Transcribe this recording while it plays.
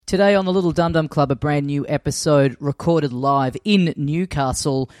Today on the Little Dum Dum Club, a brand new episode recorded live in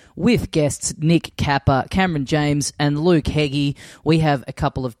Newcastle with guests Nick Capper, Cameron James and Luke Heggie. We have a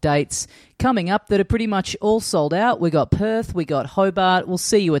couple of dates coming up that are pretty much all sold out. We got Perth, we got Hobart. We'll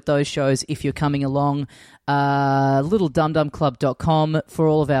see you at those shows if you're coming along. littledumdumclub.com for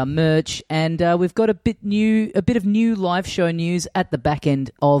all of our merch, and we've got a bit of new live show news at the back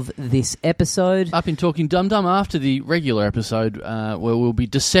end of this episode. Up in Talking Dum Dum after the regular episode, where we'll be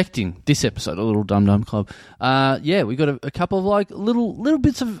dissecting this episode of Little Dum Dum Club. We got a couple of like little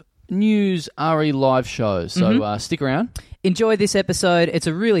bits of news RE live shows, so stick around. Enjoy this episode. It's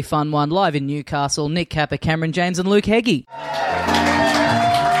a really fun one, live in Newcastle. Nick Capper, Cameron James and Luke Heggie.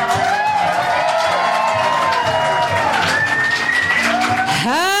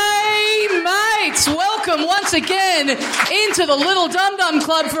 Welcome once again into the Little Dum Dum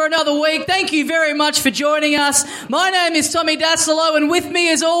Club for another week. Thank you very much for joining us. My name is Tommy Dassolo, and with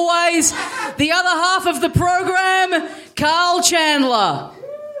me as always, the other half of the program, Carl Chandler.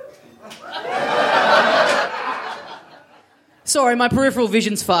 Sorry, my peripheral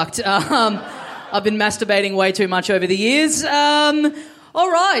vision's fucked. I've been masturbating way too much over the years. All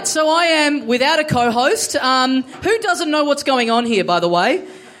right, so I am without a co-host. Who doesn't know what's going on here, by the way?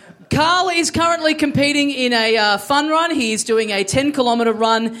 Carl is currently competing in a fun run. He is doing a 10-kilometre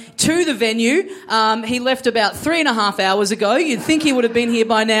run to the venue. He left about 3.5 hours ago. You'd think he would have been here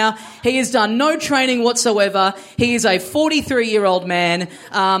by now. He has done no training whatsoever. He is a 43-year-old man.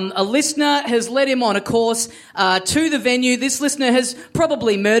 A listener has led him on a course to the venue. This listener has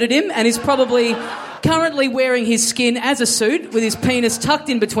probably murdered him and is probably currently wearing his skin as a suit with his penis tucked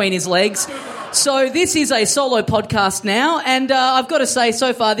in between his legs. So this is a solo podcast now, and I've got to say,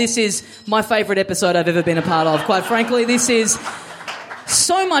 so far, this is my favourite episode I've ever been a part of, quite frankly. This is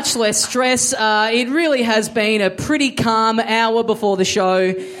so much less stress. It really has been a pretty calm hour before the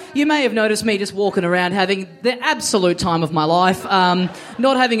show. You may have noticed me just walking around having the absolute time of my life,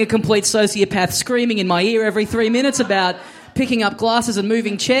 not having a complete sociopath screaming in my ear every 3 minutes about picking up glasses and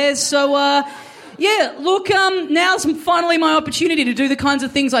moving chairs. So, yeah, look, now's finally my opportunity to do the kinds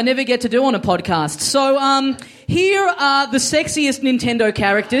of things I never get to do on a podcast. So, here are the sexiest Nintendo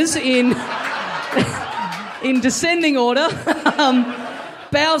characters in descending order.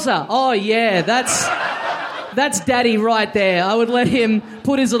 Bowser. Oh, yeah, that's Daddy right there. I would let him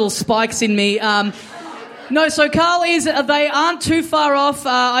put his little spikes in me. No, so Carl they aren't too far off.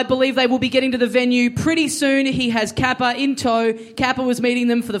 I believe they will be getting to the venue pretty soon. He has Kappa in tow. Kappa was meeting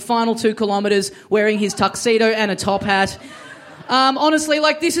them for the final 2 kilometres, wearing his tuxedo and a top hat. Honestly,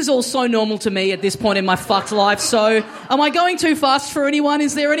 this is all so normal to me at this point in my fucked life. So, am I going too fast for anyone?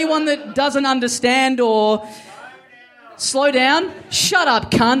 Is there anyone that doesn't understand or... Slow down? Shut up,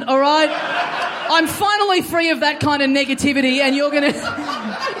 cunt, all right? I'm finally free of that kind of negativity, and you're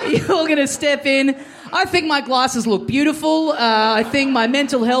gonna step in. I think my glasses look beautiful. I think my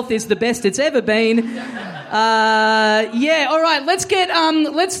mental health is the best it's ever been. Yeah, all right. Let's get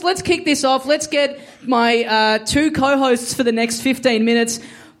let's kick this off. Let's get my 2 co-hosts for the next 15 minutes,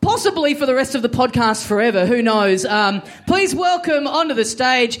 possibly for the rest of the podcast forever. Who knows? Please welcome onto the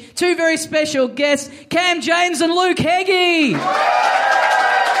stage 2 very special guests, Cam James and Luke Heggie.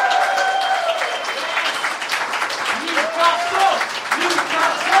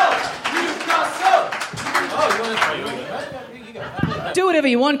 Do whatever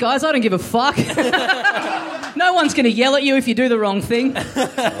you want, guys. I don't give a fuck. No one's going to yell at you if you do the wrong thing.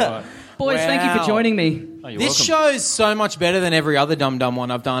 Right. Boys, Thank you for joining me. Oh, this show is so much better than every other Dum Dum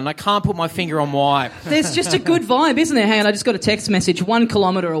one I've done. I can't put my finger on why. There's just a good vibe, isn't there? Hang on, I just got a text message 1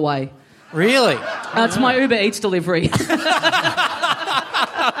 kilometre away. Really? It's my Uber Eats delivery.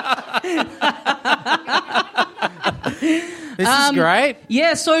 This is great.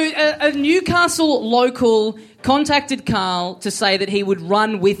 Yeah, so a Newcastle local contacted Carl to say that he would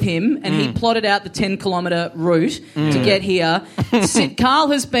run with him, and he plotted out the 10-kilometre route to get here. Carl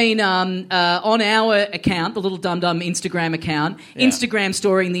has been on our account, the Little Dum Dum Instagram account, Instagram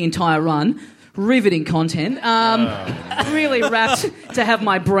storying the entire run. Riveting content. Really rapt to have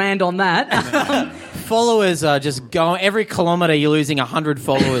my brand on that. Followers are just going... Every kilometre you're losing 100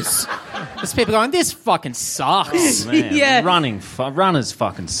 followers. There's people going, this fucking sucks. Oh, man. Yeah. Runners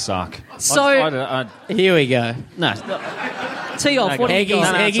fucking suck. So... Here we go. No. Tee off. What have you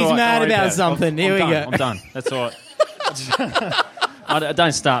got? Heggie's mad about something. Here we go. I'm done. That's all right.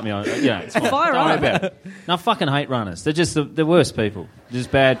 Don't start me on it. Yeah, it's fine. Fire Don't worry on. about it. No, I fucking hate runners. They're just the worst people.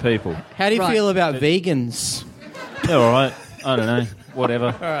 Just bad people. How do you feel about vegans? They're all right. I don't know. Whatever.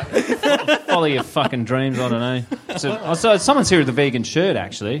 All right. Follow your fucking dreams. I don't know. So someone's here with a vegan shirt,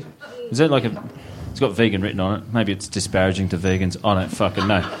 actually. Is that like a... It's got vegan written on it. Maybe it's disparaging to vegans. I don't fucking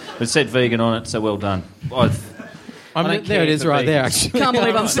know. But it said vegan on it, so well done. I don't there care it is for right there, vegans. actually. Can't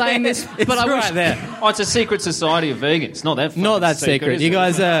believe I'm saying this, It's but I wish. right there. Oh, it's a secret society of vegans. Not that fucking Not that secret. is You it?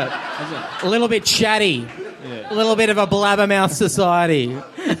 guys are a little bit chatty. A little bit of a blabbermouth society.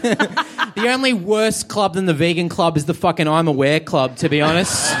 The only worse club than the vegan club is the fucking I'm Aware club, to be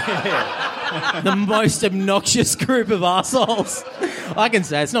honest. The most obnoxious group of assholes. I can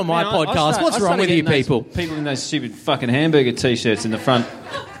say it's not my podcast. What's wrong with you people? People in those stupid fucking hamburger t-shirts in the front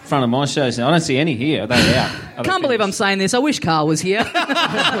of my shows now. I don't see any here. Are they out? Can't believe I'm saying this. I wish Carl was here.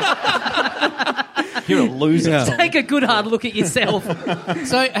 You're a loser. Yeah. Take a good hard look at yourself.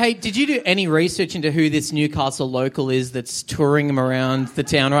 So, hey, did you do any research into who this Newcastle local is that's touring him around the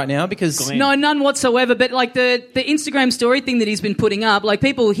town right now? Because No, none whatsoever. But like the Instagram story thing that he's been putting up, like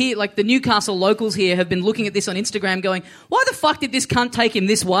people here, like the Newcastle locals here, have been looking at this on Instagram, going, "Why the fuck did this cunt take him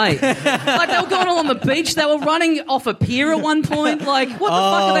this way?" Like they were going along the beach, they were running off a pier at one point. Like, what the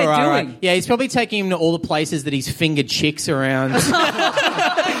fuck are they doing? Right. Yeah, he's probably taking him to all the places that he's fingered chicks around.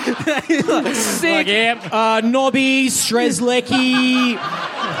 Sick. Nobby, Strzelecki,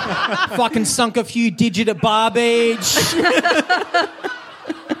 fucking sunk a few digit at Bar Beach.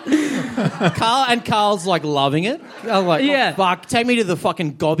 Carl's like loving it. I'm like, Yeah. oh, fuck, take me to the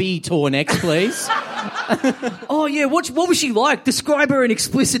fucking Gobby tour next, please. Oh yeah, what was she like? Describe her in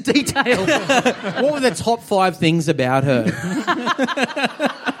explicit detail. What were the top 5 things about her?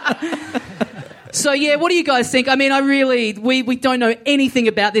 So yeah, what do you guys think? I mean, we don't know anything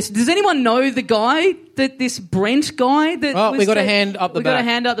about this. Does anyone know the guy this Brent guy that? Oh, we got a hand up the We got a back.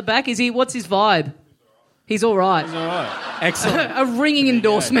 hand up the back. What's his vibe? He's all right. All right. Excellent. A ringing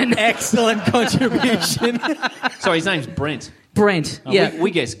endorsement. Excellent contribution. So his name's Brent. Brent. Oh, Yeah.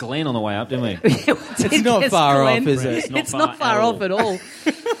 We guessed Glenn on the way up, didn't we? It's not far off, is it? It's not far at off at all.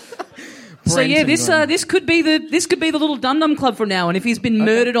 So Brent yeah, and this Glenn. this could be the little Dum Dum Club from now. And if he's been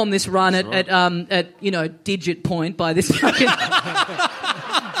murdered on this run at digit point by this fucking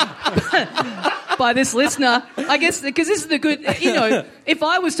by this listener, I guess because this is the good. If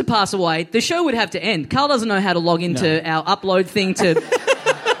I was to pass away, the show would have to end. Carl doesn't know how to log into our upload thing to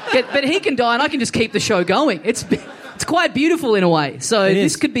get, but he can die and I can just keep the show going. It's quite beautiful in a way. So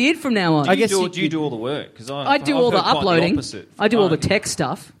this could be it from now on. I guess do you do all the work? Because I do all the uploading. I do all the tech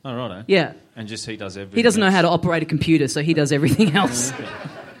stuff. Oh, right. Yeah. And just he does everything. He doesn't know else. how to operate a computer, so he does everything else.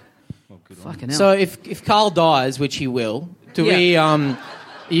 Well, good on Fucking hell. So if Carl dies, which he will, are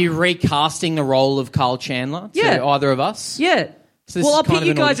you recasting the role of Carl Chandler to Yeah. either of us? Yeah. So this Well, is I'll kind pit of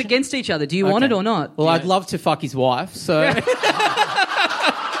you an guys audition? against each other. Do you want it Okay. or not? Well, I'd love to fuck his wife, so...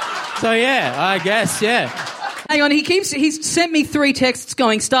 So, yeah, I guess, yeah. Hang on, he's sent me 3 texts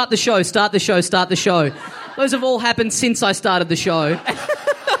going, start the show, start the show, start the show. Those have all happened since I started the show.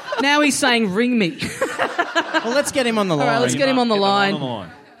 Now he's saying, ring me. Well, let's get him on the line. All right, let's get him on the line.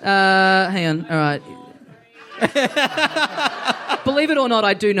 Hang on, all right. Believe it or not,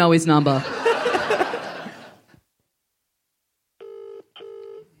 I do know his number.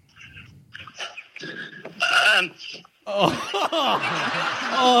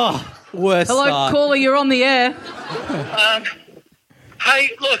 Worst Hello, start. caller, you're on the air. Hey,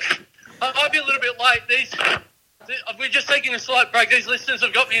 look, I might be a little bit late. We're just taking a slight break. These listeners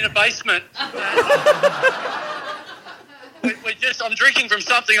have got me in a basement. I'm drinking from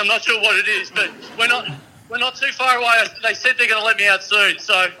something. I'm not sure what it is, but we're not too far away. They said they're going to let me out soon.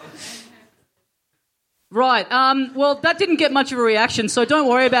 So Right, well, that didn't get much of a reaction, so don't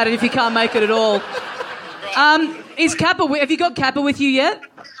worry about it if you can't make it at all. Is Kappa? Have you got Kappa with you yet?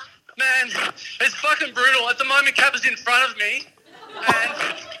 man, it's fucking brutal. At the moment, Kappa's in front of me, and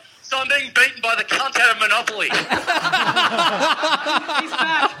so I'm being beaten by the cunt out of Monopoly. He's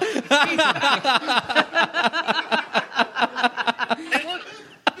back.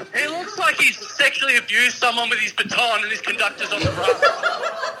 He looks like he's sexually abused someone with his baton and his conductor's on the run.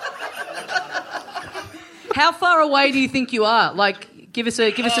 How far away do you think you are? Like, give us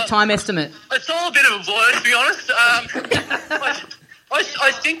a time estimate. It's all a bit of a blur, to be honest.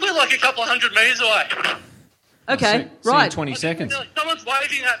 I think we're like a couple of 100 metres away. Okay, See you in right. 20 seconds. Someone's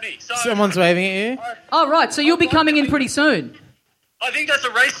waving at me. So Someone's waving at you? Oh, right, so you'll be coming in pretty soon. I think that's a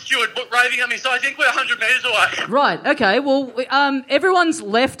race steward waving at me, so I think we're 100 metres away. Right, okay, well, everyone's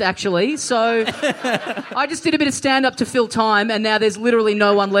left, actually, so I just did a bit of stand-up to fill time, and now there's literally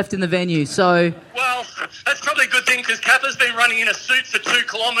no one left in the venue, so... Well, that's probably a good thing, because Kappa's been running in a suit for 2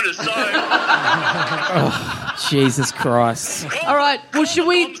 kilometres, so... Jesus Christ. All right, well, should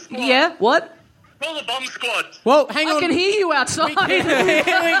we... Yeah, what? Call the bomb squad. Well, hang on. I can hear you outside. Here we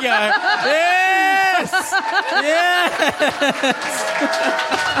go. Yes!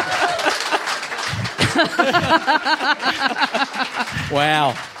 Yes!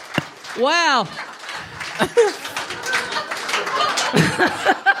 Wow. Wow.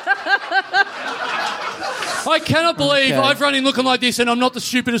 I cannot believe Okay. I've run in looking like this and I'm not the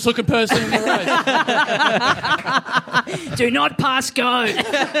stupidest looking person in the race. Do not pass go.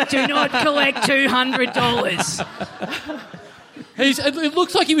 Do not collect $200. It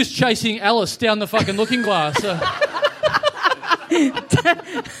looks like he was chasing Alice down the fucking looking glass. Who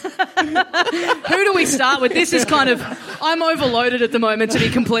do we start with? This is kind of... I'm overloaded at the moment, to be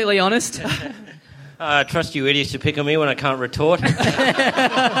completely honest. I trust you idiots to pick on me when I can't retort. That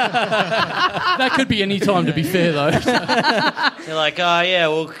could be any time, to be fair, though. They're like, oh, yeah,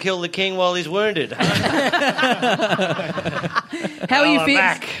 we'll kill the king while he's wounded. How are you I'm feeling?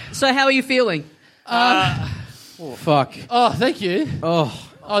 back. So how are you feeling? Fuck. Oh, thank you. Oh.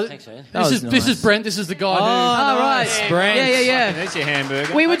 Thanks, man. This is Brent. This is the guy who... Oh, right. Brent. Yeah. There's your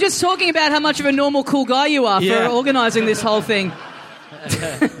hamburger. We were just talking about how much of a normal, cool guy you are for organising this whole thing.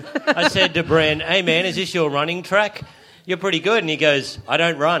 I said to Brent, hey, man, is this your running track? You're pretty good. And he goes, I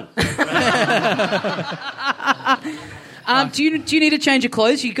don't run. Do you need to change your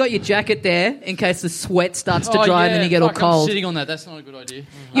clothes? You got your jacket there in case the sweat starts to dry and then you get all I'm cold. sitting on that. That's not a good idea.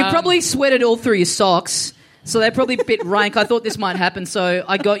 You probably sweated all through your socks, so they're probably a bit rank. I thought this might happen, so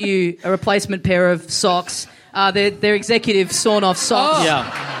I got you a replacement pair of socks. They're executive sawn-off socks.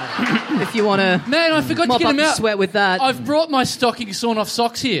 Yeah. If you want to Man, I forgot to mop get up them the out. sweat with that. I've brought my stocking sawn-off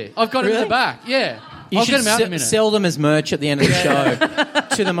socks here. I've got them in the back. Yeah. I'll get them out in a minute. Sell them as merch at the end of the show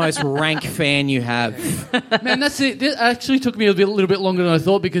to the most rank fan you have. Man, that's it. It actually took me a little bit longer than I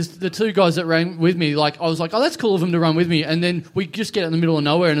thought because the two guys that ran with me, I was like, oh, that's cool of them to run with me. And then we just get in the middle of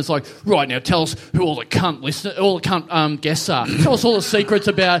nowhere and it's like, right, now tell us who all the cunt guests are. Tell us all the secrets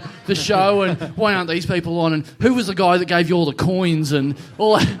about the show and why aren't these people on and who was the guy that gave you all the coins and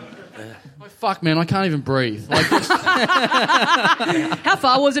all that. Fuck, man, I can't even breathe. How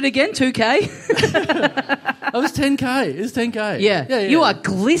far was it again? 2K? That was 10K. It was 10K. Yeah. You are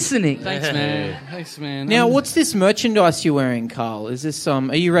glistening. Thanks, man. Thanks, man. Now, what's this merchandise you're wearing, Carl? Is this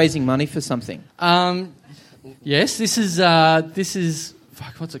are you raising money for something? Yes, this is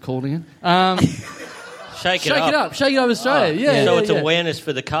fuck, what's it called again? Shake Shake It Up. Shake It Up Australia. Yeah. So yeah, it's yeah. awareness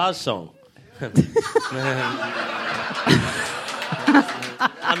for the Cars song.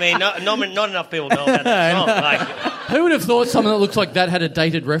 I mean, not enough people know about that song. Like, Who would have thought something that looks like that had a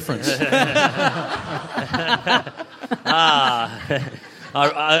dated reference?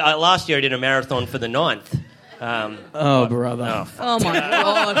 last year I did a marathon for the 9th. Oh, brother. Oh, my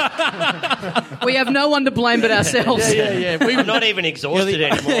God. We have no one to blame but ourselves. Yeah. I'm not even exhausted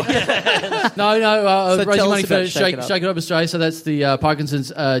anymore. No. So Raising tell money us for about Shake Shake It It Up Australia. So that's the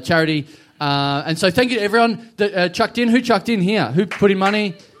Parkinson's charity. And so thank you to everyone that chucked in. Who chucked in here? Who put in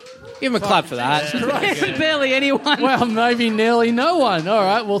money? Give him a clap for that. Barely anyone. Well, maybe nearly no one. All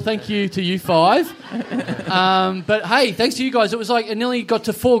right. Well, thank you to you 5. But hey, thanks to you guys. It was like it nearly got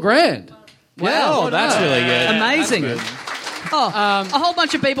to $4,000. Wow, that's really good. Amazing. A whole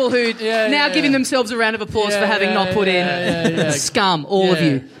bunch of people who giving themselves a round of applause for having not put in. Scum, all of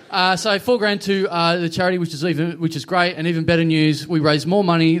you. So $4,000 to the charity, which is great, and even better news, we raised more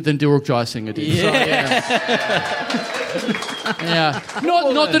money than Dilruk Jayasinger did. Yeah.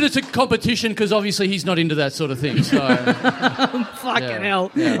 Not that it's a competition, because obviously he's not into that sort of thing. So Fucking hell.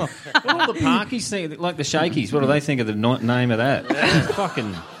 Yeah. What do all the parkies think, like the shakies? What do they think of the name of that?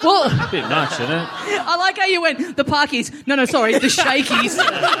 Fucking well, bit nuts, isn't it? I like how you went, the Parkies. No, sorry, the Shakies.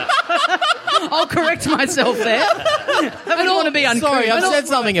 I'll correct myself there. I don't want to be uncouth. Sorry, I've said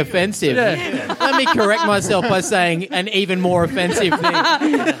something offensive. Yeah. Let me correct myself by saying an even more offensive thing.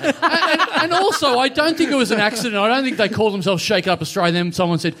 and also, I don't think it was an accident. I don't think they called themselves Shake Up Australia. Then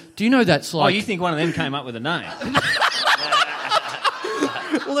someone said, "Do you know that's like?" Oh, you think one of them came up with a name?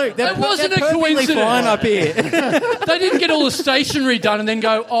 Look, That wasn't a perfectly coincidence. fine up here. They didn't get all the stationery done and then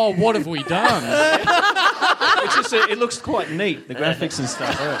go, "Oh, what have we done?" It's just it looks quite neat, the graphics and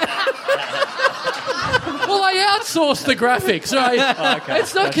stuff. Well, I outsourced the graphics, right? Okay,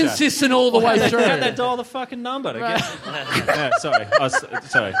 it's not consistent all the way through. How'd they dial the fucking number to get? Sorry.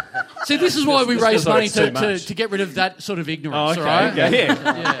 Sorry. See, this is why we This raise feels like money it's too much. to get rid of that sort of Oh, ignorance, okay, all right? okay.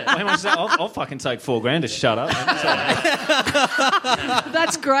 Yeah. How much is that? I'll fucking take $4,000 to shut up.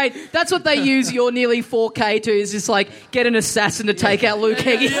 That's great. That's what they use your nearly 4K to, is just like get an assassin to take out Luke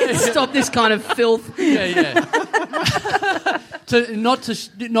Heggie and stop this kind of filth. Yeah. not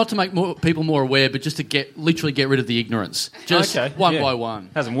to make people more aware, but just to literally get rid of the ignorance, just one by one.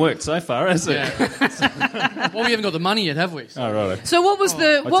 Hasn't worked so far, has it? Yeah. Well, we haven't got the money yet, have we? Oh, right. So what was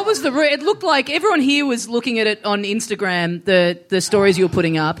the route? It looked like everyone here was looking at it on Instagram, the stories you were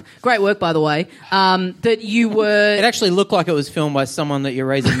putting up. Great work, by the way. That you were... It actually looked like it was filmed by someone that you're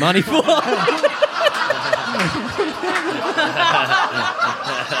raising money for.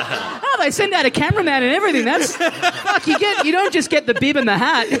 Oh, they send out a cameraman and everything. That's... Fuck, you don't just get the bib and the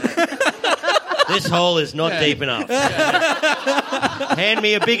hat. This hole is not deep enough. Hand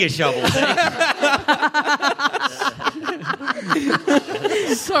me a bigger shovel, thanks.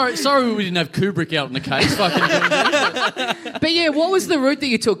 Sorry we didn't have Kubrick out in the case. But yeah, what was the route that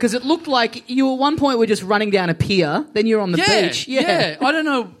you took? Because it looked like you at one point were just running down a pier, then you were on the beach. Yeah. I don't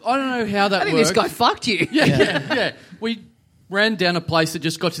know how that I think worked. this guy fucked you. Yeah. We ran down a place that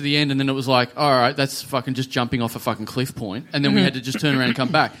just got to the end, and then it was like, all right, that's fucking just jumping off a fucking cliff point, and then we had to just turn around and come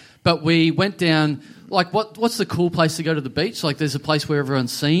back. But we went down, like, what's the cool place to go to the beach? Like, there's a place where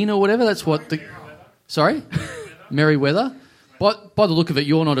everyone's seen or whatever. That's what the... Sorry? Merryweather? But by the look of it,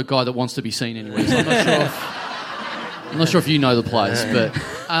 you're not a guy that wants to be seen anywhere, so I'm not sure if you know the place, but...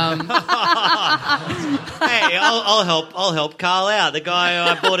 Hey, I'll help Carl out, the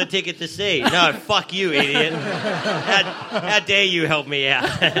guy I bought a ticket to see. No, fuck you, idiot. How dare you help me out?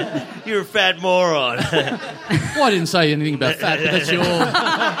 You're a fat moron. Well, I didn't say anything about fat, but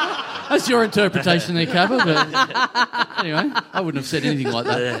that's your interpretation there, Kappa. But anyway, I wouldn't have said anything like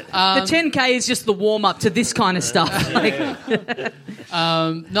that. The 10K is just the warm-up to this kind of stuff.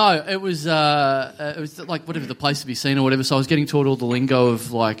 No, it was like whatever the place to be seen or whatever. So I was getting taught all the lingo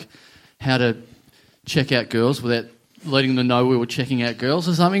of like how to check out girls without letting them know we were checking out girls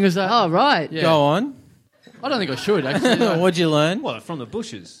or something. Was that? Oh, right. Yeah. Go on. I don't think I should actually. No. What'd you learn? What, from the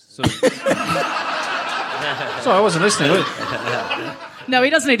bushes? Sorry, I wasn't listening. No, he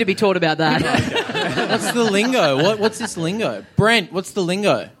doesn't need to be taught about that. What's the lingo? What's this lingo? Brent, what's the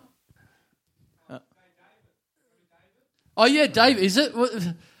lingo? Oh yeah, Dave. Is it?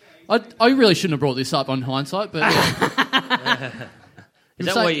 I really shouldn't have brought this up on hindsight, but Is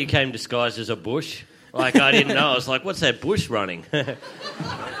that why you came disguised as a bush? Like, I didn't know. I was like, what's that bush running?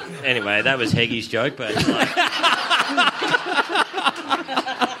 Anyway, that was Heggie's joke, but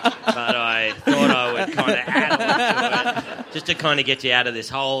I thought I would kind of add on to it just to kind of get you out of this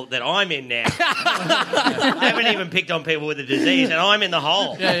hole that I'm in now. I haven't even picked on people with a disease, and I'm in the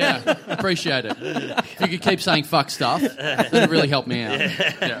hole. Yeah. Appreciate it. If you could keep saying fuck stuff, that'd really help me out.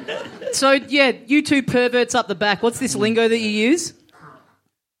 Yeah. So, yeah, you two perverts up the back. What's this lingo that you use?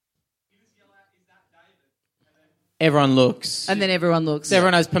 Everyone looks. And then everyone looks.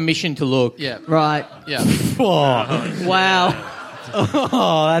 Everyone has permission to look. Yeah. Right. Yeah. Oh, Wow.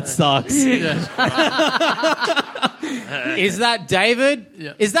 that sucks. Yeah. Is that David?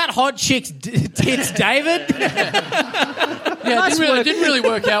 Yeah. Is that hot chick's tits David? Yeah, it didn't really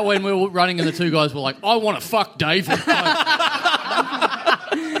work out when we were running and the two guys were like, I want to fuck David.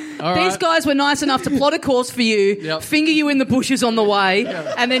 All These right. guys were nice enough to plot a course for you, finger you in the bushes on the way,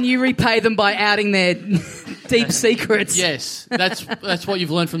 and then you repay them by outing their deep secrets. Yes, that's what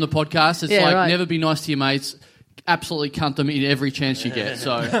you've learned from the podcast. It's like never be nice to your mates. Absolutely cunt them in every chance you get.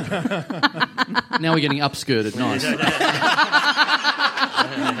 So now we're getting upskirted. Nice.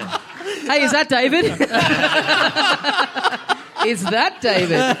 Hey, is that David? Is that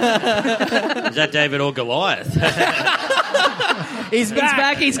David? Is that David or Goliath? He's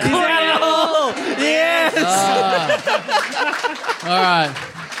back. He's clear. Yes. All right.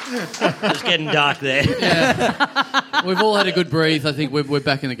 It's getting dark there. Yeah. We've all had a good breathe. I think we're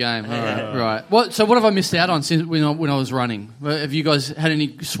back in the game. All right. Right. So what have I missed out on since when I was running? Have you guys had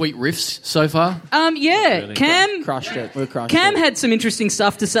any sweet riffs so far? Yeah. Cam Crushed it. We crushed Cam it. had some interesting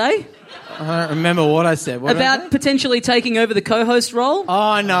stuff to say I don't remember what I said. What did I say? about potentially taking over the co-host role.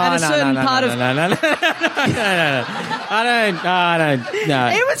 Oh, no, And a certain part of- no. I don't. No.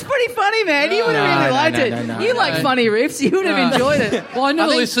 It was pretty funny, man. You would have really liked it. You like funny riffs. You would have enjoyed it. Well, I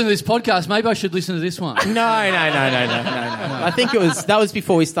never listened to this podcast. Maybe I should listen to this one. No. I think that was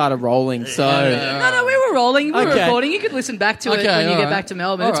before we started rolling. So No, we were rolling. We were Okay. recording. You could listen back to it Okay, when you all get right. back to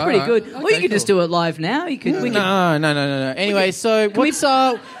Melbourne. All It's right, pretty all good. right. Or you Okay, could just do it live now. You could. no. Anyway, so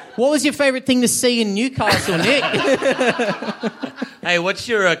what was your favourite thing to see in Newcastle, Nick? Hey, what's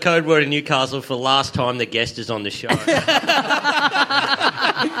your code word in Newcastle for last time the guest is on the show?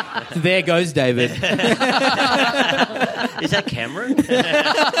 There goes David. Is that Cameron?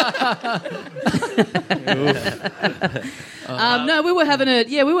 No, we were having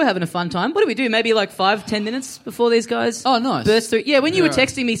a fun time. What did we do? Maybe like 5-10 minutes before these guys. Oh, nice. Burst through. Yeah, when you were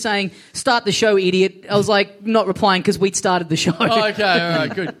texting me saying "start the show, idiot," I was like not replying because we'd started the show. Oh, okay, all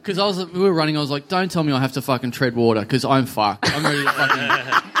right, good. Because we were running. I was like, don't tell me I have to fucking tread water because I'm fucked. I'm ready to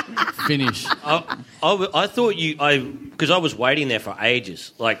fucking finish. I thought because I was waiting there for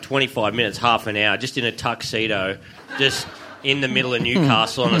ages, like 25 minutes, half an hour, just in a tuxedo, just in the middle of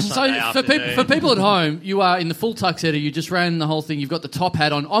Newcastle on a Sunday afternoon. For people at home, you are in the full tuxedo. You just ran the whole thing. You've got the top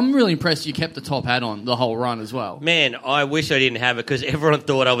hat on. I'm really impressed you kept the top hat on the whole run as well. Man, I wish I didn't have it because everyone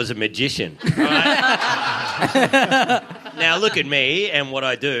thought I was a magician. Right? Now look at me and what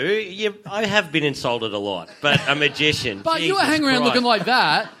I do. I have been insulted a lot, but a magician. But Jesus you were hanging around Christ. looking like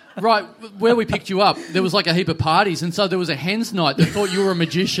that. Right, where we picked you up, there was like a heap of parties, and so there was a hens night that thought you were a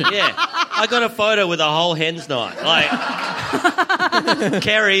magician. Yeah, I got a photo with a whole hens night. Like,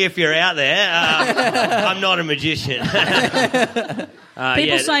 Kerry, if you're out there, I'm not a magician.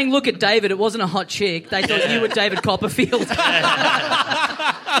 People saying, "Look at David." It wasn't a hot chick. They thought you were David Copperfield. Yeah.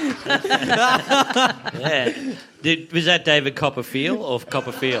 Was that David Copperfield or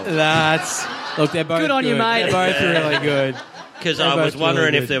Copperfield? Look, they're both Good on you, mate. They're both really good. Because I was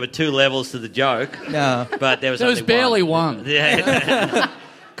wondering if there were two levels to the joke. No. But there was barely one. Yeah.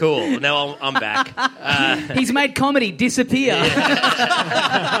 Cool. Now I'm back. He's made comedy disappear. And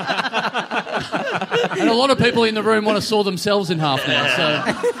a lot of people in the room want to saw themselves in half now. So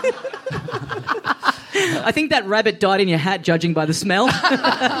I think that rabbit died in your hat, judging by the smell.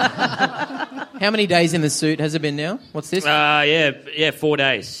 How many days in the suit has it been now? What's this? 4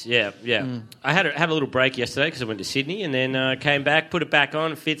 days. Yeah. I had a little break yesterday because I went to Sydney and then came back, put it back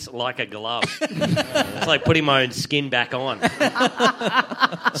on, fits like a glove. It's like putting my own skin back on.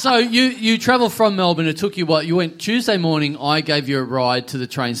 So you travelled from Melbourne. It took you what? You went Tuesday morning. I gave you a ride to the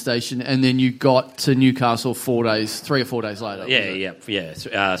train station, and then you got to Newcastle 3 or 4 days later. 3 days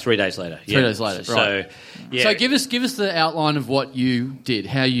later. 3 days later, So, right. yeah. So give us the outline of what you did,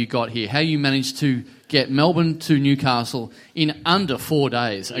 how you got here, how you managed to get Melbourne to Newcastle in under 4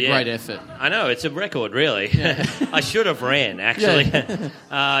 days. A great effort. I know, it's a record, really. Yeah. I should have ran, actually.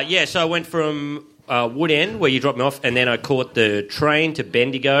 Yeah. So I went from Wood End, where you dropped me off, and then I caught the train to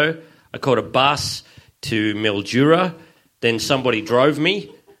Bendigo. I caught a bus to Mildura. Then somebody drove me.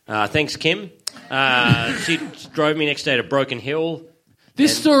 Thanks, Kim. She drove me next day to Broken Hill.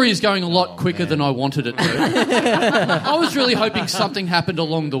 This story is going a lot quicker than I wanted it to. I was really hoping something happened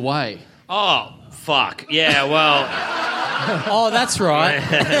along the way. Oh, fuck. Yeah, well... Oh, that's right.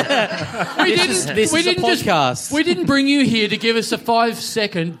 This is a podcast. We didn't bring you here to give us a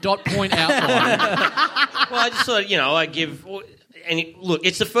 5-second dot point outline. Well, I just thought, I'd give... Look,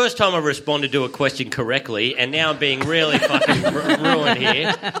 it's the first time I've responded to a question correctly, and now I'm being really fucking ruined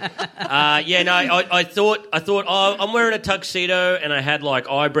here. I thought, I'm wearing a tuxedo, and I had like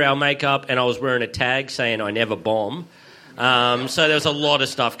eyebrow makeup, and I was wearing a tag saying I never bomb. So there was a lot of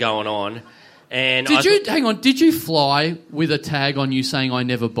stuff going on. And hang on? Did you fly with a tag on you saying I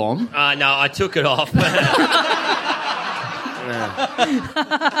never bomb? No, I took it off.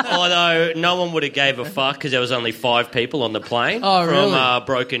 Although no one would have gave a fuck because there was only 5 people on the plane from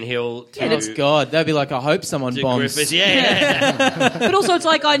Broken Hill to... That's God. They'd be like, I hope someone bombs. Griffiths. Yeah. But also it's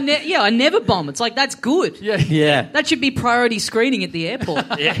like, I never bomb. It's like, that's good. Yeah. That should be priority screening at the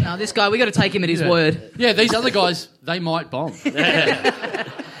airport. Yeah. No, this guy, we got to take him at his word. Yeah, these other guys, they might bomb.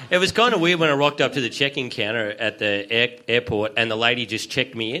 It was kind of weird when I rocked up to the check-in counter at the airport and the lady just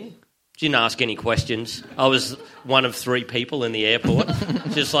checked me in. She didn't ask any questions. I was one of 3 people in the airport.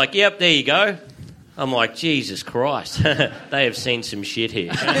 Just like, yep, there you go. I'm like, Jesus Christ. They have seen some shit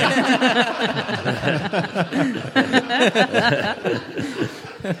here.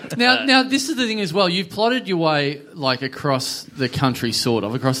 Now, this is the thing as well. You've plotted your way like across the country, sort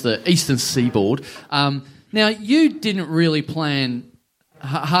of, across the eastern seaboard. Now, you didn't really plan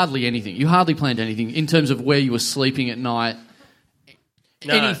hardly anything. You hardly planned anything in terms of where you were sleeping at night.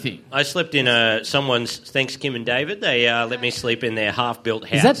 No, anything. I slept in someone's... Thanks, Kim and David. They let me sleep in their half-built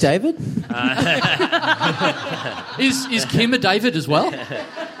house. Is that David? Is Kim a David as well?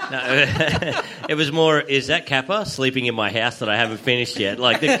 No, it was more, is that Kappa sleeping in my house that I haven't finished yet?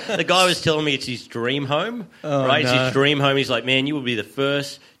 Like, the guy was telling me it's his dream home, right? No. It's his dream home. He's like, man, you will be the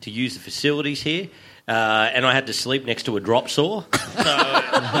first to use the facilities here. And I had to sleep next to a drop saw. So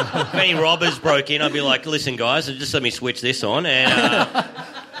if any robbers broke in, I'd be like, listen, guys, just let me switch this on. And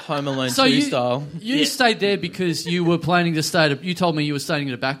Home Alone 2 style. You stayed there because you were planning to stay at... You told me you were staying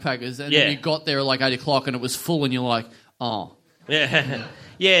at a Backpackers, and then you got there at like 8 o'clock and it was full and you're like, oh... Yeah.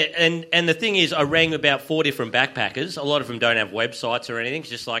 Yeah, and the thing is, I rang about 4 different backpackers. A lot of them don't have websites or anything. It's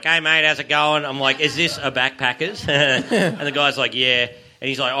just like, hey, mate, how's it going? I'm like, is this a backpackers? And the guy's like, yeah. And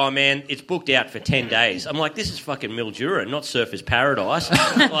he's like, oh, man, it's booked out for 10 days. I'm like, this is fucking Mildura, not Surfer's Paradise.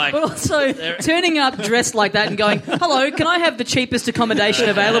 Like, But also, turning up dressed like that and going, hello, can I have the cheapest accommodation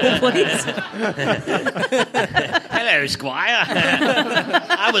available, please? hello, Squire.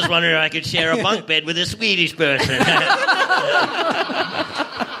 I was wondering if I could share a bunk bed with a Swedish person.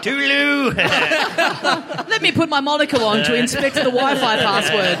 Toodaloo. Let me put my monocle on to inspect the Wi-Fi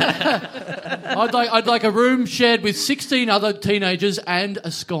password. I'd like a room shared with 16 other teenagers and a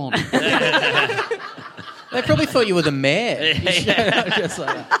scone. They probably thought you were the mayor. Just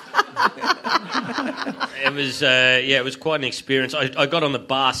like that. It was quite an experience. I got on the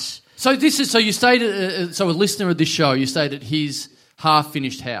bus. So you stayed at, so a listener of this show, you stayed at his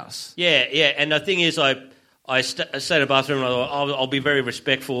half-finished house. Yeah, and the thing is, I stayed in the bathroom and I thought, I'll be very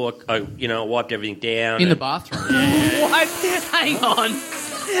respectful. I wiped everything down. In the bathroom? What? Hang on.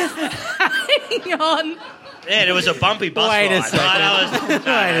 Hang on. Yeah, it was a bumpy bus Wait ride. a second.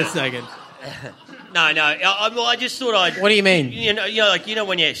 Wait a second. No. I just thought I'd... What do you mean? You know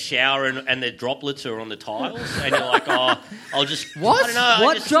when you shower and the droplets are on the tiles and you're like, I'll just... What? I don't know.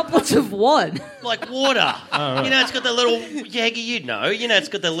 What? Droplets of what? Like water. It's got the little... Heggie, you'd know. it's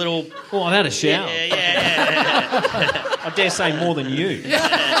got the little... Oh, I've had a shower. Yeah. I dare say more than you.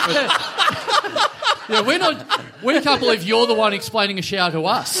 Yeah, we can't believe you're the one explaining a shower to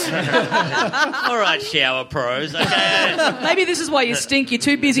us. All right, shower pros. Okay. Maybe this is why you stink. You're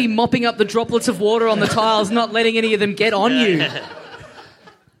too busy mopping up the droplets of water on the tiles, not letting any of them get on you.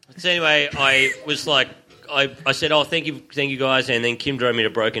 So anyway, I was like, I said, oh, thank you guys, and then Kim drove me to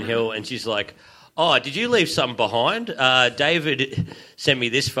Broken Hill, and she's like, oh, did you leave something behind? David sent me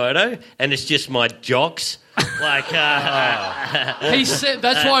this photo, and it's just my jocks. Like, He said,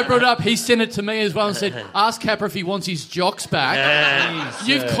 that's why I brought it up. He sent it to me as well and said, ask Capper if he wants his jocks back.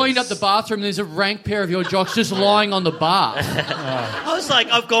 You've cleaned up the bathroom. There's a rank pair of your jocks just lying on the bar. I was like,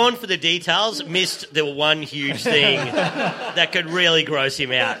 I've gone for the details, missed the one huge thing that could really gross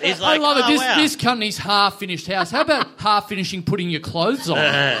him out. He's like, I love it. Wow. This company's half-finished house. How about half-finishing putting your clothes on?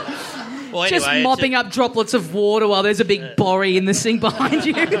 Well, Just anyway, mopping up droplets of water while there's a big borry in the sink behind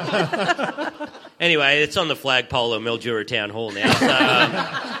you. Anyway, it's on the flagpole of Mildura Town Hall now. So,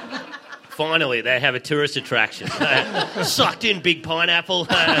 finally, they have a tourist attraction. Sucked in big pineapple.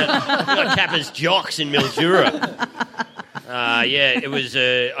 Got Kappa's jocks in Mildura. It was.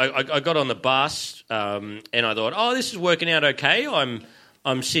 I got on the bus and I thought, oh, this is working out okay.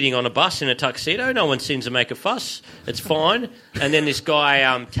 I'm sitting on a bus in a tuxedo. No one seems to make a fuss. It's fine. And then this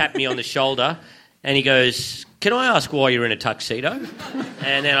guy tapped me on the shoulder and he goes, can I ask why you're in a tuxedo?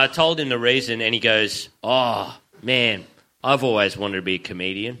 And then I told him the reason and he goes, oh, man, I've always wanted to be a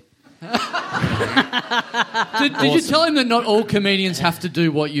comedian. Did you tell him that not all comedians have to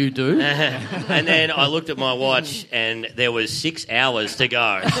do what you do? And then I looked at my watch and there was 6 hours to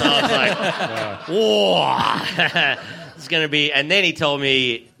go. So I was like, whoa. It's going to be... And then he told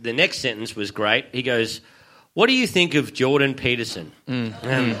me the next sentence was great. He goes, what do you think of Jordan Peterson? So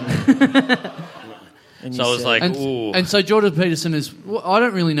I was like, ooh. And so Jordan Peterson is... Well, I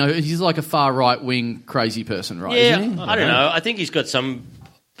don't really know. He's like a far right-wing crazy person, right? Yeah, Isn't he? I don't know. I think he's got some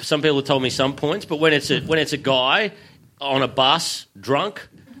people have told me some points, but when it's a guy on a bus, drunk...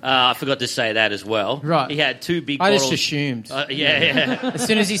 I forgot to say that as well. Right. He had 2 big I bottles. just assumed. Yeah. As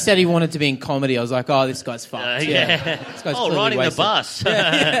soon as he said he wanted to be in comedy, I was like, oh, this guy's fucked. Yeah. This guy's clearly riding wasted. the bus.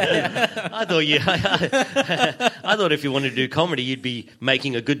 I thought if you wanted to do comedy, you'd be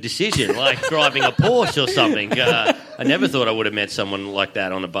making a good decision, like driving a Porsche or something. I never thought I would have met someone like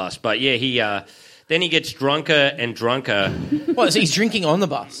that on a bus. But yeah, then he gets drunker and drunker. What, so he's drinking on the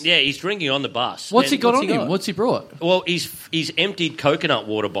bus? Yeah, he's drinking on the bus. What's he got what's on he him? got? What's he brought? Well, he's emptied coconut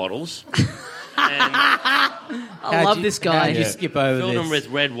water bottles. And I love this guy. How'd you skip over filled this? them with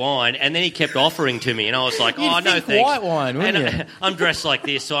red wine, and then he kept offering to me, and I was like, You'd "Oh no, think thanks." white wine, wouldn't and you? I'm dressed like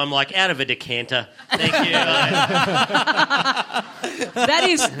this, so I'm like, out of a decanter. Thank you.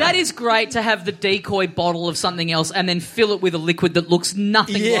 That is great to have the decoy bottle of something else and then fill it with a liquid that looks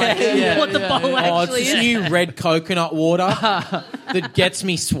nothing like what the bottle Oh, it's actually this is. new red coconut water that gets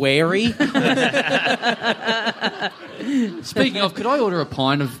me sweary. Speaking of, could I order a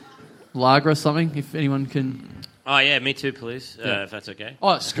pint of lager or something, if anyone can... Oh yeah, me too, please, if that's okay.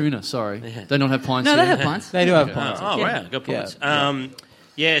 Oh, schooner, sorry. They don't have pints No, here. they have pints. They do have pints. Oh Yeah. wow, good points.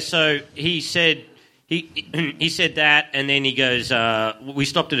 Yeah. So he said he said that, and then he goes, we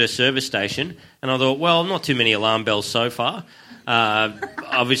stopped at a service station, and I thought, well, not too many alarm bells so far.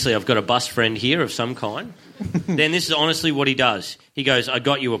 Obviously, I've got a bus friend here of some kind. Then this is honestly what he does. He goes, I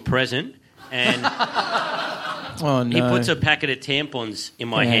got you a present, and Oh, no. he puts a packet of tampons in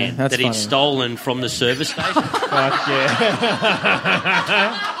my hand that's that he'd funny. stolen from the service station. Fuck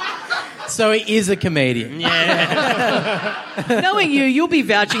yeah. So he is a comedian. Yeah. Knowing you, you'll be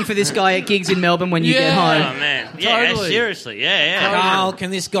vouching for this guy at gigs in Melbourne when you get Oh, home. man. Yeah, Totally. seriously. Yeah. Carl,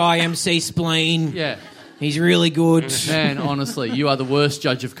 can this guy MC Spleen? Yeah. He's really good. Man, honestly, you are the worst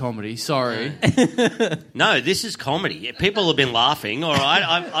judge of comedy. Sorry. No, this is comedy. People have been laughing. All right,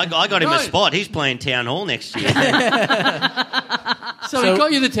 I got him a No. spot. He's playing Town Hall next year. So he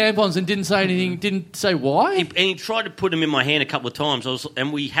got you the tampons and didn't say anything, didn't say why? And he tried to put them in my hand a couple of times,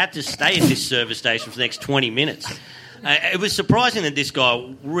 and we had to stay at this service station for the next 20 minutes. It was surprising that this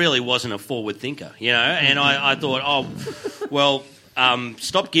guy really wasn't a forward thinker, you know, and I thought, oh, well,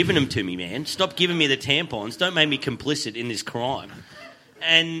 stop giving them to me, man. Stop giving me the tampons. Don't make me complicit in this crime.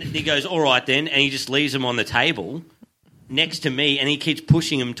 And he goes, all right then, and he just leaves them on the table next to me, and he keeps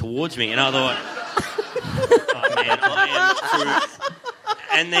pushing them towards me, and I thought, oh, man, I am through.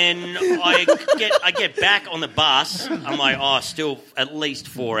 And then I get back on the bus. I'm like, oh, still at least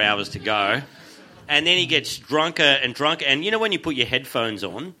 4 hours to go. And then he gets drunker and drunker. And you know when you put your headphones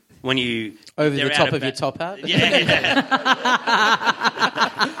on, when you Over they're the out top of your top hat? Yeah,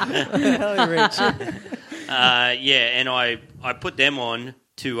 Hell, Rich. and I put them on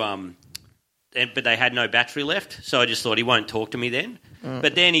to but they had no battery left, so I just thought he won't talk to me then.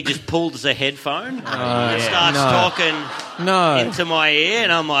 But then he just pulls the headphone and starts talking into my ear,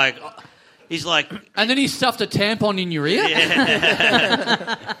 and I'm like, he's like, And then he stuffed a tampon in your ear?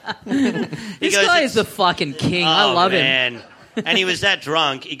 This guy is the fucking king. I love him. And he was that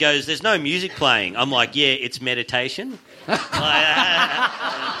drunk. He goes, "There's no music playing." I'm like, "Yeah, it's meditation."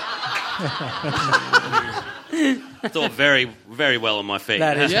 Thought very, very well on my feet.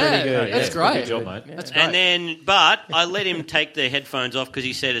 That is pretty good. That's great. Good job, mate. That's great. And then, but I let him take the headphones off because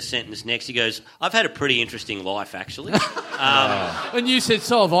he said a sentence next. He goes, "I've had a pretty interesting life, actually." And you said,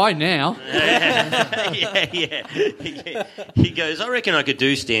 so have I now. yeah. He goes, "I reckon I could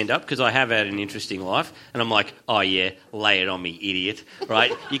do stand-up because I have had an interesting life." And I'm like, "Oh, yeah, lay it on me, idiot.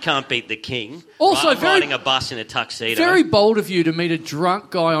 Right? You can't beat the king." Also, right? I'm very- riding a bus in a tuxedo. Very bold of you to meet a drunk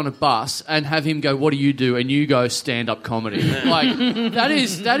guy on a bus and have him go, "What do you do?" And you go, "Stand-up comedy." Like that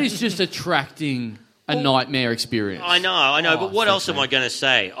is just attracting a nightmare experience. I know. But what else am I going to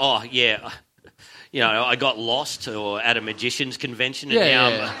say? Oh, yeah. You know, I got lost or at a magician's convention. And now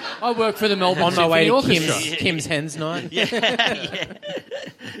Yeah. I work for the Melbourne On my way Symphony to Orchestra. Kim's Hens Night. yeah.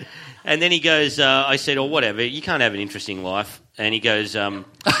 And then he goes, I said, "Oh, whatever. You can't have an interesting life." And he goes,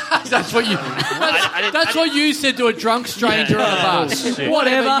 That's what you. That's what you said to a drunk stranger on a bus.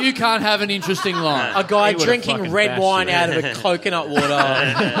 Whatever. You can't have an interesting life. A guy He would've drinking fucking red bashed wine you. out of a coconut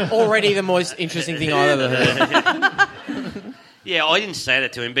water. Already the most interesting thing I've ever heard. "Yeah, I didn't say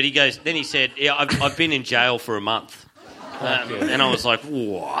that to him." But he goes, then he said, "Yeah, I've been in jail for a month." And I was like,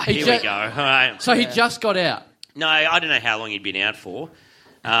 "Whoa, here we go." All right. So he just got out. No, I don't know how long he'd been out for.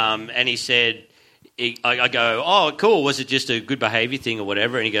 And he said, I go, "Oh, cool. Was it just a good behaviour thing or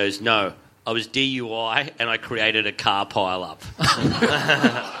whatever?" And he goes, "No, I was DUI and I created a car pile-up."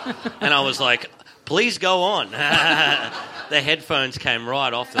 And I was like, "Please go on." The headphones came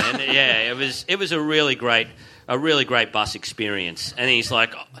right off then. Yeah, it was a really great bus experience. And he's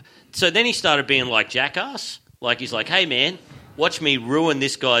like, so then he started being like Jackass. Like he's like, "Hey man, watch me ruin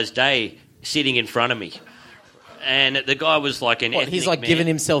this guy's day sitting in front of me." And the guy was like an ethnic He's like man. giving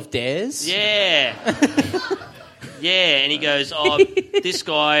himself dares? Yeah. Yeah, and he goes, "Oh, this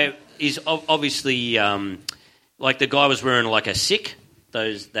guy is obviously like the guy was wearing like a Sikh,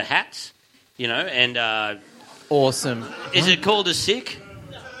 the hats, you know, and Awesome. is it called a Sikh?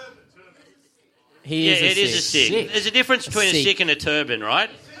 He Yeah, is it is a Sikh. There's a difference between a Sikh. Sikh and a turban, right?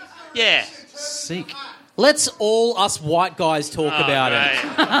 Yeah. Seek. Let's all us white guys talk about it.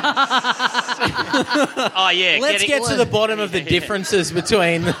 Oh, yeah. Let's get to the bottom of the differences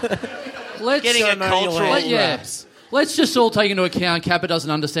between Let's Getting a ceremonial cultural- raps. Let's just all take into account Kappa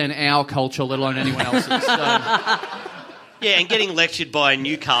doesn't understand our culture, let alone anyone else's. So. Yeah, and getting lectured by a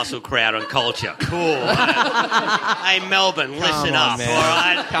Newcastle crowd on culture. Cool. Hey, Melbourne, listen on, up, man. all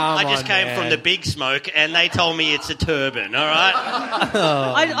right? Come I just on, came man. from the Big Smoke, and they told me it's a turban, all right?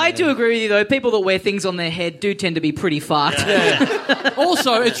 I do agree with you, though. People that wear things on their head do tend to be pretty fucked.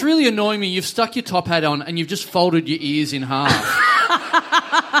 Also, it's really annoying me. You've stuck your top hat on and you've just folded your ears in half.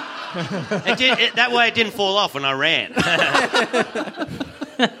 That way it didn't fall off when I ran.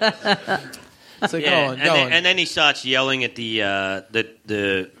 So go on. And then he starts yelling at the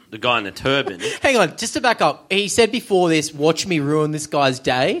guy in the turban. Hang on, just to back up. He said before this, watch me ruin this guy's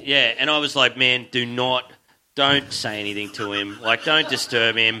day. Yeah, and I was like, man, don't say anything to him. Like, don't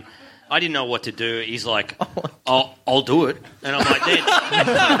disturb him. I didn't know what to do. He's like, I'll do it. And I'm like,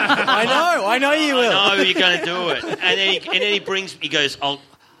 I know you will. I know you're going to do it. And then he goes, I'll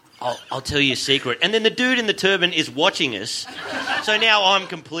tell you a secret. And then the dude in the turban is watching us. So now I'm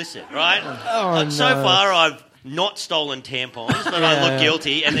complicit, right? Oh, no. So far I've not stolen tampons, but I look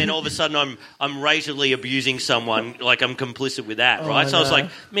guilty. And then all of a sudden I'm racially abusing someone. Like, I'm complicit with that, right? So I was like,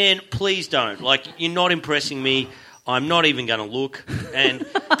 man, please don't. Like, you're not impressing me. I'm not even going to look. And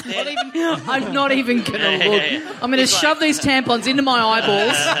I'm not even going to look. I'm going to shove these tampons into my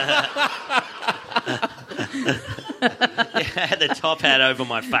eyeballs. I had the top hat over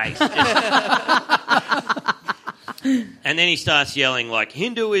my face. And then he starts yelling, like,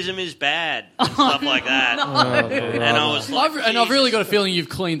 Hinduism is bad, and stuff like that. And I was like, I've really got a feeling you've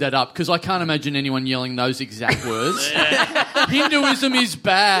cleaned that up, because I can't imagine anyone yelling those exact words. Hinduism is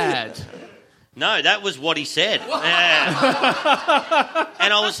bad. No, that was what he said. Yeah.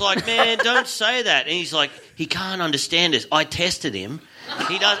 And I was like, man, don't say that. And he's like, he can't understand us. I tested him.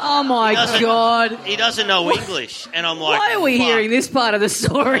 Oh my God. He doesn't know English. And I'm like, why are we hearing this part of the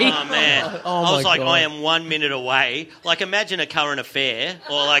story? Oh, man. I was like, God. I am 1 minute away. Like, imagine a current affair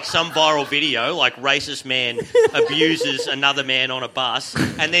or, like, some viral video, like, racist man abuses another man on a bus,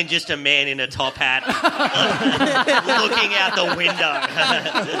 and then just a man in a top hat looking out the window.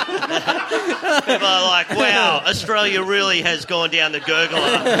 People are like, wow, Australia really has gone down the gurgler.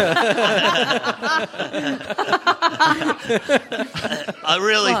 I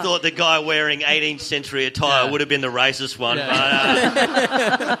really thought the guy wearing 18th century attire would have been the racist one.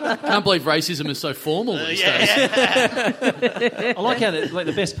 Yeah. But, can't believe racism is so formal these days. I like how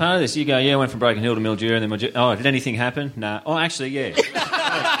the best part of this, you go, I went from Broken Hill to Mildura, and then did anything happen? Nah. Oh, actually, yeah. This is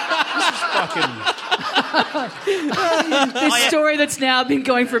fucking... This story that's now been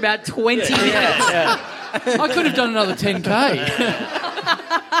going for about 20 minutes. I could have done another 10K.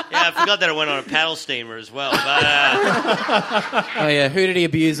 Yeah, I forgot that I went on a paddle steamer as well. But, oh, yeah. Who did he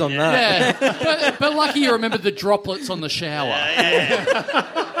abuse on that? Yeah. But lucky you remembered the droplets on the shower.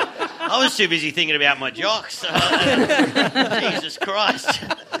 I was too busy thinking about my jocks. Jesus Christ.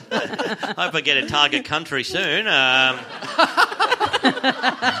 Hope I get a target country soon.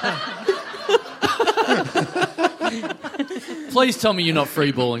 Please tell me you're not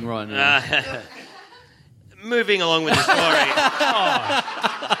freeballing right now. Moving along with the story.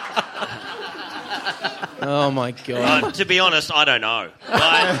 Oh, my God. To be honest, I don't know.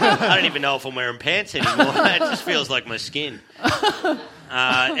 I don't even know if I'm wearing pants anymore. It just feels like my skin.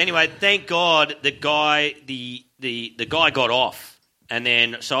 Anyway, thank God the guy got off. And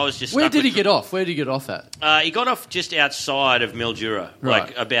then, so I was just Where did he get off? Where did he get off at? He got off just outside of Mildura,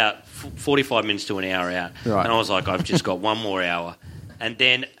 like about 45 minutes to an hour out. Right. And I was like, I've just got one more hour. And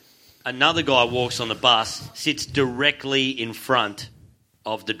then another guy walks on the bus, sits directly in front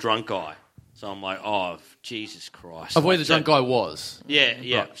of the drunk guy. So I'm like, oh, Jesus Christ. Of where the drunk guy was?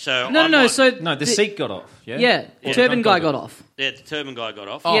 Yeah. Right. So the seat got off, yeah? Yeah, the turban guy got off. Yeah, the turban guy got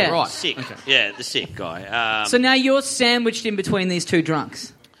off. Oh, Yeah. right. Sick. Okay. Yeah, the sick guy. So now you're sandwiched in between these two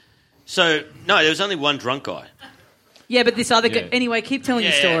drunks. So, no, there was only one drunk guy. Yeah, but this other guy... Yeah. Anyway, keep telling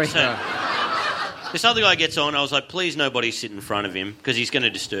your story. So, this other guy gets on. I was like, please nobody sit in front of him because he's going to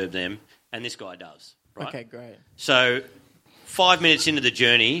disturb them. And this guy does. Right? Okay, great. So 5 minutes into the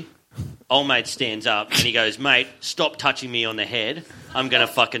journey, old mate stands up and he goes, mate, stop touching me on the head. I'm going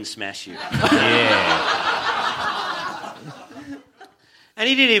to fucking smash you. Yeah. And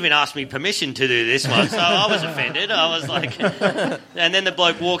he didn't even ask me permission to do this one, so I was offended. I was like... And then the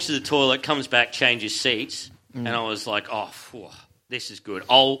bloke walks to the toilet, comes back, changes seats, and I was like, oh, this is good.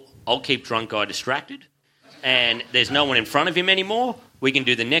 I'll keep drunk guy distracted, and there's no one in front of him anymore. We can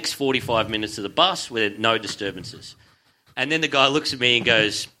do the next 45 minutes of the bus with no disturbances. And then the guy looks at me and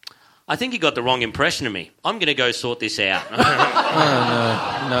goes, I think you got the wrong impression of me. I'm going to go sort this out.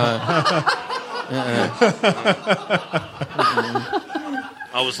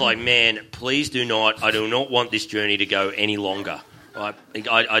 I was like, man, please do not. I do not want this journey to go any longer. I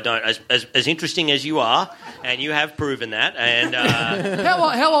don't. As interesting as you are, and you have proven that. And How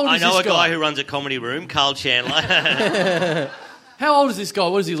old is I know this a guy who runs a comedy room, Carl Chandler. How old is this guy?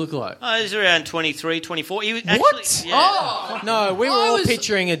 What does he look like? He's around 23, 24. He was What? actually, yeah. Oh! No, we were all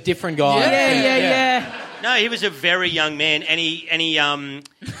picturing a different guy. Yeah. No, he was a very young man, and he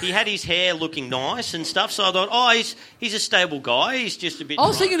had his hair looking nice and stuff. So I thought, he's a stable guy. He's just a bit. I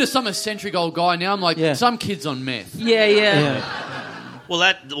was thinking of some eccentric old guy. Now I'm like, some kid's on meth. Yeah.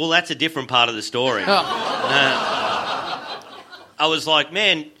 Well, that's a different part of the story. I was like,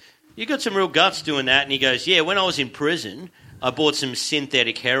 man, you got some real guts doing that. And he goes, yeah, when I was in prison, I bought some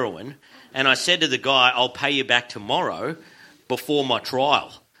synthetic heroin. And I said to the guy, I'll pay you back tomorrow before my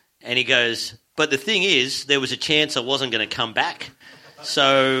trial. And he goes, but the thing is, there was a chance I wasn't going to come back.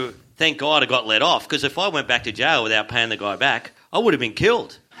 So thank God I got let off. Because if I went back to jail without paying the guy back, I would have been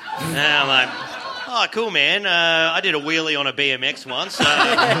killed. And I'm like, oh, cool, man. I did a wheelie on a BMX once.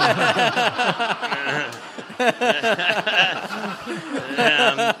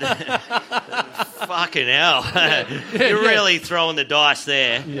 Fucking hell. You're really throwing the dice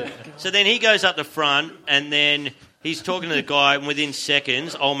there. Yeah. So then he goes up the front and then he's talking to the guy and within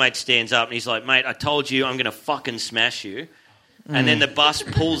seconds, old mate stands up and he's like, mate, I told you I'm going to fucking smash you. And then the bus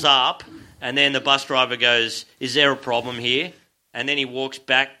pulls up and then the bus driver goes, is there a problem here? And then he walks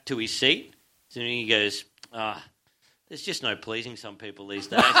back to his seat and he goes, there's just no pleasing some people these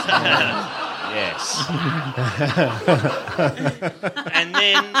days. Yes. And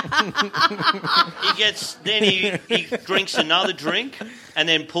then he drinks another drink and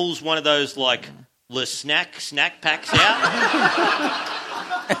then pulls one of those like Le snack packs out.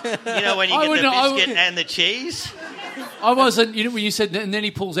 You know when you get the biscuit and the cheese? I wasn't, you know, when you said, and then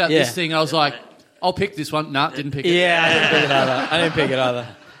he pulls out this thing, I was like, I'll pick this one. Nah, didn't pick it. Yeah, I didn't pick it either.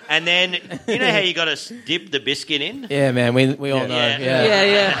 And then, you know how you got to dip the biscuit in? Yeah, man, we all know.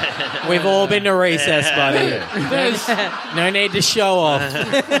 Yeah. We've all been to recess, buddy. There's no need to show off.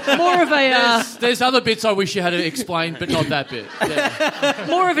 More of a... There's other bits I wish you had to explain, but not that bit. Yeah.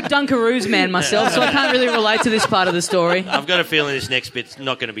 More of a Dunkaroos man myself, so I can't really relate to this part of the story. I've got a feeling this next bit's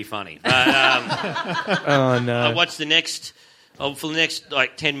not going to be funny. But, oh, no. I watched the next... for the next,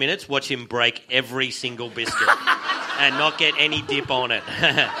 10 minutes, watch him break every single biscuit and not get any dip on it.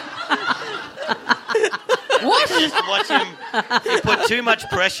 What? Just watch him... He put too much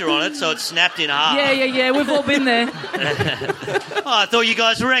pressure on it, so it snapped in half. Yeah, we've all been there. Oh, I thought you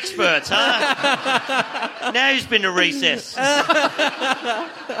guys were experts, huh? Now who's been to recess?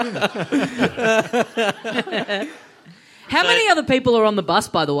 How many other people are on the bus,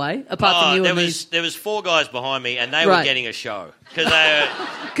 by the way, apart from you and me? There was 4 guys behind me, and they were getting a show.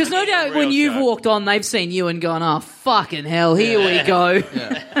 Because no doubt when you've walked on, they've seen you and gone, oh, fucking hell, here we go.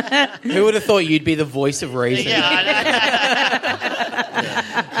 Yeah. Who would have thought you'd be the voice of reason? Yeah,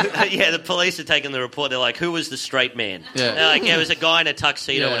 the police are taking the report. They're like, who was the straight man? Yeah. They're like, it was a guy in a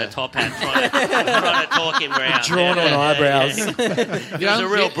tuxedo and a top hat trying to talk him round. Drawn on eyebrows. It was a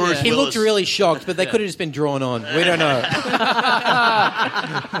real Bruce He Willis. looked really shocked, but they could have just been drawn on. We don't know.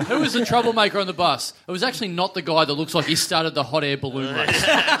 Who was the troublemaker on the bus? It was actually not the guy that looks like he started the hot air balloon race.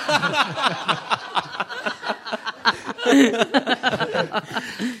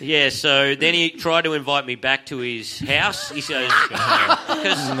 Yeah, so then he tried to invite me back to his house. He goes,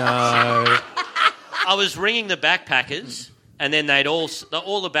 No. I was ringing the backpackers, and then all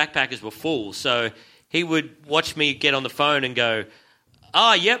the backpackers were full. So he would watch me get on the phone and go,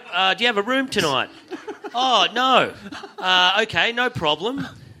 "Oh, yep. Do you have a room tonight?" "Oh, no." "Okay, no problem."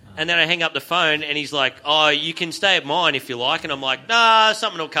 And then I hang up the phone, and he's like, "Oh, you can stay at mine if you like." And I'm like, "Nah,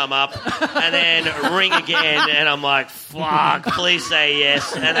 something will come up." And then ring again, and I'm like, "Fuck, please say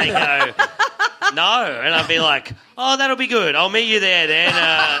yes." And they go, "No." And I'll be like, "Oh, that'll be good. I'll meet you there then.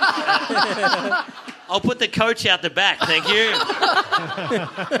 I'll put the coach out the back, thank you."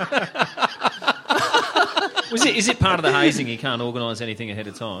 Is it part of the hazing? You can't organise anything ahead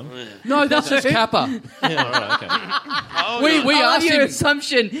of time. No, that's just Kappa. Yeah, all right, okay. We asked your him.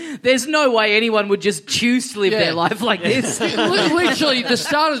 assumption. There's no way anyone would just choose to live their life like this. Literally, the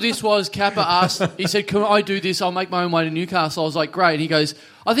start of this was Kappa asked. He said, "Can I do this? I'll make my own way to Newcastle." I was like, "Great." And he goes,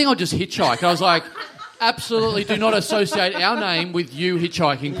 "I think I'll just hitchhike." And I was like, "Absolutely, do not associate our name with you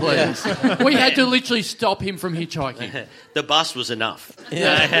hitchhiking, please." We had to literally stop him from hitchhiking. The bus was enough.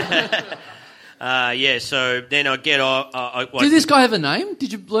 So then I get off. Did this guy have a name?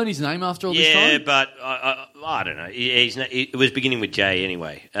 Did you learn his name after all this time? Yeah, but I don't know. It was beginning with J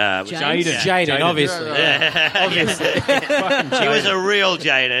anyway. Jaden, obviously. Obviously. He was a real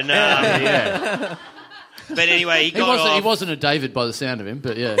Jaden. But anyway, he wasn't a David by the sound of him,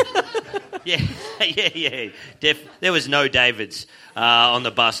 but yeah. Yeah. There was no Davids on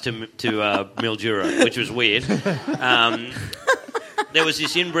the bus to Mildura, which was weird. There was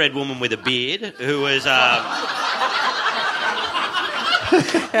this inbred woman with a beard who was...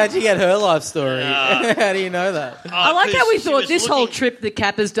 How'd you get her life story? How do you know that? I like how we She thought was this whole looking- trip that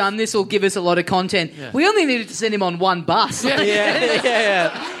Cap has done, this will give us a lot of content. We only needed to send him on one bus.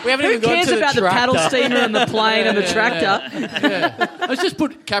 Yeah. We haven't Who even gone cares to about the paddle tractor. steamer and the plane and the tractor? Let's just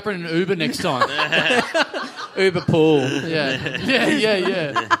put Capra in an Uber next time. Uber pool. Yeah.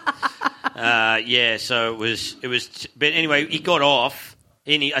 So it was. But anyway, he got off.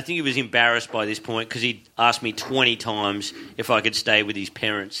 And I think he was embarrassed by this point because he'd asked me 20 times if I could stay with his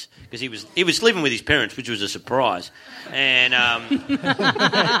parents because he was living with his parents, which was a surprise. And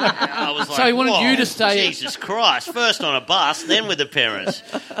I was like, So he wanted "Whoa, you to stay- Jesus Christ! First on a bus, then with the parents.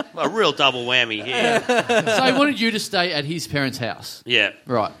 A real double whammy here. So he wanted you to stay at his parents' house. Yeah.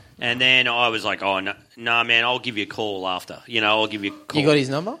 Right. And then I was like, "Oh no, man! I'll give you a call after. I'll give you a call." You got his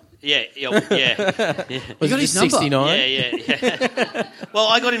number? Yeah. Was got it his just number? 69? Yeah. Well,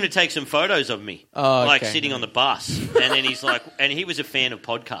 I got him to take some photos of me, Oh, like okay. sitting on the bus, and then he's like, and he was a fan of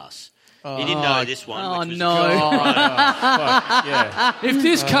podcasts. He didn't know this one. Oh, which was no. If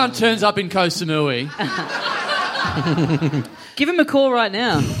this cunt turns up in Koh Samui, Give him a call right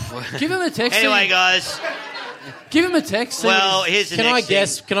now. give him a text. Anyway, guys. Give him a text. see Well, what here's the Can next I thing.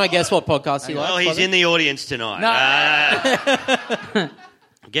 guess? Can I guess what podcast he likes? Well, he's in the audience tonight.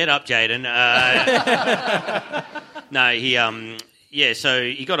 Get up, Jaden. No, he. So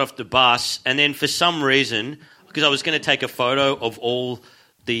he got off the bus, and then for some reason, because I was going to take a photo of all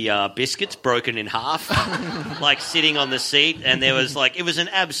the biscuits broken in half, like sitting on the seat, and there was it was an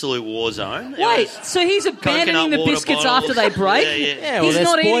absolute war zone. It Wait, was so he's abandoning the water biscuits bottles. after they break? Yeah. well, He's they're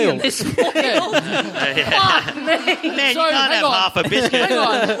not eating them. spoiled. They're spoiled. Fuck me. Man, So, you can't hang have on. half a biscuit. Hang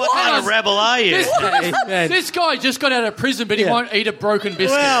on. What kind of rebel are you? This guy just got out of prison, but he Yeah. won't eat a broken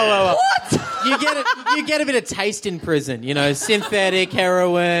biscuit. Well. What? You get a bit of taste in prison, synthetic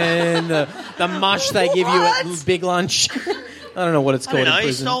heroin, the mush they give you at big lunch. I don't know what it's I called don't know. in He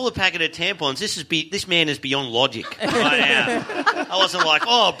prison. stole a packet of tampons. This man is beyond logic right now. I wasn't like,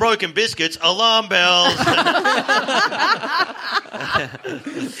 oh, broken biscuits, alarm bells.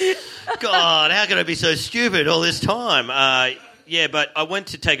 God, how can I be so stupid all this time? But I went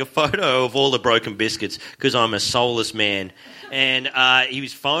to take a photo of all the broken biscuits because I'm a soulless man, and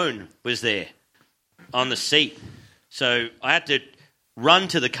his phone was there on the seat. So I had to run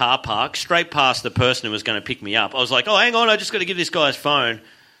to the car park, straight past the person who was going to pick me up. I was like, oh, hang on, I just got to give this guy his phone,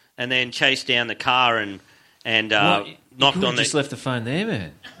 and then chased down the car and knocked on the... just left the phone there,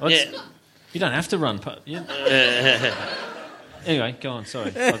 man. Yeah. You don't have to run. Anyway, go on,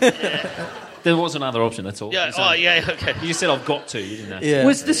 sorry. There was another option, that's all. Yeah, okay. You just said I've got to, you didn't have to. Yeah.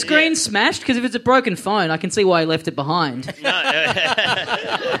 Was the screen smashed? Because if it's a broken phone, I can see why he left it behind. Yeah,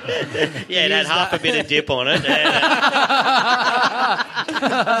 it had half a bit of dip on it.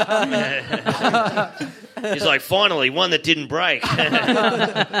 He's like, finally, one that didn't break.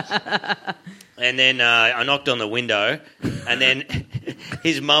 And then I knocked on the window, and then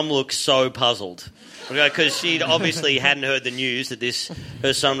his mum looked so puzzled. Because she obviously hadn't heard the news that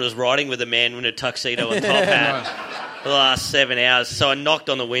her son was riding with a man in a tuxedo and top hat for the last 7 hours. So I knocked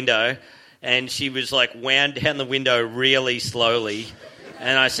on the window, and she was wound down the window really slowly.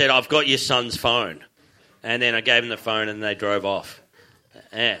 And I said, I've got your son's phone. And then I gave him the phone, and they drove off.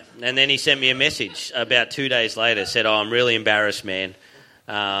 Yeah. And then he sent me a message about 2 days later, said, oh, I'm really embarrassed, man.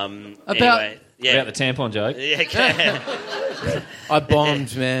 Anyway, yeah. About the tampon joke. Yeah, okay. I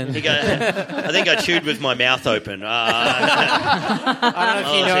bombed, man. I think I chewed with my mouth open. I don't know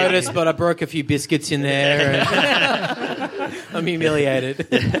if you noticed, but I broke a few biscuits in there. And I'm humiliated.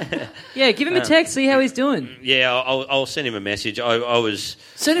 Yeah, give him a text, see how he's doing. Yeah, I'll send him a message. I was...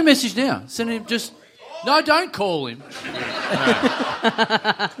 Send him a message now. Send him just... No, don't call him.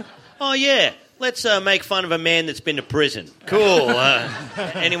 Oh, yeah. Let's make fun of a man that's been to prison. Cool.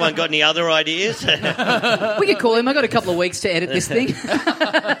 Anyone got any other ideas? We could call him. I got a couple of weeks to edit this thing.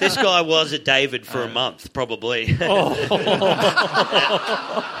 This guy was a David for a month, probably.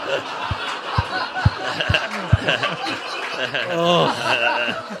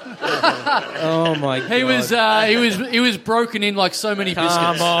 Oh my god. He was broken in like so many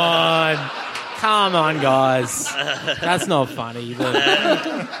biscuits. Come on, guys. That's not funny.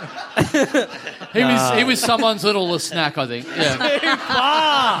 He was someone's little snack, I think.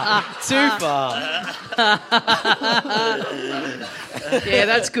 Yeah. Too far. Yeah,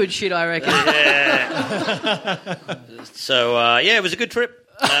 that's good shit, I reckon. So, it was a good trip.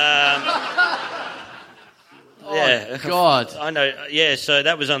 Yeah. God. I know. Yeah, so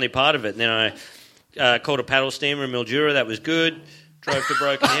that was only part of it. And then I caught a paddle steamer in Mildura. That was good. Drove to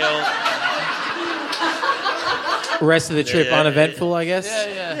Broken Hill. Rest of the trip uneventful, I guess.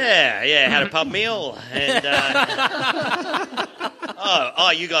 Yeah, had a pub meal. And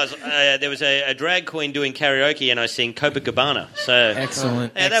You guys, there was a drag queen doing karaoke and I sing Copacabana. So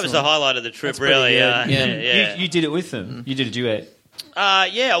Excellent. Yeah, that was the highlight of the trip, pretty really. good. Yeah. You did it with them. You did a duet.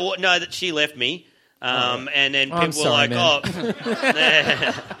 That she left me. And then people were sorry, like, man. "Oh,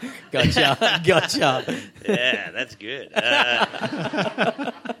 Gotcha. yeah, that's good."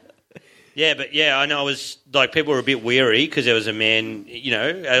 I know I was like, people were a bit weary because there was a man,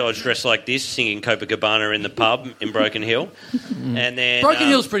 I was dressed like this singing Copacabana in the pub in Broken Hill, and then Broken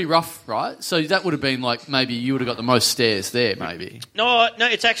Hill's pretty rough, right? So that would have been like maybe you would have got the most stairs there, maybe. No,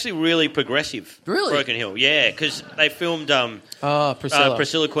 it's actually really progressive. Really? Broken Hill, yeah, because they filmed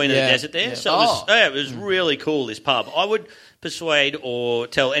Priscilla. Queen of the Desert there, so it was really cool. This pub, I would persuade or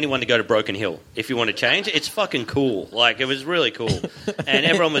tell anyone to go to Broken Hill if you want to change. It's fucking cool. Like, it was really cool, and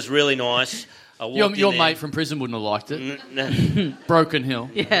everyone was really nice. Your mate from prison wouldn't have liked it. Broken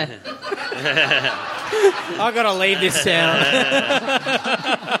Hill. Yeah. I got to leave this town.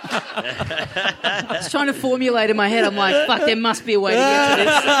 I was trying to formulate in my head. I'm like, fuck, there must be a way to get to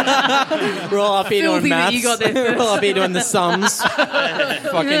this. We're all up here doing Filthy that maths. you got there first. We're all up here doing the sums.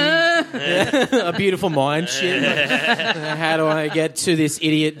 A beautiful mind shit. How do I get to this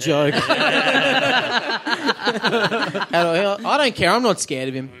idiot joke? I don't care. I'm not scared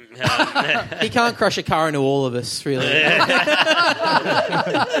of him. He can't crush a car into all of us, really.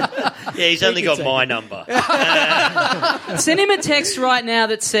 Yeah, he's only got my number. Send him a text right now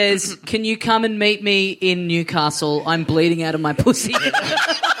that says, "Can you come and meet me in Newcastle? I'm bleeding out of my pussy."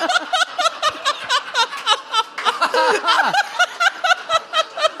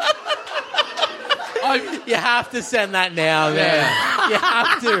 You have to send that now, man. You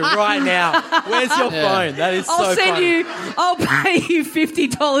have to right now. Where's your phone? That is so funny. I'll pay you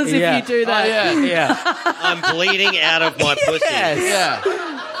 $50 if you do that. Yeah. I'm bleeding out of my pussy. Yes.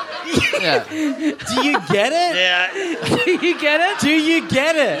 Yeah. Do you get it? Yeah. Do you get it? Do you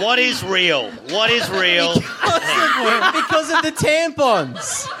get it? What is real? What is real? Because of the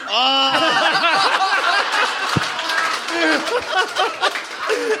tampons.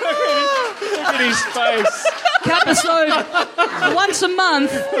 Look at his face. Episode once a month.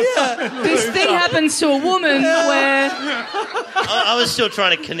 This thing happens to a woman where I was still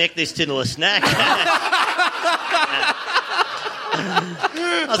trying to connect this to a snack.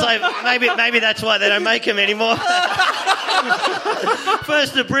 I was like, maybe that's why they don't make them anymore.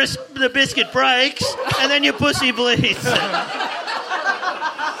 First the biscuit breaks, and then your pussy bleeds.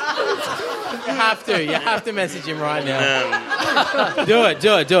 You have to message him right now. Do it.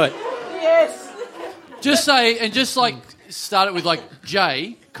 yes. Just say, and just like start it with like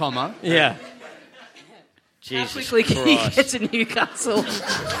J, comma. Yeah. Jesus Quickly, can you Christ. get to Newcastle?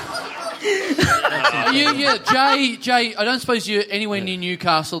 Jay, I don't suppose you're anywhere near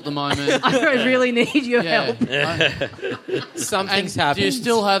Newcastle at the moment. I really need your help. Something's Do happened. you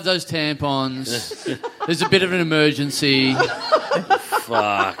still have those tampons? There's a bit of an emergency.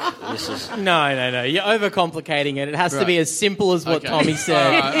 Fuck. This is... No. You're overcomplicating it. It has to be as simple as what Okay. Tommy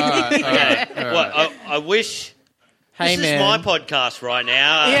said. All right. Well, I wish... Hey, this man. is my podcast right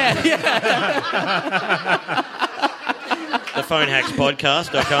now. Yeah.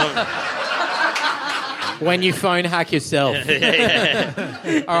 ThePhoneHacksPodcast.com. When you phone hack yourself. All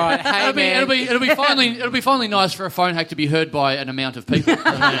right. Hey, man. It'll be finally nice for a phone hack to be heard by an amount of people.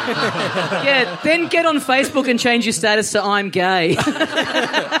 Yeah, then get on Facebook and change your status to "I'm gay." Hey,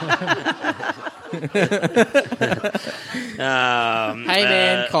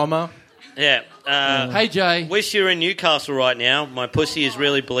 man, comma. Yeah. Hey, Jay. Wish you were in Newcastle right now. My pussy is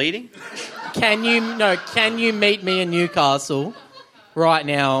really bleeding. Can you meet me in Newcastle right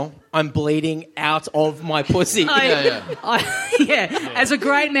now? I'm bleeding out of my pussy. As a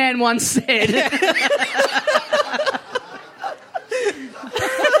great man once said.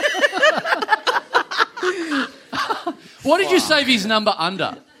 What did you save his number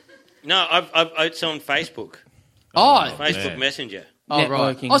under? No, it's on Facebook. Oh, Facebook Messenger. right.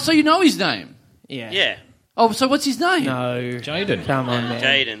 Networking. Oh, so you know his name? Yeah. Oh, so what's his name? No. Jaden. Come on, man.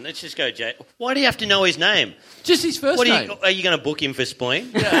 Jaden. Let's just go Jaden. Why do you have to know his name? Just his first name. Are you going to book him for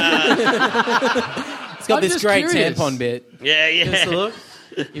spleen? It's got I'm this just great curious. tampon bit. Yeah. Just a look.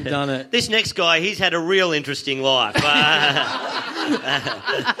 You've done it. This next guy, he's had a real interesting life.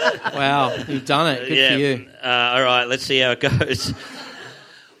 Wow, you've done it. Good for you. All right, let's see how it goes.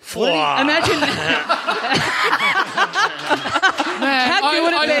 Imagine. Man, How good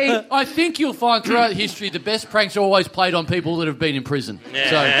would it be? I think you'll find throughout history the best pranks are always played on people that have been in prison.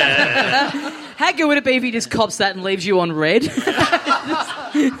 How good would it be if he just cops that and leaves you on red?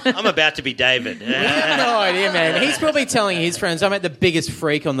 I'm about to be David. We have no idea, man. He's probably telling his friends, I'm at the biggest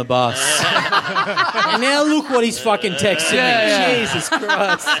freak on the bus. And now look what he's fucking texting me. Jesus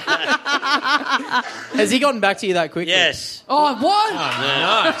Christ. Has he gotten back to you that quickly? Yes. Oh, what?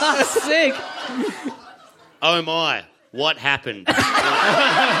 Nice. Sick. Oh my, what happened?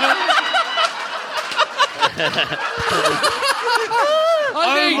 My.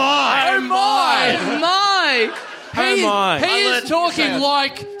 He is talking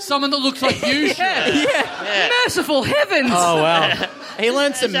like someone that looks like you should. Yeah. Merciful heavens. Oh, wow. He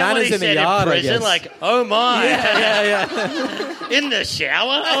learned some Is that what manners he in the said yard, in I prison? guess. Like, oh my. Yeah. In the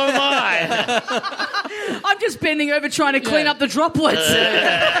shower? Oh my. I'm just bending over trying to clean up the droplets.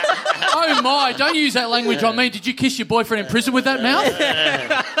 Oh my, don't use that language on me. Did you kiss your boyfriend in prison with that mouth?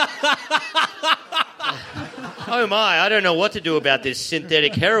 Oh my, I don't know what to do about this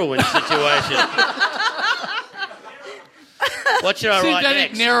synthetic heroin situation. What should I write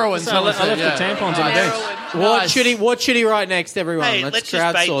Synthetic next? heroin. I left the tampons on the bench. What should he write next, everyone? Hey, let's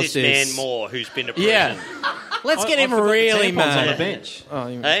just bait crowdsource this man more who's been to prison. Yeah. Let's get him I forgot really the tampons on the mad. bench.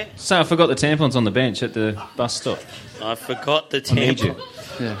 Hey? So I forgot the tampons on the bench at the bus stop. I forgot the I need you.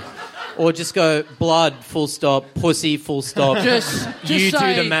 tampon. Or just go blood, full stop, pussy, full stop. Just You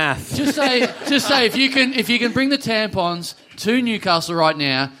say, do the math. Just say if you can bring the tampons to Newcastle right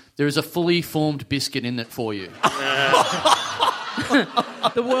now, there is a fully formed biscuit in it for you.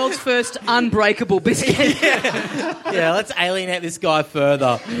 The world's first unbreakable biscuit. Yeah, let's alienate this guy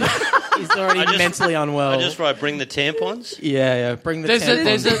further. He's already mentally unwell. I just write bring the tampons. Yeah. Bring the There's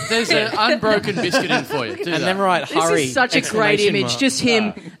tampons. an unbroken biscuit in for you. Do And that. then write This hurry. is such a great exclamation image. mark. Just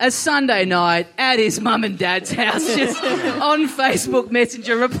him a Sunday night at his mum and dad's house, just on Facebook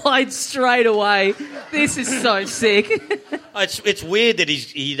Messenger, replied straight away. This is so sick. It's weird that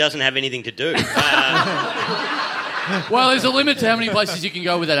he doesn't have anything to do. Well, there's a limit to how many places you can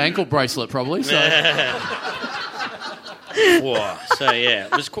go with that ankle bracelet, probably. So. Whoa. So yeah,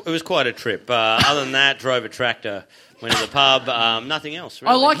 it was quite a trip. Other than that, drove a tractor, went to the pub. Nothing else.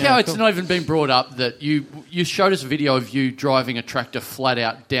 Really. I like how it's not even been brought up that you showed us a video of you driving a tractor flat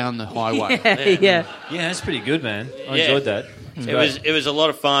out down the highway. Yeah. Yeah, that's pretty good, man. I enjoyed that. It was a lot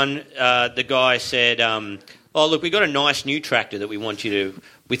of fun. The guy said, "Oh look, we got a nice new tractor that we want you to.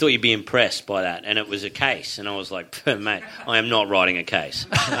 We thought you'd be impressed by that." And it was a case, and I was like, "Mate, I am not riding a case.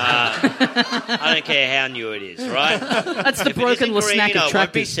 I don't care how new it is, right? That's the If it broken isn't green, Lasnack I of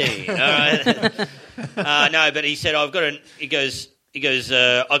won't be tractors. seen." All right. No, but he said, "I've got a." He goes, because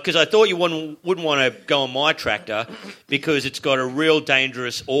I thought you wouldn't want to go on my tractor because it's got a real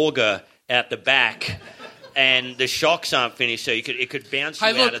dangerous auger out the back. And the shocks aren't finished, so it could bounce you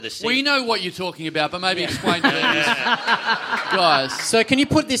out of the seat. We know what you're talking about, but maybe explain to them, guys. So can you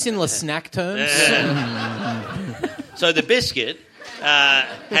put this in Lasnack terms? So the biscuit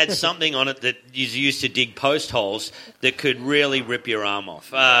had something on it that is used to dig post holes that could really rip your arm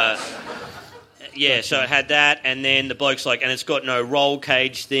off. Yeah, so it had that, and then the bloke's like, and it's got no roll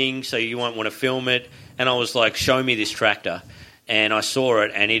cage thing, so you won't want to film it. And I was like, show me this tractor. And I saw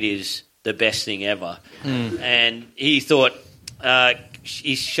it, and it is the best thing ever. And he thought,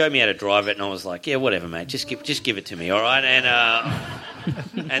 he showed me how to drive it, and I was like, yeah, whatever, mate, just give it to me, all right? And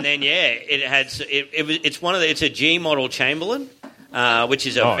and then it's a G model Chamberlain, which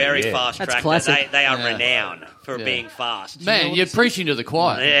is a very fast That's tractor. classic. They are renowned for being fast. Man, you're preaching to the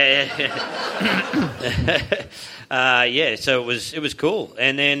choir. Yeah. So it was cool,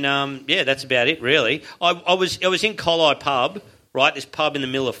 and then that's about it really. I was in Colli pub, right? This pub in the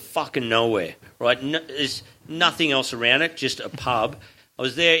middle of fucking nowhere, right? There's nothing else around it, just a pub. I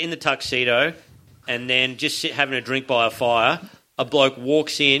was there in the tuxedo, and then just having a drink by a fire. A bloke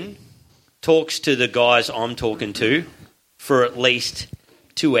walks in, talks to the guys I'm talking to for at least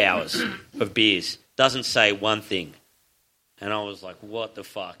 2 hours of beers. Doesn't say one thing. And I was like, what the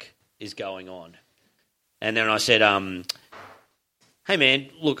fuck is going on? And then I said, hey, man,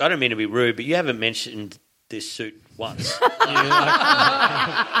 look, I don't mean to be rude, but you haven't mentioned this suit once.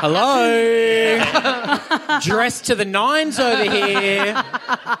 Hello. Dressed to the nines over here.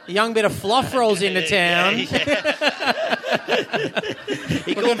 A young bit of fluff rolls into town. He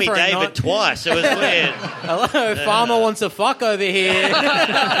called me for a David night. twice. It was weird. Hello, farmer wants a fuck over here.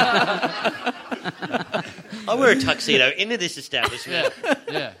 I wear a tuxedo into this establishment.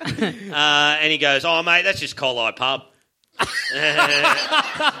 Yeah. And he goes, oh, mate, that's just Colli pub.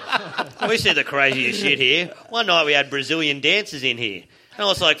 We see the craziest shit here. One night we had Brazilian dancers in here. And I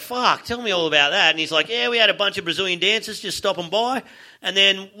was like, fuck, tell me all about that. And he's like, yeah, we had a bunch of Brazilian dancers just stopping by. And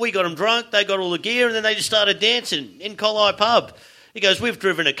then we got them drunk, they got all the gear, and then they just started dancing in Colli pub. He goes, we've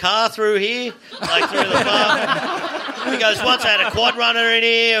driven a car through here, like through the pub. He goes, once I had a quad runner in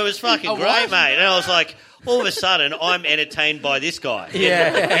here. It was fucking great, mate. And I was like, all of a sudden, I'm entertained by this guy.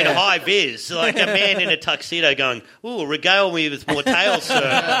 In high vis. Like a man in a tuxedo going, ooh, regale me with more tales, sir.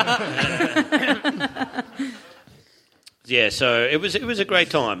 Yeah, so it was a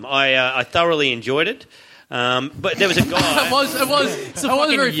great time. I thoroughly enjoyed it. But there was a guy... It was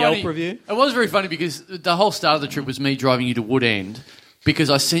very Yelp funny. review. It was very funny because the whole start of the trip was me driving you to Woodend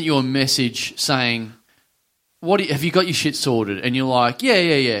because I sent you a message saying... have you got your shit sorted? And you're like, yeah,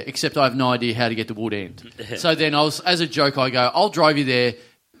 except I have no idea how to get to Woodend. So then as a joke, I go, I'll drive you there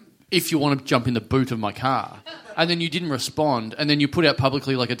if you want to jump in the boot of my car. And then you didn't respond, and then you put out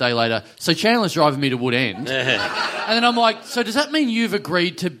publicly like a day later, so Chandler's driving me to Woodend. And then I'm like, so does that mean you've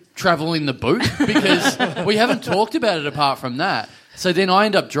agreed to travel in the boot? Because we haven't talked about it apart from that. So then I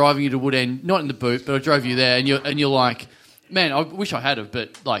end up driving you to Woodend, not in the boot, but I drove you there, and you're like, man, I wish I had have,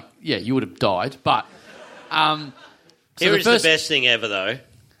 but like, yeah, you would have died, but... Here is the best thing ever, though.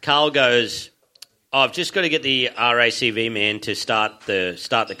 Carl goes, I've just got to get the RACV man to start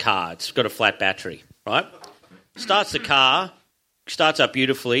the car. It's got a flat battery, right? Starts the car, starts up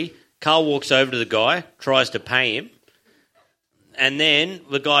beautifully. Carl walks over to the guy, tries to pay him. And then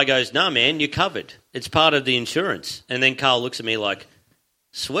the guy goes, no, man, you're covered. It's part of the insurance. And then Carl looks at me like,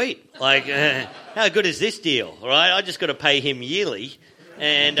 sweet. Like, how good is this deal, right? I just got to pay him yearly.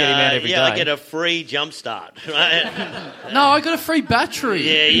 And get him out every day. I get a free jump start. Right? No, I got a free battery.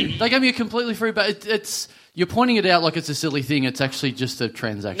 Yeah, they gave me a completely free battery. You're pointing it out like it's a silly thing. It's actually just a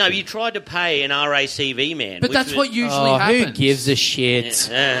transaction. No, you tried to pay an RACV man. But that's what usually happens. Who gives a shit?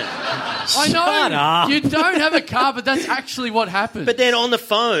 I know. You don't have a car, but that's actually what happened. But then on the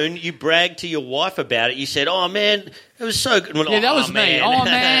phone, you bragged to your wife about it. You said, oh, man, it was so good. Yeah, that was me. Oh,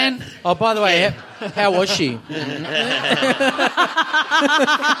 man. Oh, by the way, how was she?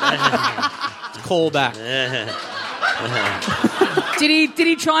 Call back. Did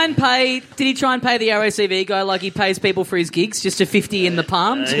he try and pay the RACV guy like he pays people for his gigs, just a 50 in the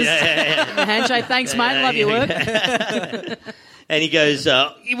palm? Just a handshake, thanks mate, love your work. And he goes,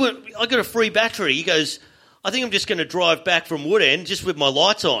 I got a free battery. He goes, I think I'm just going to drive back from Woodend just with my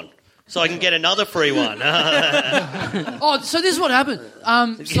lights on so I can get another free one. Oh, so this is what happened.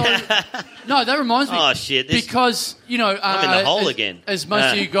 No, that reminds me. Oh, shit. Because, I'm in the hole again. As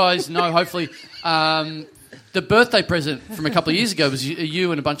most of you guys know, hopefully... the birthday present from a couple of years ago was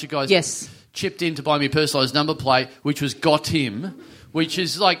you and a bunch of guys chipped in to buy me a personalised number plate, which was got him, which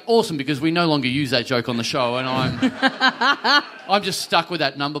is like awesome because we no longer use that joke on the show, and I'm just stuck with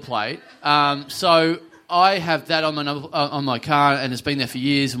that number plate. So I have that on my on my car, and it's been there for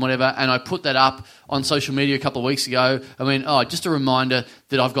years and whatever. And I put that up on social media a couple of weeks ago. I mean, just a reminder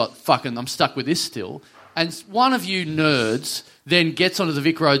that I'm stuck with this still. And one of you nerds then gets onto the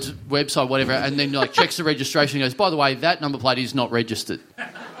Vic Roads website, whatever, and then like checks the registration and goes, by the way, that number plate is not registered.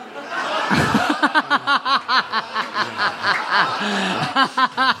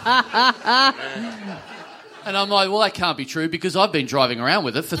 And I'm like, well, that can't be true because I've been driving around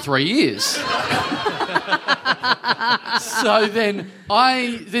with it for 3 years. So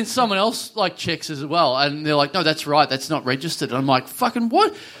then someone else like checks as well, and they're like, no, that's right, that's not registered. And I'm like, fucking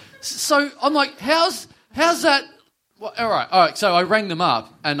what? So I'm like, how's that? Well, all right. So I rang them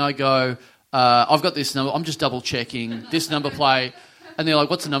up and I go, I've got this number. I'm just double checking this number plate. And they're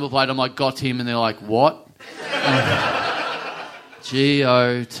like, what's the number plate? I'm like, got him. And they're like, what?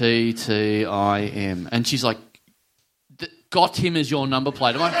 Gottim. And she's like, got him as your number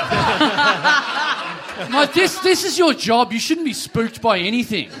plate. I'm like, this is your job. You shouldn't be spooked by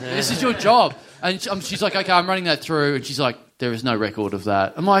anything. This is your job. And she's like, okay, I'm running that through. And she's like, there is no record of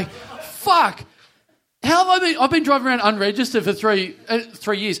that. I'm like, fuck. How have I been? I've been driving around unregistered for 3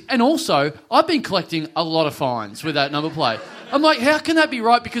 years. And also, I've been collecting a lot of fines with that number plate. I'm like, how can that be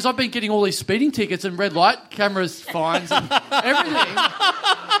right? Because I've been getting all these speeding tickets and red light cameras fines and everything.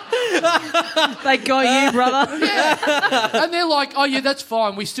 They got you, brother. Yeah. And they're like, oh, yeah, that's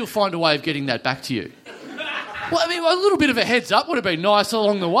fine. We still find a way of getting that back to you. Well, I mean, a little bit of a heads up would have been nice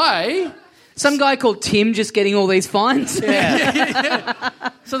along the way. Some guy called Tim just getting all these fines. Yeah.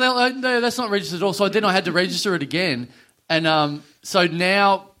 So they're like, no, that's not registered at all. So then I had to register it again. And so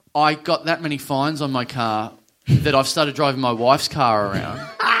now I got that many fines on my car that I've started driving my wife's car around.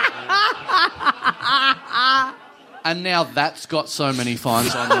 And now that's got so many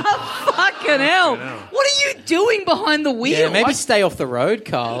fines on it. Fucking hell. What are you doing behind the wheel? Yeah, maybe stay off the road,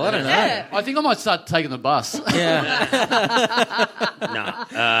 Carl. I don't know. Yeah. I think I might start taking the bus. Yeah.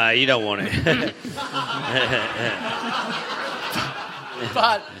 No, you don't want to.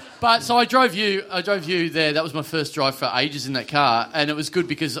 But But so I drove you there. That was my first drive for ages in that car, and it was good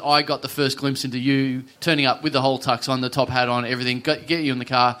because I got the first glimpse into you turning up with the whole tux on, the top hat on, everything. Get you in the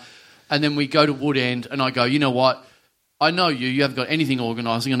car, and then we go to Woodend, and I go, you know what? I know you. You haven't got anything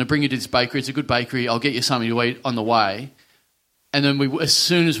organised. I'm going to bring you to this bakery. It's a good bakery. I'll get you something to eat on the way. And then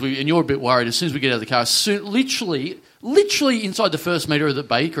and you're a bit worried, as soon as we get out of the car, literally inside the first metre of the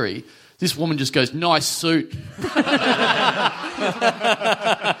bakery, this woman just goes, nice suit. Yeah,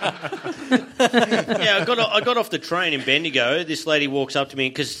 I got off the train in Bendigo. This lady walks up to me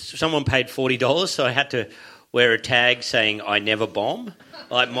because someone paid $40, so I had to wear a tag saying I never bomb.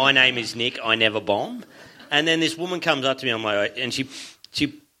 Like, my name is Nick, I never bomb. And then this woman comes up to me on my and she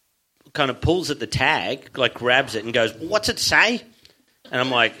kind of pulls at the tag, like grabs it and goes, what's it say? And I'm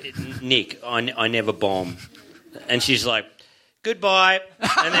like, Nick, I never bomb. And she's like, goodbye.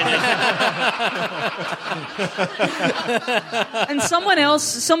 And then And someone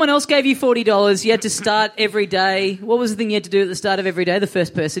else gave you $40. You had to start every day. What was the thing you had to do at the start of every day? The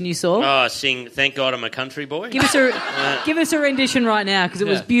first person you saw. Sing "Thank God I'm a Country Boy." Give us a rendition right now because it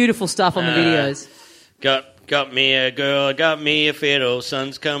was beautiful stuff on the videos. Got me a girl, got me a fiddle.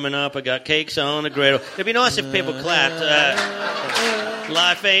 Sun's coming up, I got cakes on a griddle. It'd be nice if people clapped.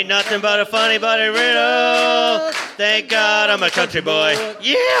 Life ain't nothing but a funny buddy riddle. Thank God I'm a country boy.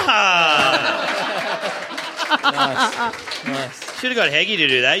 Yeah. Nice. Should have got Heggie to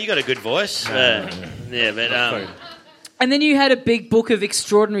do that. You got a good voice. And then you had a big book of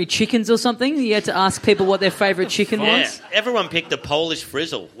extraordinary chickens or something. You had to ask people what their favourite chicken was. Everyone picked the Polish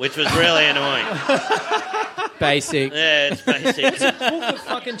frizzle, which was really annoying. Basic. Yeah, it's basic. It's a book of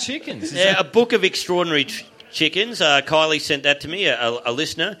fucking chickens. A book of extraordinary chickens. Kylie sent that to me, a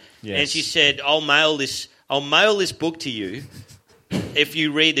listener, and she said, "I'll mail this book to you if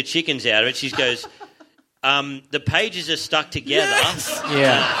you read the chickens out of it." She goes, "The pages are stuck together." Yes.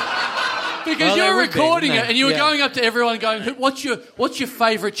 Yeah. Because you were recording it and you were going up to everyone going, what's your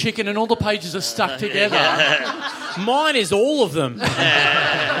favourite chicken? And all the pages are stuck together. Mine is all of them,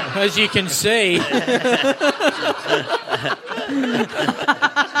 as you can see.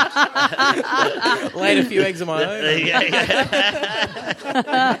 Laid a few eggs of my own.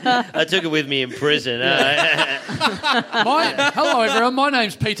 I took it with me in prison. Hello, everyone. My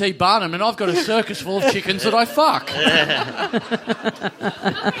name's P.T. Barnum, and I've got a circus full of chickens that I fuck.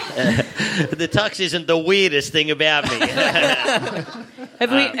 The tux isn't the weirdest thing about me.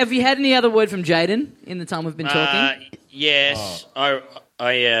 Have you had any other word from Jaden in the time we've been talking? Yes. I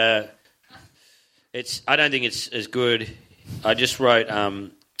don't think it's as good. I just wrote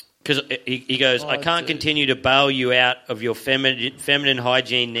because he goes, I can't continue to bail you out of your feminine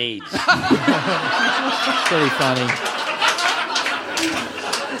hygiene needs. Pretty funny.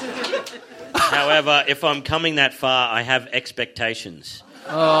 However, if I'm coming that far, I have expectations.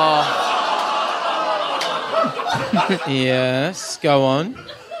 Yes, go on.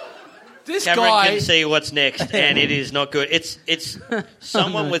 Cameron can see what's next, and it is not good. It's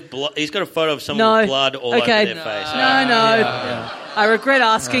someone with blood. He's got a photo of someone with blood all over their face. No. I regret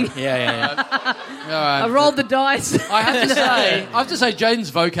asking. I rolled the dice. I have to say,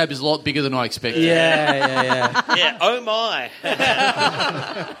 Jaden's vocab is a lot bigger than I expected. Yeah, oh my.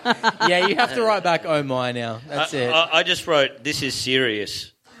 Yeah, you have to write back, oh my now. That's it. I just wrote, this is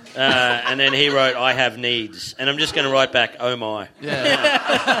serious. And then he wrote, I have needs. And I'm just going to write back, oh my.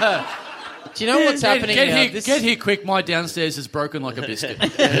 Yeah. Do you know what's happening now? Get here quick, my downstairs is broken like a biscuit.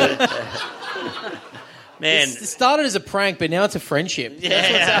 Man. It started as a prank, but now it's a friendship. Yeah.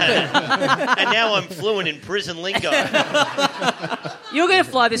 That's what's happened. And now I'm fluent in prison lingo. You're going to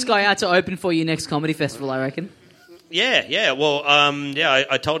fly this guy out to open for your next comedy festival, I reckon. Yeah. Well,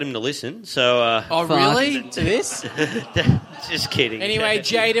 I told him to listen. So. Really? To this? Just kidding. Anyway,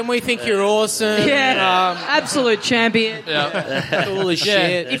 Jaden, we think you're awesome. Yeah. Absolute champion. Yeah. Cool as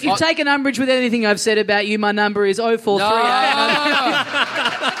shit. If you've taken umbrage with anything I've said about you, my number is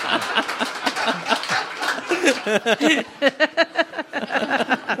 0438.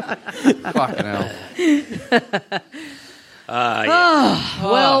 Fucking hell.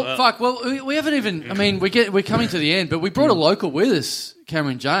 Fuck. Well, we haven't even. I mean, we're coming to the end, but we brought a local with us,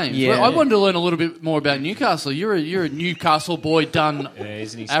 Cameron James. Yeah. I wanted to learn a little bit more about Newcastle. You're a Newcastle boy done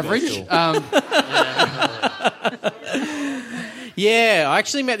average. Yeah, I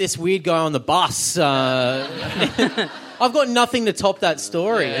actually met this weird guy on the bus. I've got nothing to top that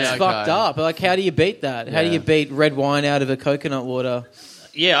story. Yeah, it's fucked up. Like, how do you beat that? How do you beat red wine out of a coconut water?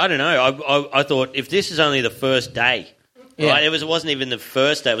 Yeah, I don't know. I thought if this is only the first day, Yeah. Right? It wasn't even the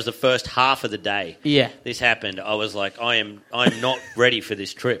first day. It was the first half of the day. Yeah. This happened. I was like, I'm not ready for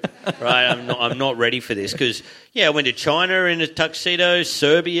this trip. Right? I'm not ready for this because I went to China in a tuxedo,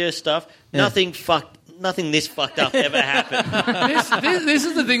 Serbia stuff. Yeah. Nothing this fucked up ever happened. This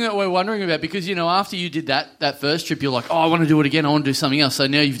is the thing that we're wondering about because, after you did that first trip, you're like, oh, I want to do it again. I want to do something else. So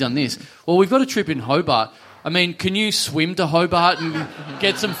now you've done this. Well, we've got a trip in Hobart. I mean, can you swim to Hobart and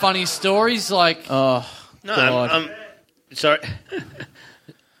get some funny stories? Like, No, I'm sorry.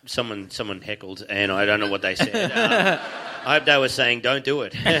 Someone heckled, and I don't know what they said. I hope they were saying, don't do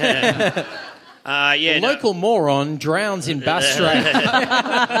it. Local moron drowns in Bass Strait.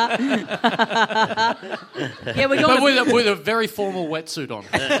 Yeah, we're going but with a very formal wetsuit on.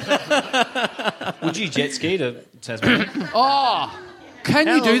 Would you jet ski to Tasmania? Oh, can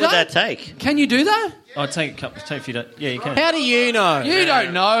How you long do would that? that take? Can you do that? Take a few days. Yeah, you can. How do you know? You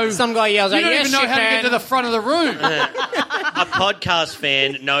don't know. Some guy yells You out, don't yes, even know you how to can. get to the front of the room. A podcast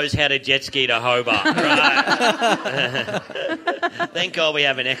fan knows how to jet ski to Hobart, right? Thank God we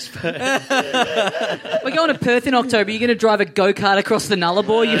have an expert. We're going to Perth in October. You're going to drive a go-kart across the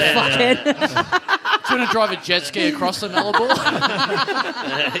Nullarbor, you fuckhead. Do you want to drive a jet ski across the Nullarbor?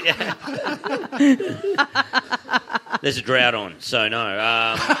 There's a drought on, so no.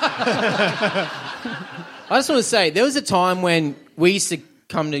 I just want to say, there was a time when we used to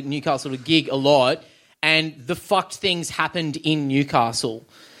come to Newcastle to gig a lot, and the fucked things happened in Newcastle.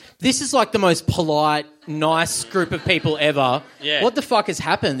 This is like the most polite, nice group of people ever. Yeah. What the fuck has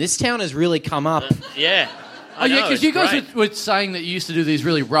happened? This town has really come up. Yeah. Oh, yeah, because you guys great. were saying that you used to do these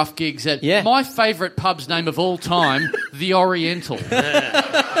really rough gigs at Yeah. my favourite pub's name of all time, The Oriental.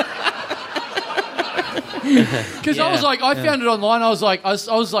 Because I was like, I found it online. I was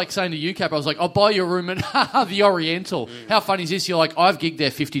like saying to you, Cap, I was like, I'll buy you a room at The Oriental. How funny is this? You're like, I've gigged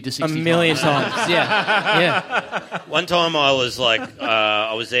there 50 to 60 A million times. times. Yeah. One time I was like,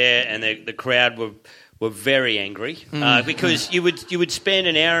 I was there and the crowd were very angry because you would spend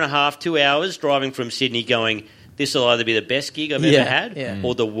an hour and a half, 2 hours driving from Sydney going, this will either be the best gig I've ever had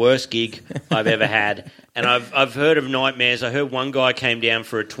or the worst gig I've ever had. And I've heard of nightmares. I heard one guy came down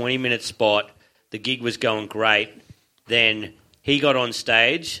for a 20-minute spot. The gig was going great. Then he got on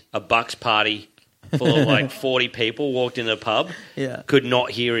stage, a Bucks party full of like 40 people walked in the pub, could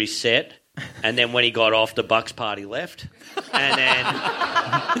not hear his set. And then when he got off, the Bucks party left. And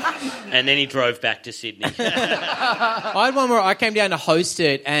then he drove back to Sydney. I had one where I came down to host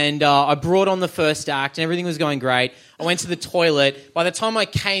it, and I brought on the first act, and everything was going great. I went to the toilet. By the time I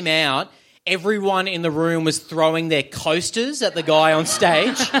came out, everyone in the room was throwing their coasters at the guy on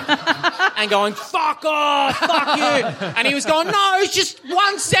stage and going, fuck off, fuck you. And he was going, no, it's just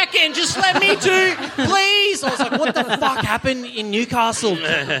 1 second, just let me do, please. I was like, what the fuck happened in Newcastle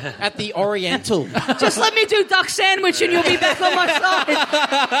at the Oriental? Just let me do duck sandwich and you'll be back on my side.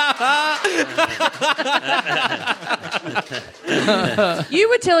 You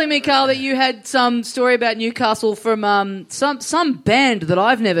were telling me, Carl, that you had some story about Newcastle from some band that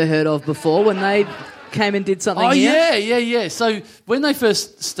I've never heard of before when they came and did something here. Yeah. So when they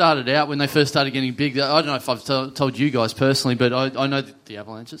first started out, when they first started getting big, I don't know if I've told you guys personally, but I know the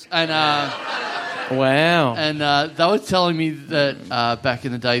Avalanches. And Wow. And they were telling me that back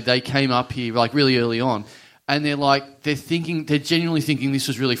in the day they came up here like really early on, and they're genuinely thinking this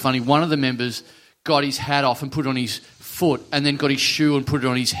was really funny. One of the members got his hat off and put it on his foot, and then got his shoe and put it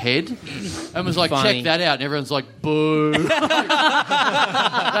on his head, and was like, Funny. check that out. And everyone's like, boo.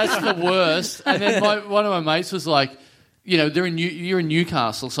 That's the worst. And then one of my mates was like, you're in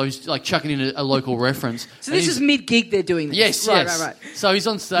Newcastle, so he's like chucking in a local reference. So this is mid-gig they're doing this? Yes. Right. So he's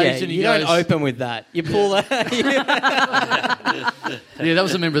on stage and he you goes... don't open with that. You pull that. Yeah, that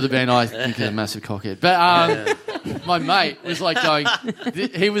was a member of the band I think is a massive cockhead. But my mate was like going...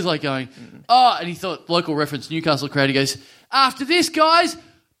 He was like going, oh, and he thought, local reference, Newcastle crowd, he goes, after this, guys,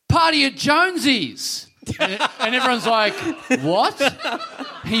 party at Jonesy's. And everyone's like, what?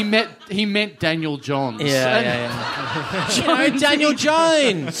 He meant Daniel Johns. Daniel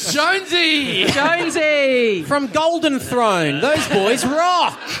Jones. Jonesy! From Golden Throne. Those boys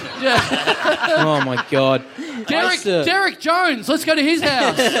rock. Yeah. Oh, my God. Derek Jones, let's go to his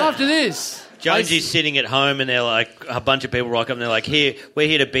house after this. Jonesy's sitting at home and they're like, a bunch of people rock up and they're like, we're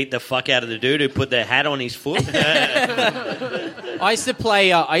here to beat the fuck out of the dude who put their hat on his foot. I used to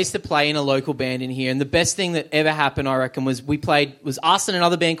play in a local band in here, and the best thing that ever happened, I reckon, was us and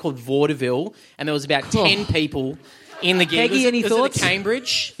another band called Vaudeville, and there was about 10 people in the gig. Heggie, any thoughts? It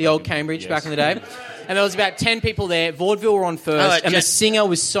was at the old Cambridge back in the day. And there was about 10 people there. Vaudeville were on first, and the singer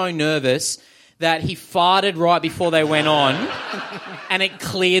was so nervous that he farted right before they went on, and it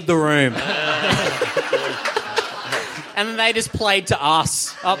cleared the room. And And then they just played to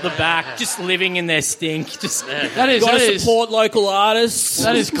us up the back, just living in their stink. Just That support local artists.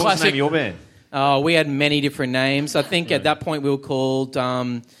 That is What's the name classic. of your band? Oh, we had many different names. I think at that point we were called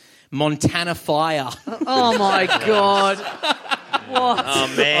Montana Fire. Oh my God. What? Oh,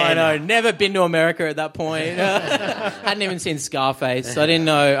 man. I know. Never been to America at that point. Hadn't even seen Scarface, so I didn't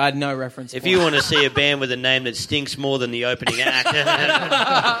know. I had no reference. If point. you want to see a band with a name that stinks more than the opening act.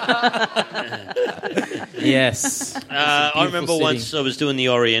 Yes. I remember city. once I was doing the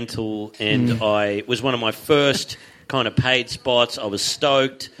Oriental and I was one of my first kind of paid spots. I was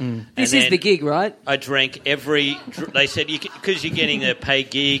stoked. This is the gig, right? I drank every... They said, because you're getting a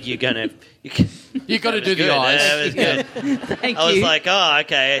paid gig, you're going to... You've got to do Good. the eyes. That was good. Thank I was you. like, oh,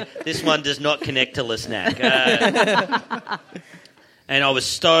 okay, this one does not connect to Lisnack. And I was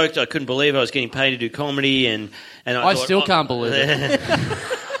stoked. I couldn't believe I was getting paid to do comedy. And I thought, still can't believe it.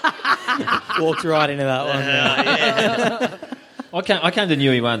 Walked right into that one. yeah. I came to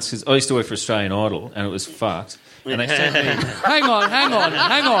Newey once because I used to work for Australian Idol and it was fucked. And they sent me... Hang on.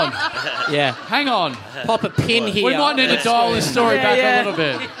 Yeah. Hang on. Pop a pin here. We might need to dial this story back a little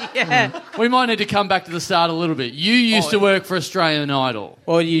bit. Yeah. We might need to come back to the start a little bit. You used to work for Australian Idol.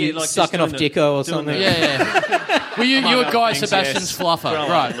 Or you Yeah, like sucking just off doing Dicko or doing something. Yeah. Well, you were other Guy things, Sebastian's yes. fluffer. Throw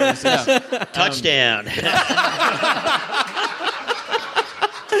Right. on. Yeah. Touchdown.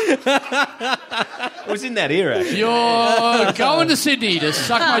 It was in that era. You're going to Sydney to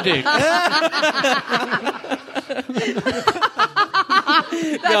suck my dick.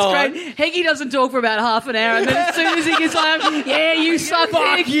 That's great. Heggie doesn't talk for about half an hour, and then as soon as he gets home, yeah, you suck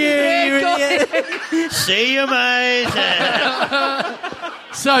dick. you, See you, mate.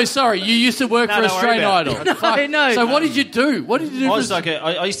 So, sorry, you used to work for don't worry Australian about Idol. it. Fuck. I know. So what did you do? What did you do? I was like,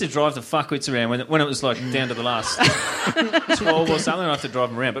 I used to drive the fuckwits around when it was like down to the last 12 or something. I have to drive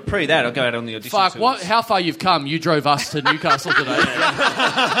them around. But pre that, I'll go out on the audition Fuck, tours. how far you've come. You drove us to Newcastle today.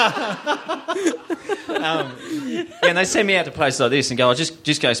 And they send me out to places like this and go, I'll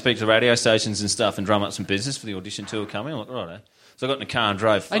just go speak to radio stations and stuff and drum up some business for the audition tour coming. I'm like, righto. So I got in the car and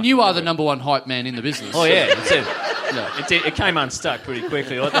drove. And you are the number one hype man in the business. Oh, yeah. It came unstuck pretty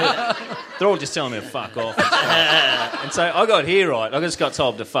quickly. Like, they're all just telling me to fuck off. And so I got here right. I just got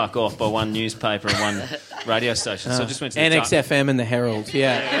told to fuck off by one newspaper and one radio station. So I just went to the NXFM and the Herald.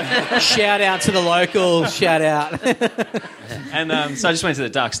 Yeah. Shout out to the local. Shout out. And so I just went to the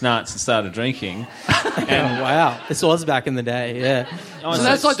Ducks Nuts and started drinking. And wow, this was back in the day. Yeah, So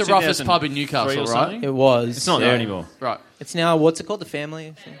that's like the roughest pub in Newcastle, right? it was. It's not there anymore. Right. It's now what's it called? The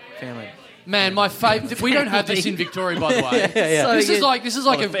Family. Man, my favourite. We don't have this in Victoria, by the way. Yeah. This is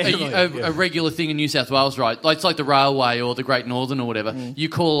like a regular thing in New South Wales, right? Like it's like the Railway or the Great Northern or whatever. You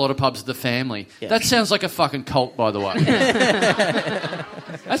call a lot of pubs the Family. Yeah. That sounds like a fucking cult, by the way.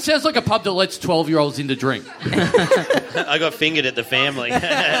 That sounds like a pub that lets 12-year-olds in to drink. I got fingered at the Family. F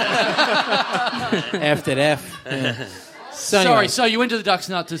at F. Yeah. So anyway. Sorry, so you went to the Ducks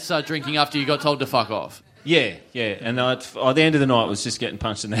Nut to start drinking after you got told to fuck off. Yeah. And at the end of the night, was just getting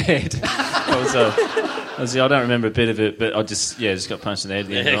punched in the head. I don't remember a bit of it, but I just got punched in the head at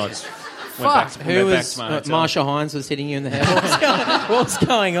the end of the night. Who was Marsha Hines was hitting you in the head? What's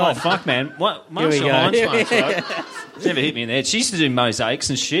going on? Oh, fuck, man. What? Marsha Hines once, right? Never hit me in the head. She used to do mosaics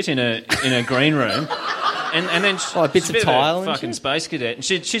and shit in a green room. And then bits of tile and fucking shit? space cadet. And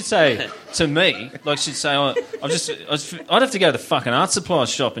she'd say to me, I'd have to go to the fucking art supply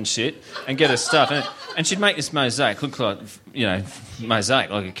shop and shit and get her stuff. And she'd make this mosaic look like, mosaic,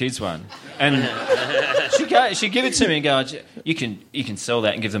 like a kid's one. And she'd give it to me and go, you can sell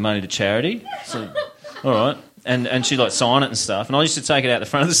that and give the money to charity. So, all right. And she'd like sign it and stuff. And I used to take it out the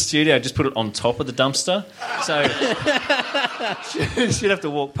front of the studio, just put it on top of the dumpster. So she'd have to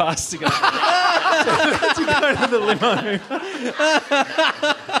walk past to go to the limo.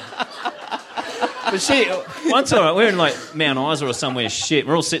 But one time we were in like Mount Isa or somewhere shit.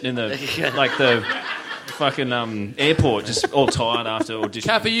 We're all sitting in the fucking airport, just all tired after audition.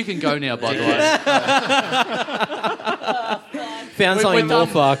 Kappa, you can go now, by the way. Found something more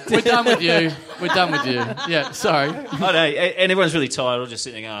fucked. We're done with you. Yeah, sorry. I know, and everyone's really tired. We're just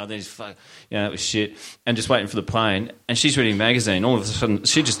sitting there, these fuck, that was shit, and just waiting for the plane. And she's reading a magazine. All of a sudden,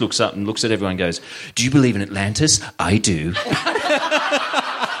 she just looks up and looks at everyone and goes, "Do you believe in Atlantis? I do."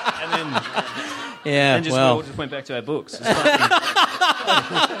 And just we all just went back to our books.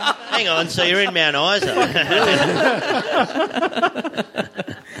 Hang on, so you're in Mount Isa.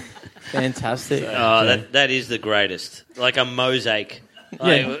 Fantastic. Oh, that is the greatest. Like a mosaic.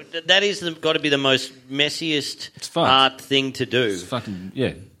 Like, that is got to be the most messiest art thing to do. It's fucking,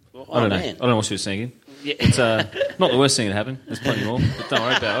 yeah. Oh, I don't know. man. I don't know what she was thinking. It's not the worst thing that happened. There's plenty more, but don't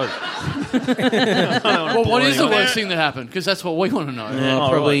worry about it. Well, what is the worst thing that happened? Because that's what we want to know.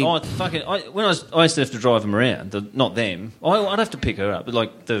 Probably. Right. When I used to have to drive them around, not them. I'd have to pick her up, but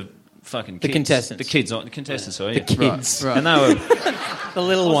like the fucking kids, contestants. the contestants. Sorry, The kids. Right. and they were The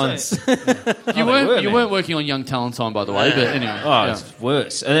little ones. You weren't working on Young Talent Time, by the way. But anyway, it's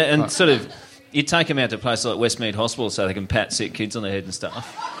worse. And sort of, you take them out to a place like Westmead Hospital so they can pat sick kids on their head and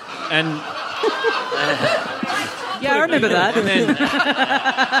stuff. And Yeah, I remember that. and then,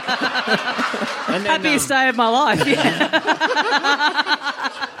 Happiest day of my life. Yeah.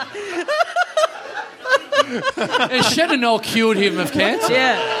 and Shenandoah cured him of cancer.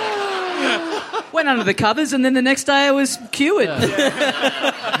 Yeah. Went under the covers, and then the next day I was cured.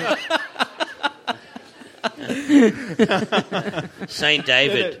 St.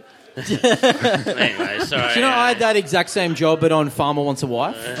 David. Anyway, sorry. Do you know I had that exact same job, but on Farmer Wants a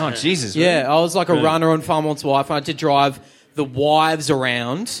Wife? oh Jesus! Yeah, I was like a Really? runner on Farmer Wants a Wife. I had to drive the wives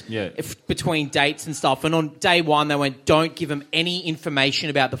around Yeah. between dates and stuff. And on day one, they went, "Don't give them any information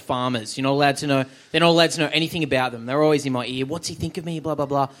about the farmers. You're not allowed to know. They're not allowed to know anything about them." They're always in my ear. What's he think of me? Blah blah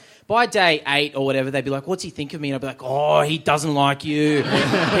blah. By day 8 or whatever, they'd be like, "What's he think of me?" And I'd be like, "Oh, he doesn't like you.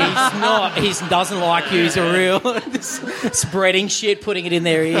 He doesn't like you. He's a real spreading shit, putting it in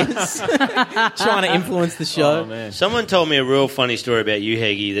their ears, trying to influence the show." Oh man! Someone told me a real funny story about you,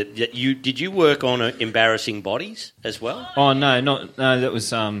 Heggie. That did you work on embarrassing bodies as well? Oh no, that was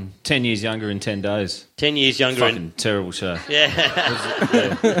 10 years younger in 10 days. 10 years younger. Fucking terrible show. Yeah.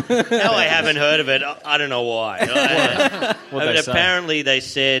 No, I haven't heard of it. I don't know why. What'd they say? Apparently, they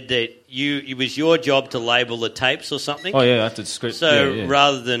said that it was your job to label the tapes or something. Oh yeah, I have to script. So yeah.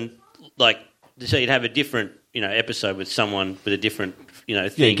 rather than so you'd have a different episode with someone with a different Yeah,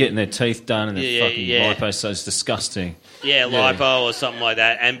 thing. getting their teeth done and their fucking yeah. lipo, so it's disgusting. Yeah, lipo or something like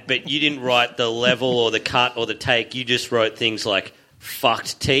that. But you didn't write the level or the cut or the take. You just wrote things like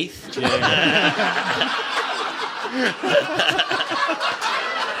fucked teeth.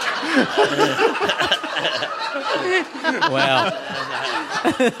 Wow.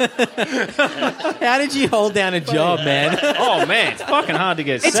 How did you hold down a job, man? Oh man, it's fucking hard to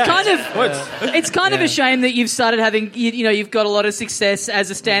get It's sacked. kind of a shame that you've started having, you've got a lot of success as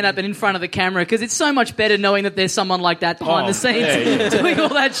a stand-up and in front of the camera, because it's so much better knowing that there's someone like that behind the scenes doing all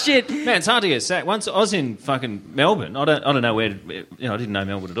that shit. Man, it's hard to get sacked. Once I was in fucking Melbourne. I don't know where. I didn't know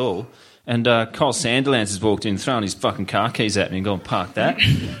Melbourne at all. And Kyle Sandilands has walked in, throwing his fucking car keys at me and gone, "Park that."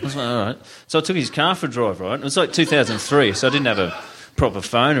 I was like, all right. So I took his car for a drive, right? It was like 2003, so I didn't have a proper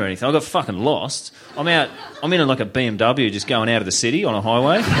phone or anything. I got fucking lost. I'm in like a BMW just going out of the city on a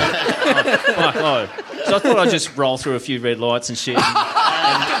highway. So I thought I'd just roll through a few red lights and shit.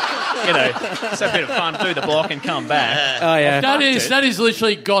 And it's a bit of fun, do the block and come back. Oh, yeah. That is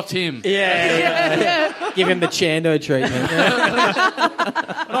literally got him. Yeah. Give him the Chando treatment. And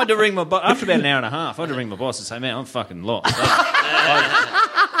I had to ring my boss. After about an hour and a half, I had to ring my boss and say, "Man, I'm fucking lost.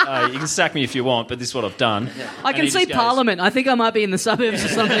 You can sack me if you want, but this is what I've done." I can see Parliament. I think I might be in the suburbs or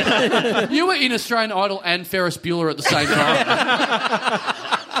something. You were in Australian Idol and Ferris Bueller at the same time.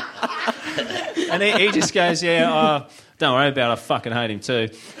 And he just goes, "Yeah, don't worry about it. I fucking hate him too.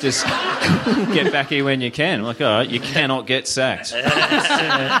 Just get back here when you can." I'm like, "All right, you cannot get sacked."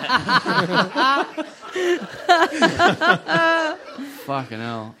 Fucking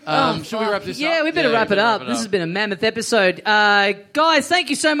hell. Should we wrap this up? Yeah, we better wrap it up. This has been a mammoth episode. Guys, thank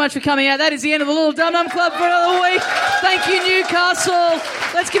you so much for coming out. That is the end of the Little Dum Dum Club for another week. Thank you, Newcastle.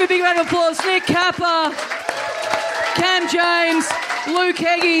 Let's give a big round of applause. Nick Capper, Cam James, Luke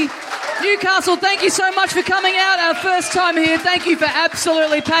Heggie. Newcastle, thank you so much for coming out. Our first time here. Thank you for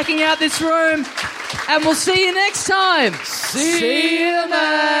absolutely packing out this room. And we'll see you next time. See you, mates.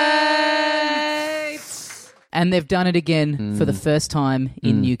 And they've done it again for the first time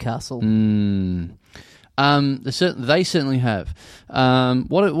in Newcastle. They certainly have.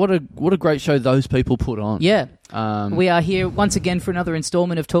 What a great show those people put on. Yeah. We are here once again for another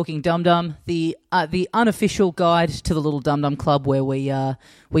instalment of Talking Dum Dum, the unofficial guide to the Little Dum Dum Club, where we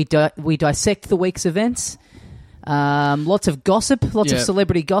dissect the week's events. Lots of gossip, lots of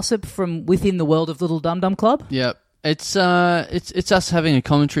celebrity gossip from within the world of Little Dum Dum Club. Yeah. It's us having a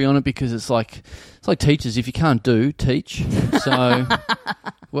commentary on it, because it's like teachers. If you can't do, teach. So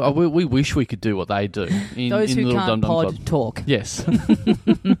we wish we could do what they do. Those who can't pod talk. Yes.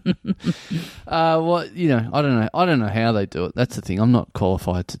 I don't know how they do it. That's the thing. I'm not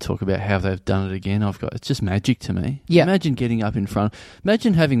qualified to talk about how they've done it again. It's just magic to me. Yeah. Imagine getting up in front.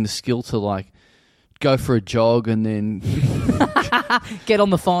 Imagine having the skill to go for a jog and then get on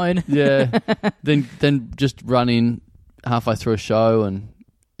the phone. Yeah. then just run in halfway through a show and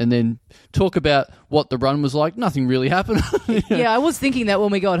and then talk about what the run was like. Nothing really happened. Yeah, I was thinking that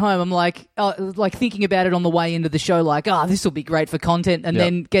when we got home. I'm like thinking about it on the way into the show, like, this will be great for content, and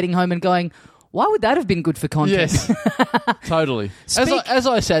then getting home and going, why would that have been good for content? Yes, totally. As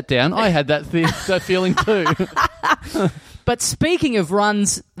I sat down, I had that feeling too. But speaking of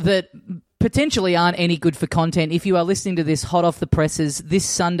runs that potentially aren't any good for content, if you are listening to this hot off the presses, this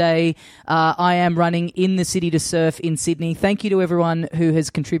Sunday I am running in the City to Surf in Sydney. Thank you to everyone who has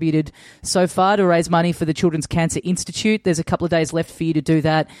contributed so far to raise money for the Children's Cancer Institute. There's a couple of days left for you to do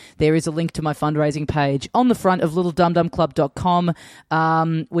that. There is a link to my fundraising page on the front of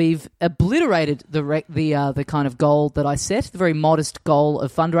littledumdumclub.com. We've obliterated the kind of goal that I set, the very modest goal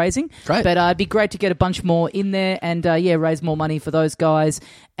of fundraising. Great. But it'd be great to get a bunch more in there and raise more money for those guys.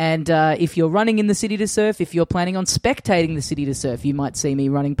 And if you're running in the City to Surf, if you're planning on spectating the City to Surf, you might see me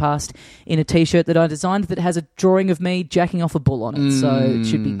running past in a T-shirt that I designed that has a drawing of me jacking off a bull on it. So it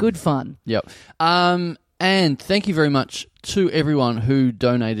should be good fun. Yep. And thank you very much to everyone who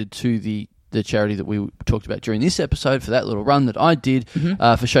donated to the charity that we talked about during this episode for that little run that I did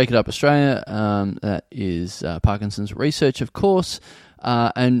for Shake It Up Australia. That is Parkinson's Research, of course.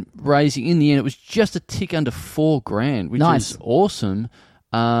 And raising, in the end, it was just a tick under $4,000, which is awesome.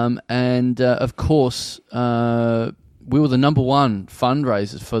 Of course, we were the number one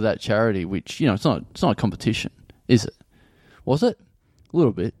fundraisers for that charity, which, it's not a competition, is it? Was it? A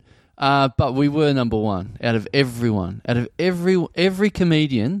little bit. But we were number one out of everyone. Out of every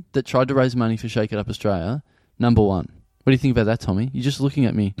comedian that tried to raise money for Shake It Up Australia, number one. What do you think about that, Tommy? You're just looking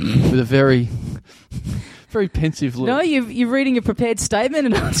at me with a very... very pensive look. No, you're reading a prepared statement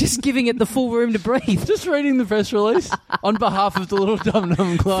and I'm just giving it the full room to breathe. Just reading the press release on behalf of the Little Dum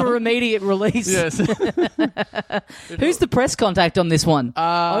Dum Club. For immediate release. Yes. Who's the press contact on this one?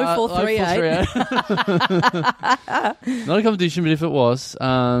 0438. 0438. Not a competition, but if it was,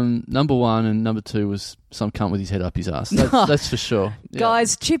 number one and number two was some cunt with his head up his ass. That's for sure. Yeah.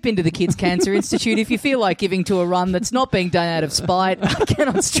 Guys, chip into the Kids Cancer Institute if you feel like giving to a run that's not being done out of spite. I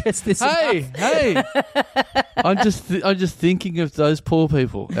cannot stress this enough. Hey! I'm just thinking of those poor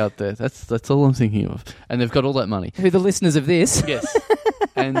people out there. That's all I'm thinking of, and they've got all that money. Who the listeners of this? Yes,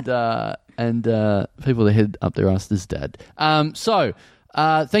 and people that head up their ass as dad. So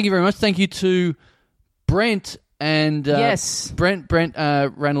thank you very much. Thank you to Brent. And yes, Brent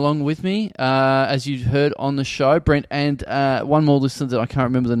ran along with me, as you heard on the show. Brent and one more listener that I can't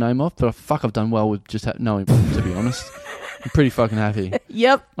remember the name of, but I've done well with just knowing, to be honest. I'm pretty fucking happy.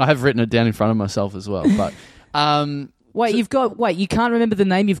 Yep. I have written it down in front of myself as well. But you can't remember the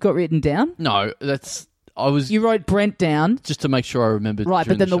name you've got written down? No, you wrote Brent down just to make sure I remembered. Right,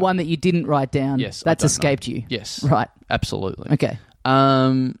 but then the show. one that you didn't write down, yes, that's escaped you. Yes, right, absolutely. Okay.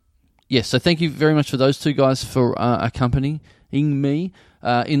 Yes, so thank you very much for those two guys for accompanying me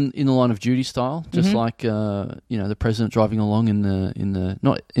in the line of duty style, just like the president driving along in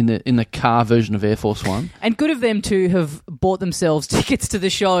the car version of Air Force One. And good of them to have bought themselves tickets to the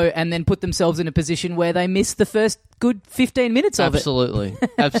show and then put themselves in a position where they missed the first good 15 minutes of Absolutely.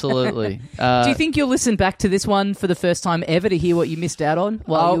 Do you think you'll listen back to this one for the first time ever to hear what you missed out on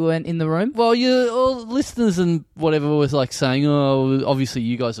while you weren't in the room? Well, all listeners and whatever was like saying, oh, obviously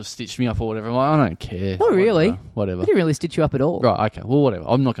you guys have stitched me up or whatever. I'm like, I don't care. Not really. Whatever. I didn't really stitch you up at all. Right, okay. Well, whatever.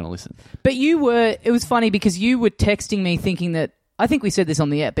 I'm not going to listen. But it was funny because you were texting me thinking that, I think we said this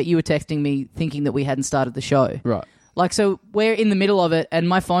on the app, but you were texting me thinking that we hadn't started the show. Right. Like, so we're in the middle of it and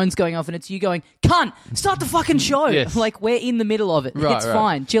my phone's going off and it's you going, cunt, start the fucking show. Yes. Like, we're in the middle of it. Right, it's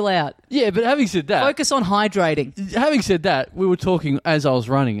fine. Chill out. Yeah, but having said that... Focus on hydrating. Having said that, we were talking as I was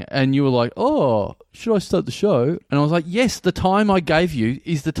running and you were like, oh, should I start the show? And I was like, yes, the time I gave you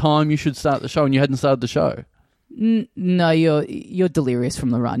is the time you should start the show, and you hadn't started the show. No, you're delirious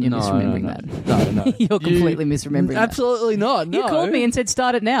from the run. You're misremembering that. No. You're completely misremembering that. Absolutely not. No. You called me and said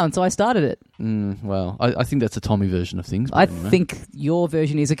start it now, and so I started it. Well, I think that's a Tommy version of things. I think your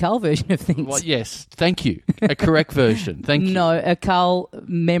version is a Carl version of things. Well, yes, thank you. A correct version. Thank you. No, a Carl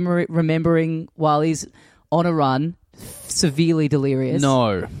remembering while he's on a run, severely delirious.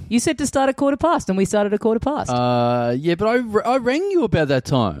 No. You said to start at 15:15, and we started at 15:15. Yeah, but I rang you about that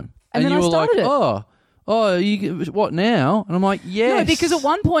time. And then you I were started like, it. what now? And I'm like, yes. No, because at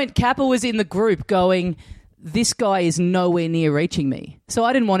one point Kappa was in the group going, this guy is nowhere near reaching me. So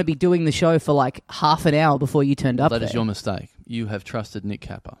I didn't want to be doing the show for like half an hour before you turned up. That is your mistake. You have trusted Nick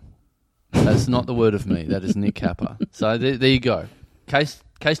Kappa. That's not the word of me. That is Nick Kappa. So there you go. Case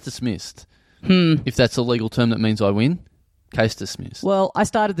dismissed. If that's a legal term that means I win, Case dismissed. Well, I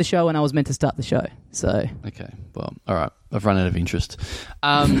started the show when I was meant to start the show, so... Okay, well, all right. I've run out of interest.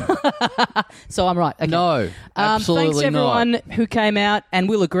 So I'm right. Okay. No, absolutely thanks everyone not. who came out, and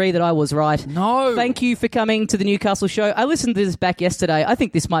we'll agree that I was right. No. Thank you for coming to the Newcastle show. I listened to this back yesterday. I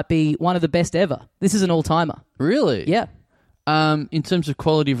think this might be one of the best ever. This is an all-timer. Really? Yeah. In terms of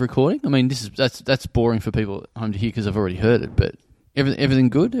quality of recording, I mean, that's boring for people at home to hear because I've already heard it, but everything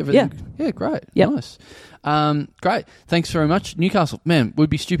good? Yeah, great. Yep. Nice. Great. Thanks very much. Newcastle, man, we'd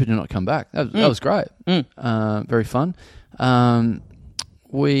be stupid to not come back. That was great. Very fun. You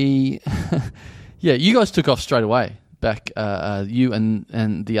guys took off straight away. Back, you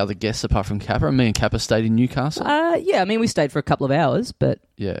and the other guests apart from Kappa, and me and Kappa stayed in Newcastle. Yeah, I mean, we stayed for a couple of hours, but...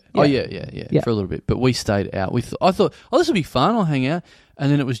 Yeah. Yeah. Oh, yeah, for a little bit. But we stayed out. I thought, this will be fun. I'll hang out.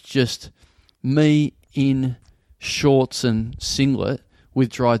 And then it was just me in shorts and singlet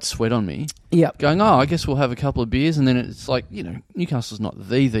with dried sweat on me. Yep. Going, I guess we'll have a couple of beers. And then it's like, Newcastle's not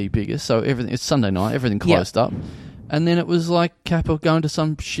the biggest. So it's Sunday night. Everything closed up. And then it was like Kappa going to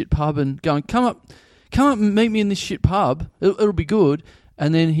some shit pub and going, come up and meet me in this shit pub. It'll be good.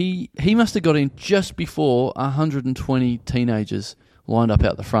 And then he must have got in just before 120 teenagers lined up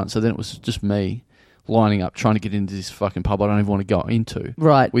out the front. So then it was just me lining up, trying to get into this fucking pub I don't even want to go into.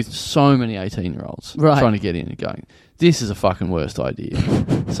 Right. With so many 18-year-olds trying to get in and going, this is a fucking worst idea.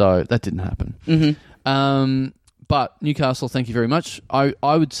 So that didn't happen. Mm-hmm. But Newcastle, thank you very much. I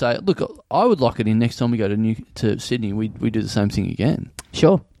would say, look, I would lock it in next time we go to Sydney. We do the same thing again.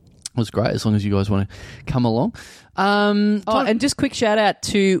 Sure. It was great, as long as you guys want to come along. And just quick shout out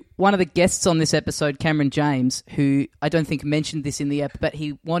to one of the guests on this episode, Cameron James, who I don't think mentioned this in the app, but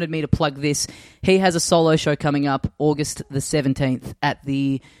he wanted me to plug this. He has a solo show coming up August the 17th at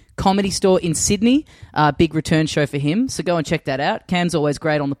the Comedy Store in Sydney. Big return show for him, so go and check that out. Cam's always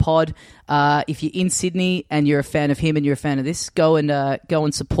great on the pod. If you're in Sydney and you're a fan of him and you're a fan of this, go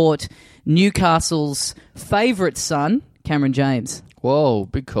and support Newcastle's favourite son, Cameron James. Whoa,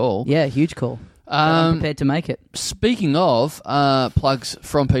 big call. Yeah, huge call. I'm prepared to make it. Speaking of plugs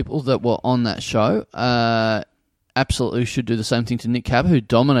from people that were on that show, absolutely should do the same thing to Nick Cabba, who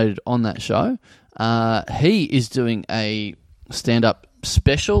dominated on that show. He is doing a stand-up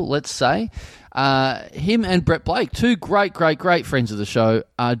special, let's say. Him and Brett Blake, two great friends of the show,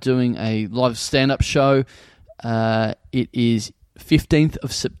 are doing a live stand-up show. It is 15th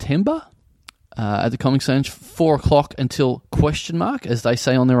of September. At the Comic Exchange, 4 o'clock until ? As they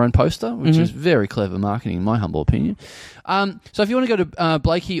say on their own poster, which is very clever marketing, in my humble opinion. So if you want to go to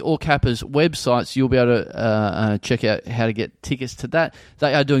Blakey or Kappa's websites, you'll be able to check out how to get tickets to that.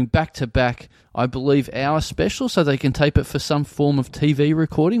 They are doing back-to-back, I believe, hour special, so they can tape it for some form of TV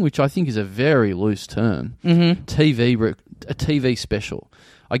recording, which I think is a very loose term. Mm-hmm. A TV special.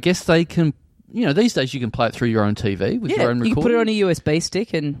 I guess they can... these days you can play it through your own TV with your own recording. You can put it on a USB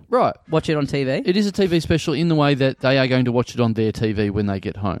stick and watch it on TV. It is a TV special in the way that they are going to watch it on their TV when they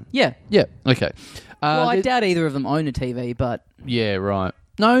get home. Yeah. Yeah, okay. Well, I doubt either of them own a TV, but... Yeah, right.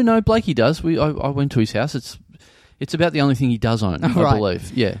 No, Blakey does. I went to his house. It's about the only thing he does own, I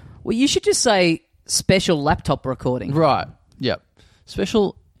believe. Yeah. Well, you should just say special laptop recording. Right, yeah.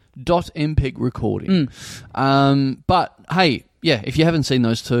 Special .mpeg recording. But, hey, yeah, if you haven't seen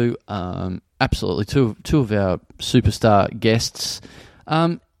those two... absolutely, two of our superstar guests.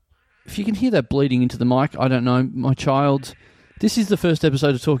 If you can hear that bleeding into the mic, I don't know. My child, this is the first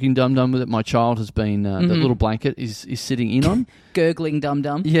episode of Talking Dum Dum that my child has been, the little blanket is sitting in on. Gurgling Dum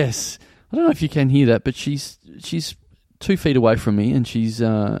Dum. Yes. I don't know if you can hear that, but she's 2 feet away from me, and she's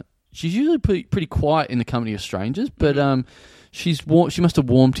usually pretty quiet in the company of strangers, but she must have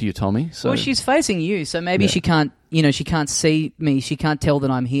warmed to you, Tommy. So. Well, she's facing you, so maybe she can't, she can't see me. She can't tell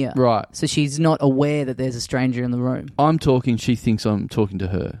that I'm here. Right. So she's not aware that there's a stranger in the room. I'm talking. She thinks I'm talking to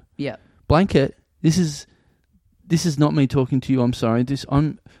her. Yeah. Blanket. This is not me talking to you. I'm sorry.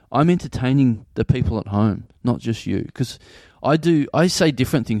 I'm entertaining the people at home, not just you, because I say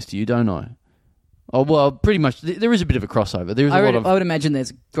different things to you, don't I? Oh, well, pretty much. There is a bit of a crossover. I would imagine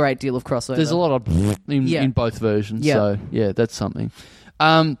there's a great deal of crossover. There's a lot of in both versions. Yeah. So, yeah, that's something.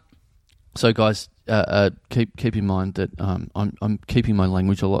 So, guys, keep in mind that I'm keeping my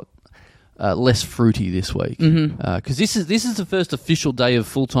language a lot less fruity this week. Because this is the first official day of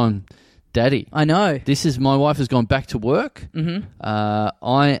full-time daddy. I know. My wife has gone back to work.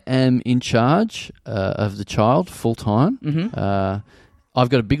 I am in charge of the child full-time. I've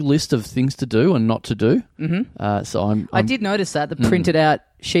got a big list of things to do and not to do. So I did notice that, the printed out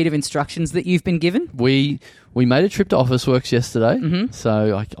sheet of instructions that you've been given. We made a trip to Officeworks yesterday,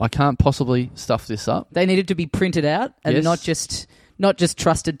 so I can't possibly stuff this up. They needed to be printed out and not Not just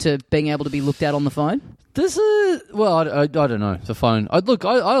trusted to being able to be looked at on the phone? There's I don't know, the phone. I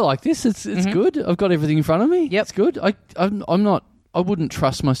like this. It's good. I've got everything in front of me. Yep. It's good. I wouldn't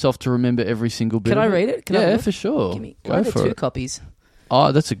trust myself to remember every single bit. Can of I it. read it? Can I yeah, look? for sure. Give me Go for 2 it. copies.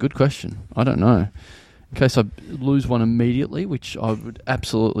 Oh, that's a good question. I don't know. In case I lose one immediately, which I would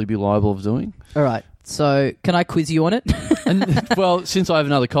absolutely be liable of doing. All right. So, can I quiz you on it? And well, since I have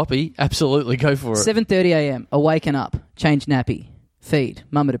another copy, absolutely go for it. 7:30 a.m. Awaken up, change nappy, feed,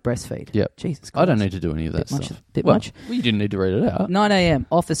 mama to breastfeed. Yep. Jesus. I don't Christ. need to do any of that Bit stuff. Bit much. Well, you didn't need to read it out. 9 a.m.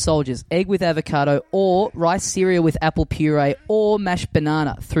 Office soldiers, egg with avocado or rice cereal with apple puree or mashed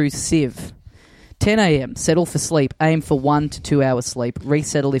banana through sieve. 10 a.m. Settle for sleep. Aim for 1 to 2 hours sleep.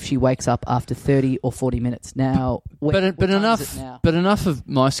 Resettle if she wakes up after 30 or 40 minutes. Now, what time enough. is it now? But enough of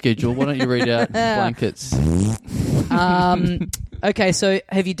my schedule. Why don't you read out blankets? Okay, so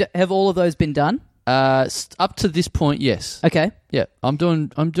have all of those been done? Up to this point, yes. Okay. Yeah, I'm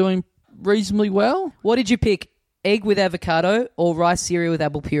doing reasonably well. What did you pick? Egg with avocado or rice cereal with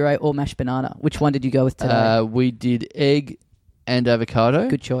apple puree or mashed banana? Which one did you go with today? We did egg and avocado.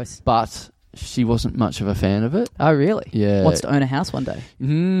 Good choice. But she wasn't much of a fan of it. Oh, really? Yeah. Wants to own a house one day.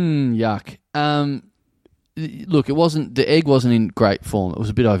 Yuck. Look, the egg wasn't in great form. It was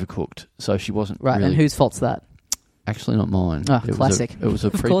a bit overcooked, so she wasn't Right, really... and whose fault's that? Actually, not mine. Oh, classic. It was a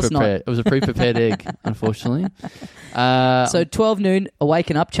Of course not. pre-prepared. It was a pre-prepared egg, unfortunately. So 12 noon,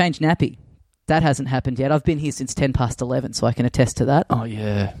 awaken up, change nappy. That hasn't happened yet. I've been here since 10 past 11, so I can attest to that. Oh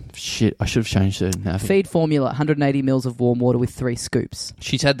yeah, shit! I should have changed it. Feed formula: 180 mils of warm water with 3 scoops.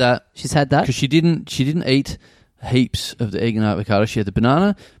 She's had that. She's had that because she didn't eat heaps of the egg and avocado. She had the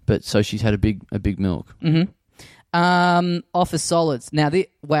banana, but so she's had a big milk. Office solids. Now,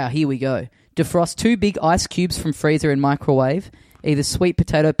 here we go. Defrost 2 big ice cubes from freezer and microwave. Either sweet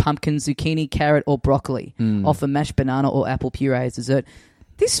potato, pumpkin, zucchini, carrot, or broccoli. Offer mashed banana or apple puree as dessert.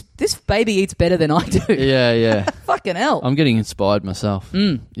 This baby eats better than I do. Yeah. Fucking hell. I'm getting inspired myself.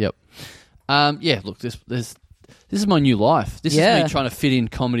 Yep. Yeah. Look, this is my new life. This is me trying to fit in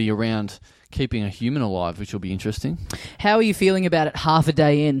comedy around keeping a human alive, which will be interesting. How are you feeling about it half a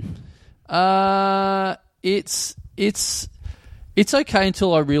day in? It's okay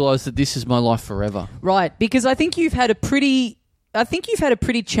until I realise that this is my life forever. Right, because I think you've had a pretty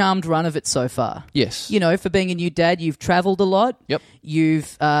charmed run of it so far. Yes. You know, for being a new dad, you've travelled a lot. Yep.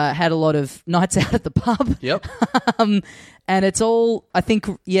 You've had a lot of nights out at the pub. Yep. And it's all, I think,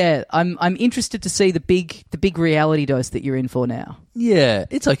 I'm interested to see the big reality dose that you're in for now. Yeah,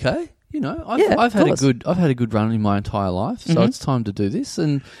 it's okay. You know, I've had a good run in my entire life, so it's time to do this.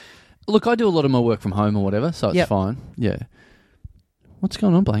 And look, I do a lot of my work from home or whatever, so it's fine. Yeah. What's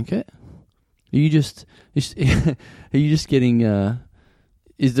going on, Blanket? Are you just getting?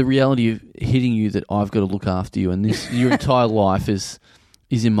 Is the reality of hitting you that I've got to look after you, and your entire life is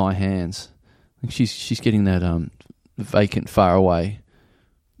in my hands? Like she's getting that vacant, far away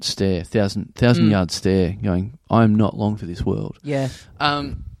stare, thousand yard stare, going, I am not long for this world. Yeah.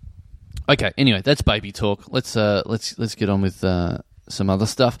 Okay. Anyway, that's baby talk. Let's get on with some other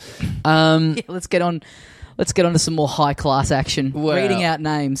stuff. Let's get on to some more high class action. Reading out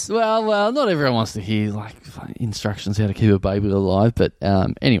names. Well, not everyone wants to hear like instructions how to keep a baby alive, but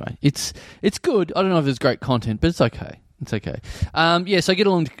anyway, it's good. I don't know if it's great content, but it's okay. It's okay. So get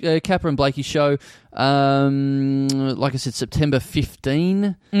along to Kappa and Blakey show. Like I said, September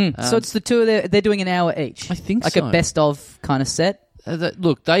 15. So it's the two of them. They're doing an hour each. I think like so. a best of kind of set.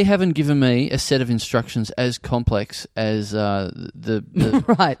 Look, they haven't given me a set of instructions as complex as the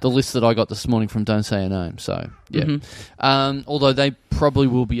right. the list that I got this morning from Don't Say a Name. So, yeah. Although they probably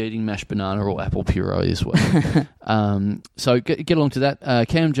will be eating mashed banana or apple puree as well. So get along to that.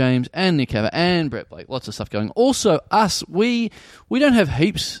 Cam James and Nick Haver and Brett Blake. Lots of stuff going. Also, us, we don't have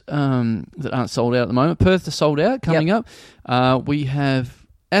heaps that aren't sold out at the moment. Perth are sold out coming up. We have,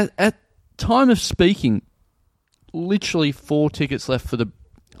 at time of speaking, literally 4 tickets left for the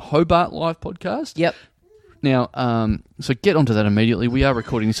Hobart live podcast. Yep. Now, so get onto that immediately. We are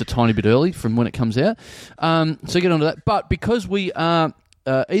recording this a tiny bit early from when it comes out. So get onto that. But because we are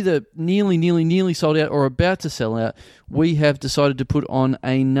either nearly sold out or about to sell out, we have decided to put on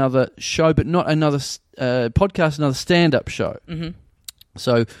another show, but not another podcast, another stand-up show.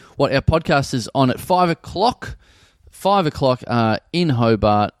 So what our podcast is on at 5 o'clock in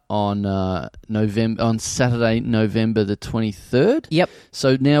Hobart on Saturday, November the 23rd. Yep.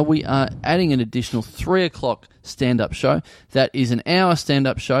 So now we are adding an additional 3 o'clock stand-up show. That is an hour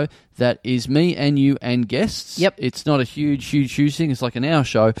stand-up show. That is me and you and guests. Yep. It's not a huge thing. It's like an hour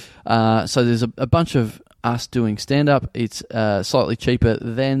show. So there's a bunch of us doing stand-up. It's slightly cheaper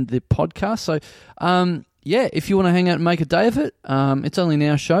than the podcast. So yeah, if you want to hang out and make a day of it, it's only an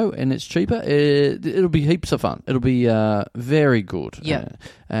hour show and it's cheaper. It'll be heaps of fun. It'll be very good. Yeah.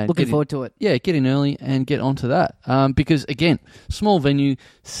 And Looking forward to it. Yeah, get in early and get onto that. Because, again, small venue,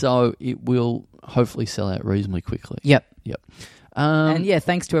 so it will hopefully sell out reasonably quickly. Yep. And yeah,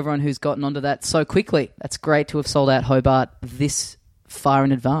 thanks to everyone who's gotten onto that so quickly. That's great to have sold out Hobart this far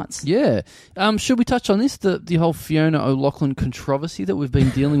in advance. Yeah. Should we touch on this, the whole Fiona O'Loughlin controversy that we've been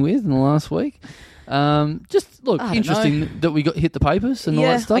dealing with in the last week? Just, look, interesting that we hit the papers and all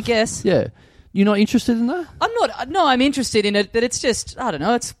that stuff. I guess. Yeah. You're not interested in that? I'm not. No, I'm interested in it, but it's just, I don't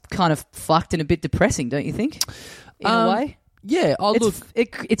know, it's kind of fucked and a bit depressing, don't you think? In a way. Yeah.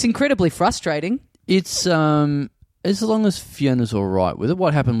 It's incredibly frustrating. It's as long as Fiona's all right with it.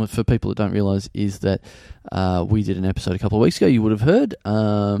 What happened for people that don't realise is that we did an episode a couple of weeks ago. You would have heard.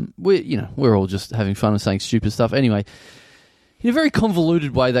 We're all just having fun and saying stupid stuff. Anyway, in a very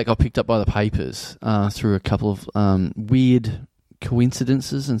convoluted way, that got picked up by the papers through a couple of weird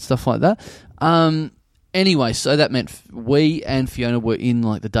coincidences and stuff like that. Anyway, so that meant we and Fiona were in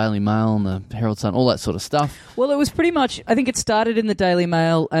like the Daily Mail and the Herald Sun, all that sort of stuff. Well, it was pretty much, I think it started in the Daily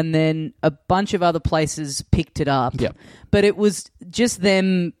Mail and then a bunch of other places picked it up. Yep. But it was just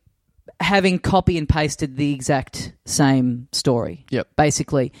them having copy and pasted the exact same story. Yep.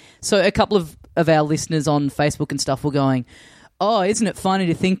 Basically. So a couple of our listeners on Facebook and stuff were going, oh, isn't it funny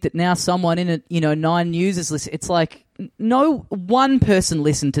to think that now someone in Nine News is listening? It's like, no one person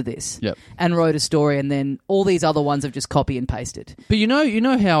listened to this and wrote a story, and then all these other ones have just copy and pasted. But you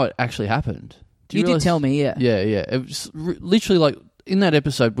know how it actually happened. You did tell me, yeah. Yeah. It was literally like in that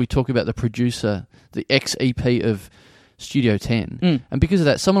episode we talk about the producer, the ex-EP of Studio 10, and because of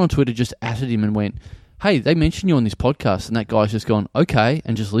that, someone on Twitter just atted him and went, hey, they mentioned you on this podcast, and that guy's just gone, okay,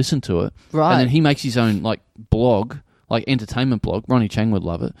 and just listened to it. Right. And then he makes his own like blog, like entertainment blog. Ronnie Chang would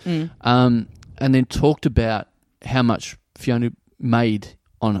love it. And then talked about how much Fiona made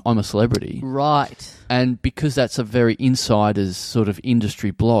on I'm a Celebrity. Right. And because that's a very insider's sort of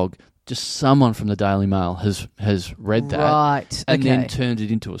industry blog, just someone from the Daily Mail has read that. Right. And then turned it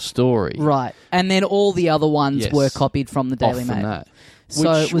into a story. Right. And then all the other ones were copied from the Daily Mail. That.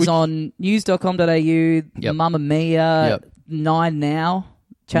 So it was on news.com.au, Mamma Mia, 9 Now.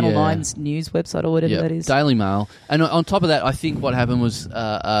 Channel 9's news website or whatever that is. Daily Mail. And on top of that, I think what happened was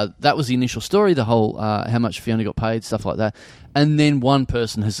that was the initial story, the whole how much Fiona got paid, stuff like that. And then one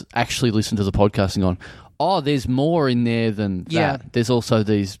person has actually listened to the podcast and gone, oh, there's more in there than that. There's also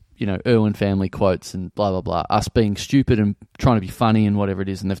these, Irwin family quotes and blah, blah, blah. Us being stupid and trying to be funny and whatever it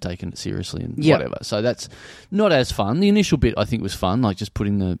is, and they've taken it seriously and whatever. So that's not as fun. The initial bit, I think, was fun, like just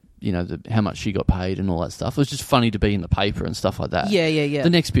putting the how much she got paid and all that stuff. It was just funny to be in the paper and stuff like that. Yeah.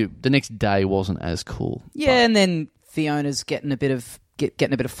 The next day wasn't as cool. Yeah, and then Fiona's getting a bit of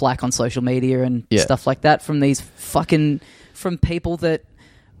flack on social media and stuff like that from from people that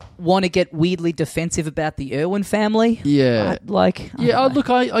want to get weirdly defensive about the Irwin family. Yeah. I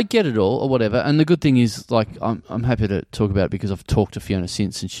get it all or whatever. And the good thing is, like, I'm happy to talk about it because I've talked to Fiona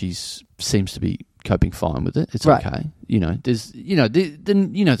since, and she seems to be coping fine with it. It's okay. There's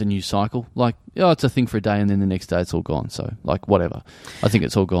the news cycle. Like, it's a thing for a day, and then the next day it's all gone. So, like, whatever. I think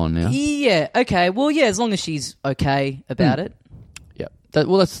it's all gone now. Yeah. Okay. Well, yeah. As long as she's okay about it. Yeah.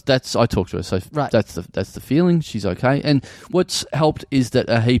 That's I talked to her, so that's the feeling. She's okay. And what's helped is that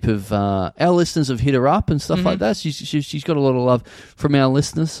a heap of our listeners have hit her up and stuff like that. She's got a lot of love from our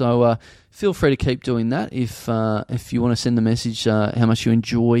listeners. So feel free to keep doing that if you want to send the message how much you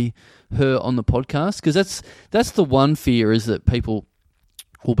enjoy her on the podcast, because that's the one fear, is that people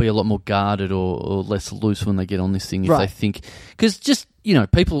will be a lot more guarded or less loose when they get on this thing if they think, because just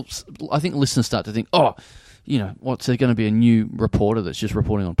people, I think listeners start to think, what's there going to be a new reporter that's just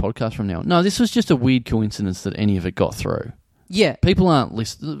reporting on podcasts from now on? No, this was just a weird coincidence that any of it got through. Yeah. People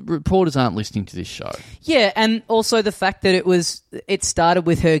reporters aren't listening to this show. Yeah, and also the fact that it started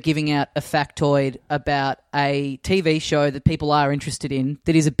with her giving out a factoid about a TV show that people are interested in,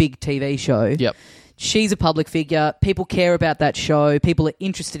 that is a big TV show. Yep. She's a public figure. People care about that show. People are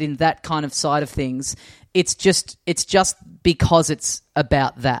interested in that kind of side of things. It's just because it's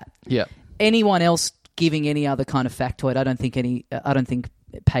about that. Yeah. Anyone else giving any other kind of factoid, I don't think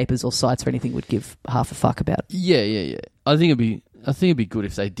papers or sites or anything would give half a fuck about it. Yeah. I think it'd be good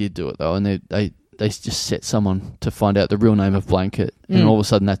if they did do it though, and they just set someone to find out the real name of Blanket, and all of a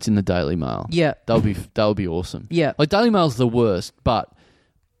sudden that's in the Daily Mail. Yeah, that would be awesome. Yeah, like Daily Mail's the worst, but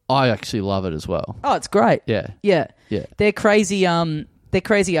I actually love it as well. Oh, it's great. Yeah. They're crazy. They're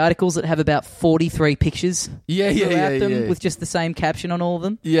crazy articles that have about 43 pictures. Throughout them with just the same caption on all of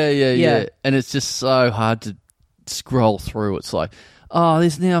them. Yeah. And it's just so hard to scroll through. It's like, oh,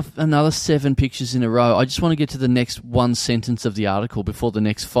 there's now another 7 pictures in a row. I just want to get to the next one sentence of the article before the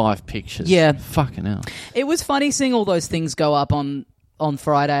next 5 pictures. Yeah. Fucking hell. It was funny seeing all those things go up on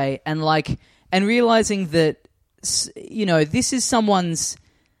Friday and realizing that, you know, this is someone's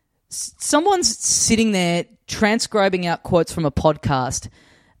sitting there transcribing out quotes from a podcast,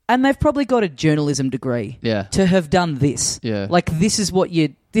 and they've probably got a journalism degree to have done this. Yeah. Like, this is what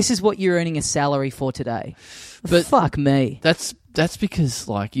you're earning a salary for today. But fuck me. That's because,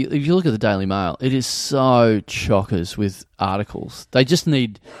 like, if you look at the Daily Mail, it is so chockers with articles. They just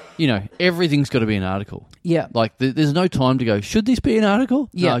need, you know, everything's got to be an article. Yeah. Like, there's no time to go, should this be an article?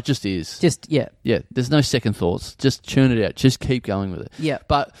 Yeah. No, it just is. Yeah. Yeah, there's no second thoughts. Just churn it out. Just keep going with it. Yeah.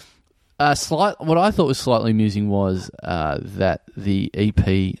 But what I thought was slightly amusing was that the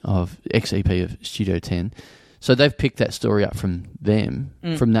ex-EP of Studio 10, so they've picked that story up from them,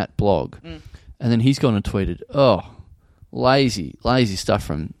 from that blog, and then he's gone and tweeted, oh, lazy stuff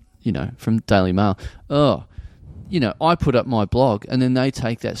from Daily Mail. Oh, you know, I put up my blog, and then they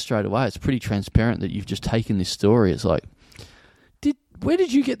take that straight away. It's pretty transparent that you've just taken this story. It's like, where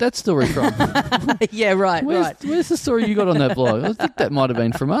did you get that story from? Yeah, right. Where's the story you got on that blog? I think that might have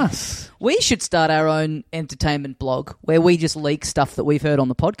been from us. We should start our own entertainment blog where we just leak stuff that we've heard on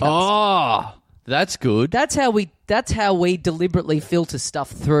the podcast. Oh, that's good. That's how we deliberately filter stuff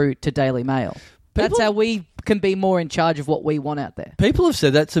through to Daily Mail. That's how we can be more in charge of what we want out there. People have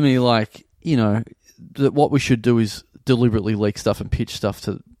said that to me, like, you know, that what we should do is deliberately leak stuff and pitch stuff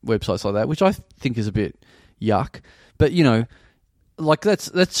to websites like that, which I think is a bit yuck. But, you know, like,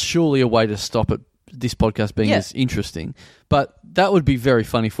 that's surely a way to stop it, this podcast being as interesting. But that would be very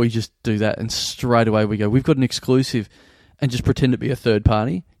funny if we just do that and straight away we go, we've got an exclusive, and just pretend to be a third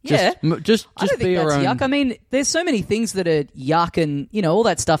party. Yeah. Just I don't be think that's our own. yuck. I mean, there's so many things that are yuck, and, you know, all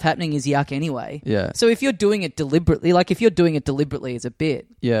that stuff happening is yuck anyway. Yeah. So if you're doing it deliberately, as a bit,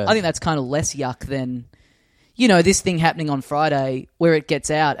 Yeah. I think that's kind of less yuck than, you know, this thing happening on Friday where it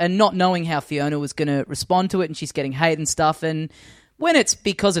gets out and not knowing how Fiona was going to respond to it, and she's getting hate and stuff. And when it's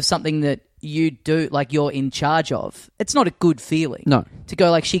because of something that you do, like, you're in charge of, it's not a good feeling. No. To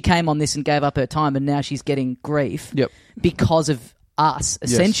go, like, she came on this and gave up her time and now she's getting grief because of us,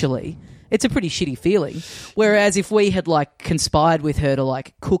 essentially. It's a pretty shitty feeling. Whereas if we had, like, conspired with her to,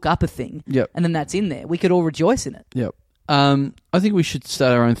 like, cook up a thing and then that's in there, we could all rejoice in it. Yep. I think we should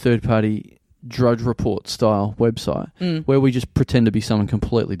start our own third-party Drudge Report style website where we just pretend to be someone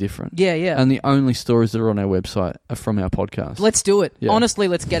completely different. Yeah, yeah. And the only stories that are on our website are from our podcast. Let's do it. Yeah. Honestly,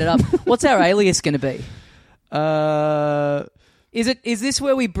 let's get it up. What's our alias going to be? Is this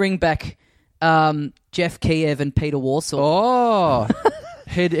where we bring back Jeff Kiev and Peter Warsaw? Oh,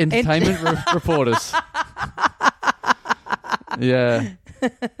 head entertainment reporters. Yeah.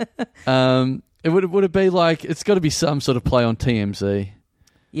 Would it be like, it's got to be some sort of play on TMZ?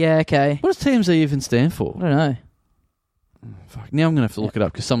 Yeah, okay. What does TMZ even stand for? I don't know. Fuck, now I'm going to have to look it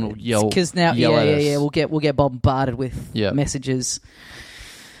up because someone will yell. Because now, yell at us. we'll get bombarded with messages.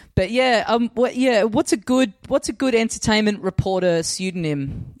 But what's a good entertainment reporter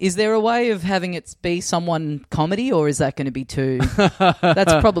pseudonym? Is there a way of having it be someone comedy, or is that going to be too?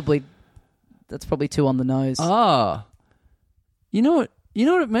 That's probably too on the nose. Ah, you know what? You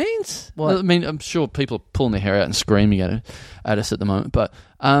know what it means? What? I mean, I'm sure people are pulling their hair out and screaming at us at the moment, but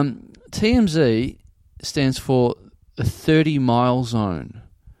TMZ stands for the 30-mile zone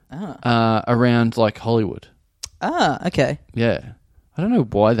around, like, Hollywood. Ah, okay. Yeah. I don't know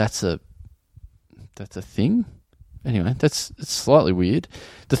why that's a thing. Anyway, it's slightly weird.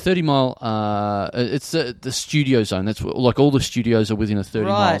 The 30-mile, it's the studio zone. That's like all the studios are within a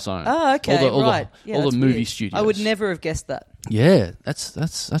 30-mile zone. Oh, okay, all the movie weird. studios. I would never have guessed that. Yeah, that's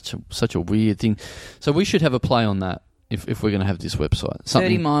such a weird thing. So we should have a play on that if we're going to have this website.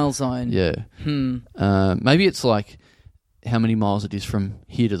 30-mile zone. Yeah. Maybe it's like how many miles it is from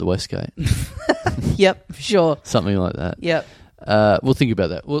here to the Westgate. Yep, sure. Something like that. Yep. We'll think about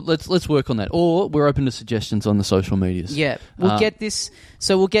that. Well, let's work on that. Or we're open to suggestions on the social medias. Yeah, we'll get this.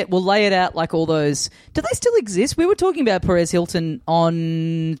 So we'll lay it out like all those. Do they still exist? We were talking about Perez Hilton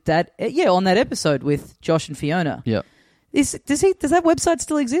on that. On that episode with Josh and Fiona. Yeah. Does that website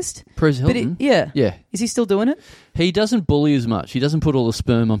still exist? Perez Hilton? Yeah. Is he still doing it? He doesn't bully as much. He doesn't put all the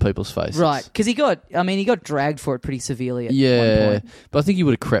sperm on people's faces. Right, because he got dragged for it pretty severely at one point. But I think he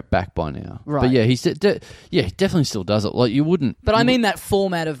would have crept back by now. Right. But yeah, he definitely still does it. Like, you wouldn't. But I mean that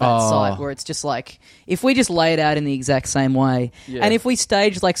format of that site where it's just like, if we just lay it out in the exact same way, and if we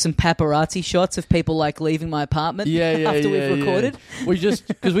stage like some paparazzi shots of people like leaving my apartment after we've recorded. We just,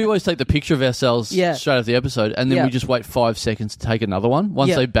 because we always take the picture of ourselves straight after the episode, and then we just wait 5 seconds to take another one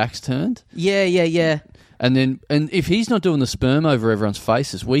once their back's turned. Yeah. And if he's not doing the sperm over everyone's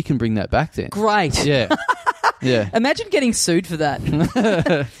faces, we can bring that back then. Great. Yeah. Yeah. Imagine getting sued for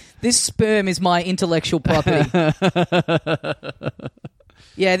that. This sperm is my intellectual property.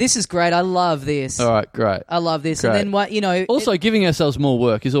 Yeah, this is great. I love this. All right, great. I love this. Great. And then what, Also, giving ourselves more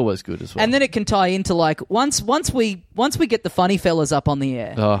work is always good as well. and then it can tie into like once we get the funny fellas up on the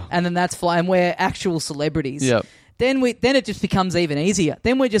air, and then that's flying. We're actual celebrities. Yep. Then it just becomes even easier.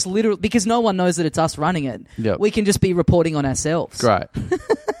 Then we're just literally, because no one knows that it's us running it. Yep. We can just be reporting on ourselves. Great.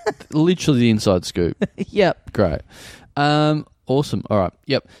 Literally the inside scoop. Yep. Great. Awesome. All right.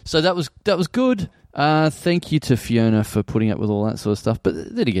 Yep. So that was good. Thank you to Fiona for putting up with all that sort of stuff.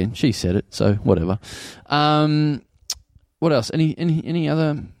 But then again, she said it, so whatever. What else? Any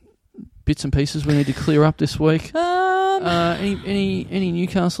other bits and pieces we need to clear up this week? Any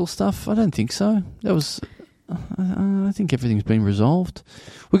Newcastle stuff? I don't think so. That was. I think everything's been resolved.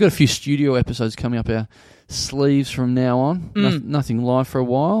 We've got a few studio episodes coming up our sleeves from now on. Nothing live for a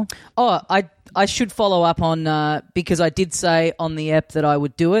while. Oh, I should follow up on, because I did say on the app that I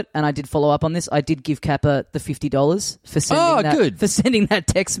would do it, and I did follow up on this. I did give Kappa the $50 for sending that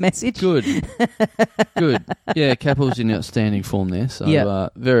text message. Good. Good. Yeah, Kappa was in outstanding form there, so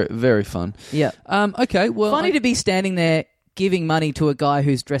very, very fun. Yeah. Okay, well... Funny to be standing there giving money to a guy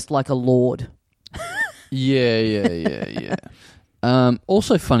who's dressed like a lord. Yeah.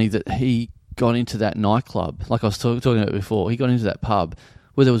 Also funny that he got into that nightclub, like I was talking about before. He got into that pub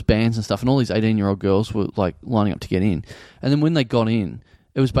where there was bands and stuff, and all these 18-year-old girls were like lining up to get in. And then when they got in,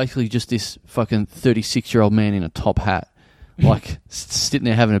 it was basically just this fucking 36-year-old man in a top hat, like sitting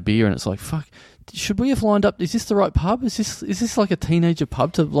there having a beer, and it's like, fuck. Should we have lined up? Is this the right pub? Is this like a teenager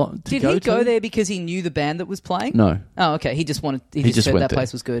pub to go to? Did he go there because he knew the band that was playing? No. Oh, okay. He just heard went that there.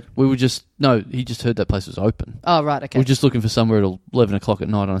 place was good. He just heard that place was open. Oh, right. Okay. We were just looking for somewhere at 11 o'clock at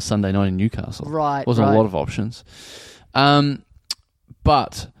night on a Sunday night in Newcastle. Right. Wasn't a lot of options.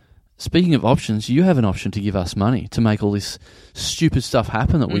 But speaking of options, you have an option to give us money to make all this stupid stuff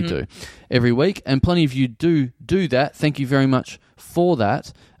happen that we do every week, and plenty of you do that. Thank you very much for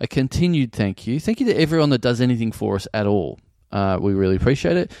that. A continued thank you. Thank you to everyone that does anything for us at all. We really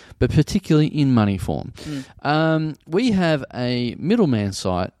appreciate it, but particularly in money form. We have a middleman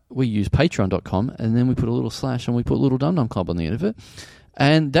site. We use patreon.com, and then we put a little slash and we put Little Dum Dum Club on the end of it.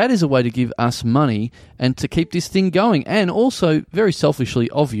 And that is a way to give us money and to keep this thing going, and also, very selfishly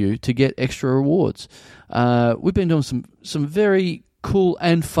of you, to get extra rewards. We've been doing some very cool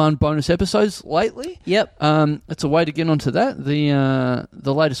and fun bonus episodes lately. Yep. It's a way to get onto that.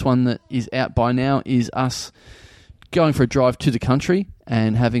 The latest one that is out by now is us going for a drive to the country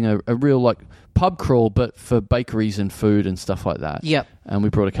and having a real like pub crawl, but for bakeries and food and stuff like that. Yep. And we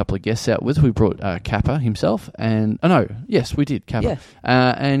brought a couple of guests out with. We brought Kappa himself and we did Kappa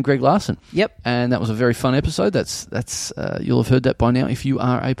and Greg Larson. Yep. And that was a very fun episode. That's you'll have heard that by now if you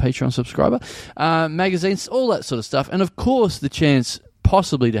are a Patreon subscriber. Magazines, all that sort of stuff, and of course the chance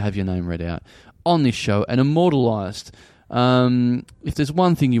possibly to have your name read out on this show and immortalised. If there's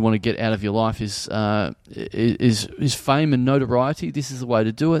one thing you want to get out of your life is fame and notoriety, this is the way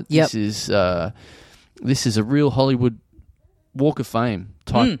to do it. Yep. This is a real Hollywood Walk of Fame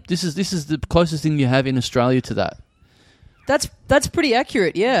type. This is the closest thing you have in Australia to that. That's pretty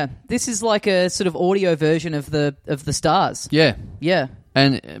accurate. Yeah, this is like a sort of audio version of the stars. Yeah, yeah.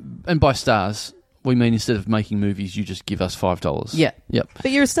 And by stars, we mean instead of making movies, you just give us $5. Yeah. Yep.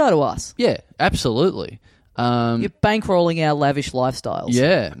 But you're a star to us. Yeah, absolutely. You're bankrolling our lavish lifestyles.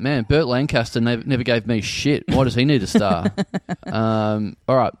 Yeah, man. Burt Lancaster never gave me shit. Why does he need a star? All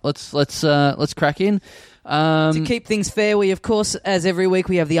right, let's crack in. To keep things fair, we of course, as every week,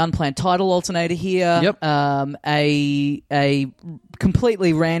 we have the unplanned title alternator here. Yep. A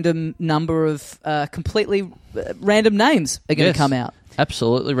completely random number of completely random names are going to come out.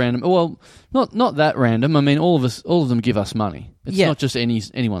 Absolutely random. Well, not that random. I mean, all of them give us money. It's not just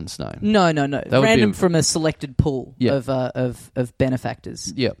anyone's name. No. Random from a selected pool of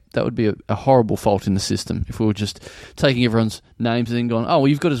benefactors. Yeah, that would be a horrible fault in the system if we were just taking everyone's names and then going, oh, well,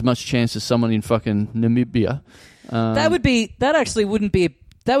 you've got as much chance as someone in fucking Namibia. That would be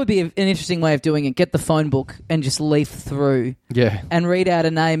an interesting way of doing it. Get the phone book and just leaf through. Yeah. And read out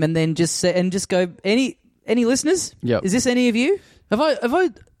a name and then just go, any listeners? Yeah. Is this any of you?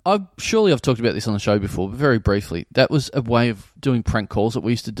 Surely I've talked about this on the show before, but very briefly. That was a way of doing prank calls that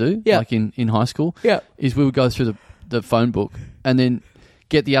we used to do, like in high school. Yeah. Is we would go through the phone book and then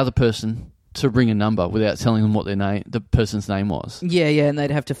get the other person to ring a number without telling them what the person's name was. Yeah, and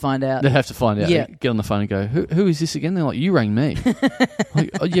they'd have to find out. They'd have to find out. Yeah. Get on the phone and go, who is this again? They're like, you rang me. Like,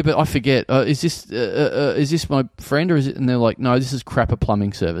 oh, yeah, but I forget. Is this my friend or is it? And they're like, no, this is Crapper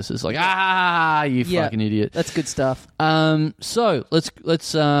Plumbing Services. Like, you fucking idiot. That's good stuff. So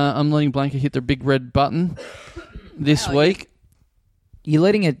let's. I'm letting Blanca hit the big red button this week. You're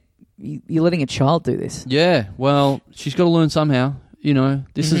letting a child do this. Yeah. Well, she's got to learn somehow. You know,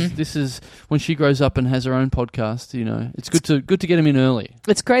 this is when she grows up and has her own podcast. You know, it's good to get him in early.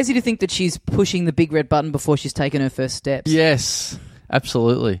 It's crazy to think that she's pushing the big red button before she's taken her first steps. Yes,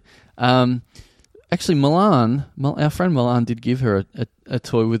 absolutely. Actually, Milan, our friend Milan, did give her a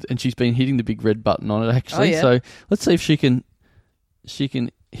toy with, and she's been hitting the big red button on it. Actually, so let's see if she can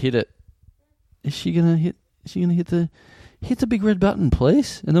hit it. Is she gonna hit? Is she gonna hit the big red button,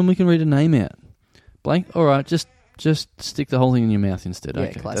 please? And then we can read a name out. Blank. All right, just stick the whole thing in your mouth instead. Yeah,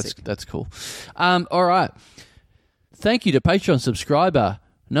 okay, classic. that's cool. All right. Thank you to Patreon subscriber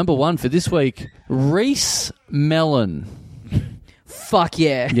number 1 for this week, Reese Mellon. Fuck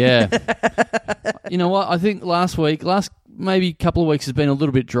yeah. Yeah. You know what? I think last maybe couple of weeks has been a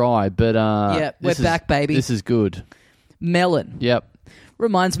little bit dry, but we're back, baby. This is good. Mellon. Yep.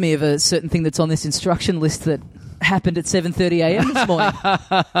 Reminds me of a certain thing that's on this instruction list that happened at 7:30 a.m. this morning.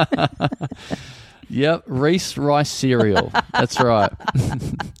 Yep, Reese Rice cereal. That's right.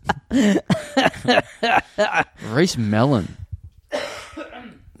 Reese Mellon.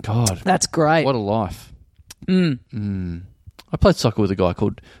 God. That's great. What a life. I played soccer with a guy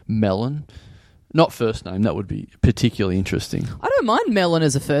called Mellon. Not first name. That would be particularly interesting. I don't mind Mellon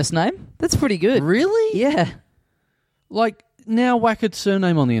as a first name. That's pretty good. Really? Yeah. Like, now whack a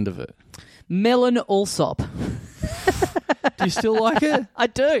surname on the end of it. Mellon Allsop. Do you still like it? I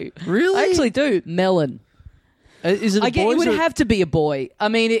do. Really? I actually do. Mellon. Is it a I get boy? it would have to be a boy. I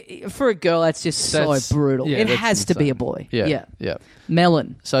mean, for a girl, that's just so brutal. yeah, it that's has to be insane. a boy. Yeah.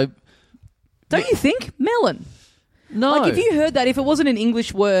 Mellon. So, Don't you think? Mellon. no. Like, if you heard that, if it wasn't an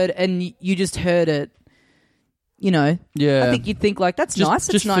English word and you just heard it, you know, Yeah. I think you'd think, like, that's nice.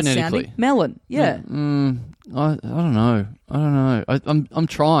 It's just nice phonetically. sounding. Mellon. Yeah. I don't know. I'm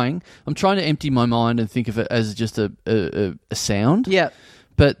trying. I'm trying to empty my mind and think of it as just a sound. Yeah.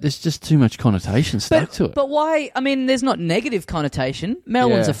 But there's just too much connotation stuck to it. But why? I mean, there's not negative connotation.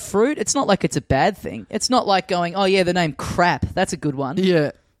 Melon's Yeah. a fruit. It's not like it's a bad thing. It's not like going, oh, yeah, the name crap. That's a good one.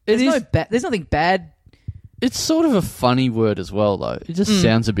 Yeah. There's nothing bad. It's sort of a funny word as well, though. It just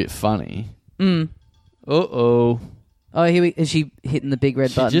sounds a bit funny. Uh-oh. Oh, is she hitting the big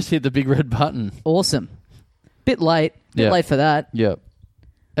red She button? just hit the big red button. Awesome. Bit late. Bit late for that. Yep.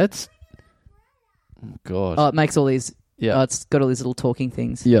 That's... Oh, God. Oh, it makes all these... Yeah. Oh, it's got all these little talking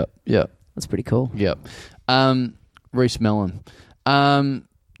things. Yep. That's pretty cool. Yep. Reese Mellon.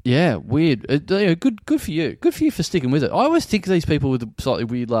 Yeah, weird. Good for you. Good for you for sticking with it. I always think these people with the slightly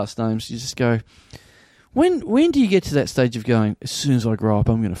weird last names, you just go, when do you get to that stage of going, as soon as I grow up,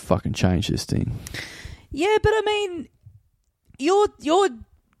 I'm going to fucking change this thing? Yeah, but I mean,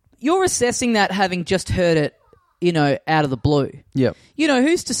 you're assessing that having just heard it, you know, out of the blue. Yep. You know,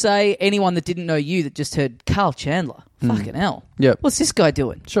 who's to say anyone that didn't know you that just heard Carl Chandler? Fucking hell. Yep. What's this guy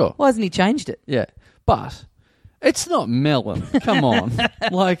doing? Sure. Why hasn't he changed it? Yeah. But it's not Mellon. Come on.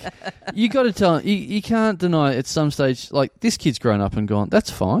 Like, you got to tell him, you can't deny at some stage, like, this kid's grown up and gone, that's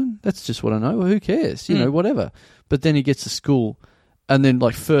fine. That's just what I know. Well, who cares? You know, whatever. But then he gets to school, and then,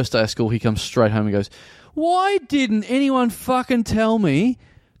 like, first day of school, he comes straight home and goes, why didn't anyone fucking tell me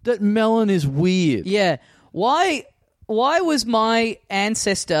that Mellon is weird? Yeah. Why was my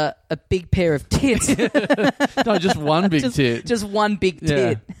ancestor a big pair of tits? No, just one big tit. Just one big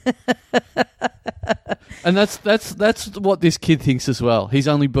tit. Yeah. And that's what this kid thinks as well. He's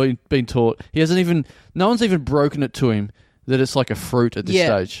only been taught. He hasn't even. No one's even broken it to him that it's like a fruit at this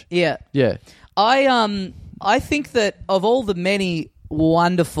stage. Yeah. Yeah. I think that of all the many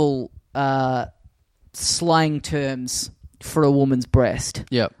wonderful slang terms for a woman's breast,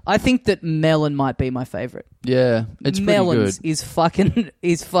 I think that melon might be my favourite. Yeah, it's Melons pretty good.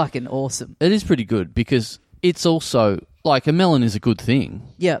 is fucking awesome. It is pretty good because it's also like a melon is a good thing.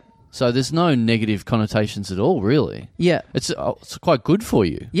 Yeah. So there's no negative connotations at all, really. Yeah. It's quite good for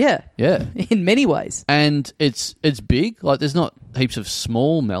you. Yeah. Yeah. In many ways. And it's big. Like, there's not heaps of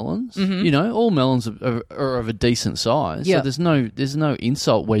small melons. Mm-hmm. You know, all melons are of a decent size. Yeah. So there's no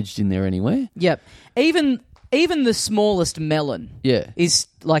insult wedged in there anywhere. Yep. Even the smallest melon is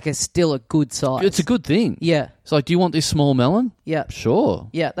like still a good size. It's a good thing. Yeah. It's like, do you want this small melon? Yeah. Sure.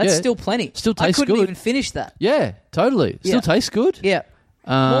 Yeah, that's still plenty. Still tastes I couldn't good. even finish that. Yeah, totally. Still tastes good. Yeah.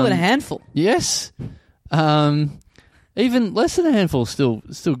 More than a handful. Yes. Even less than a handful, still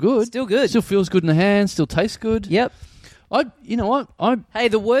good. Still good. Still feels good in the hand. Still tastes good. Yep. You know what? Hey,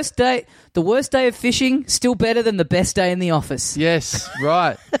 the worst day of fishing, still better than the best day in the office. Yes,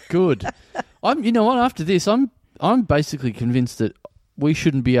 right. Good. You know what? After this, I'm basically convinced that we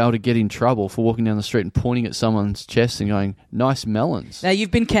shouldn't be able to get in trouble for walking down the street and pointing at someone's chest and going, "Nice melons." Now,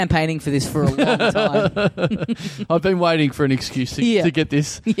 you've been campaigning for this for a long time. I've been waiting for an excuse to get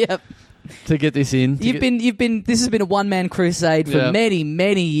this. Yep. To get this in. This has been a one-man crusade for many,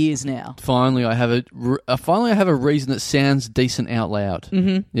 many years now. Finally, I have a reason that sounds decent out loud.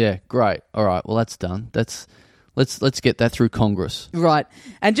 Mm-hmm. Yeah, great. All right, well, that's done. Let's get that through Congress. Right.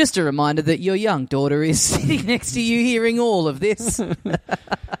 And just a reminder that your young daughter is sitting next to you hearing all of this.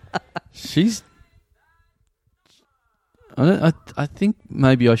 I think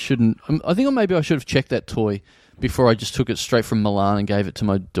maybe I shouldn't. I think maybe I should have checked that toy before I just took it straight from Milan and gave it to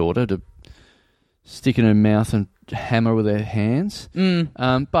my daughter to stick in her mouth and hammer with her hands.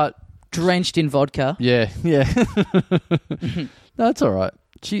 But drenched in vodka. Yeah. No, it's all right.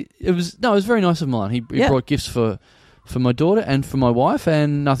 It was very nice of Milan. He brought gifts for my daughter and for my wife,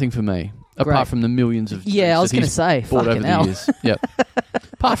 and nothing for me. Great. Apart from the millions of I was going to say, bought over hell. the years. Yep.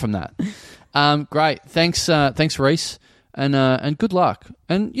 Apart from that, great. Thanks, Reese, and good luck.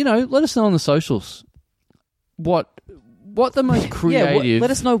 And let us know on the socials what the most creative. Yeah,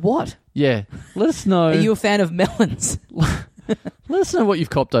 let us know what. Yeah, let us know. Are you a fan of melons? Let us know what you've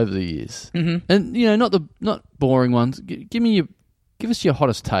copped over the years, and not boring ones. Give us your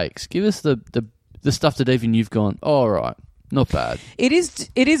hottest takes. Give us the stuff that even you've gone, oh, all right, not bad. It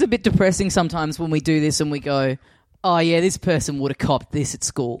is a bit depressing sometimes when we do this and we go, oh yeah, this person would have copped this at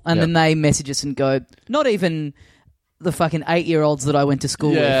school, and then they message us and go, not even the fucking 8-year-olds that I went to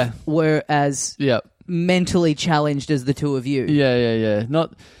school with were as mentally challenged as the two of you. Yeah.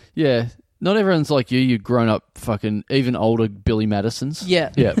 Not everyone's like you. You've grown up fucking even older Billy Madisons.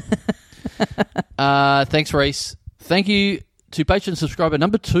 Yeah. Thanks, Reese. Thank you to Patreon subscriber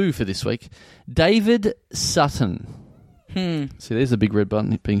number 2 for this week, David Sutton. See, there's a big red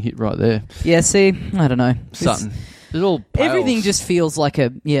button being hit right there. Yeah, see, I don't know. Sutton. It all pales. Everything just feels like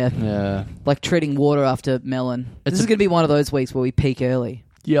like treading water after melon. This is going to be one of those weeks where we peak early.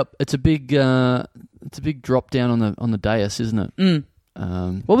 Yep, it's a big drop down on the dais, isn't it?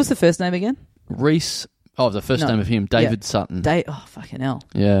 What was the first name again? Reese. Oh, the first name of him, David Sutton. Oh, fucking hell.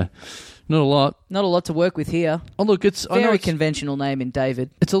 Yeah. Not a lot. Not a lot to work with here. Oh, look, it's very conventional name in David.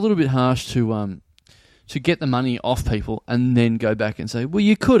 It's a little bit harsh to get the money off people and then go back and say, well,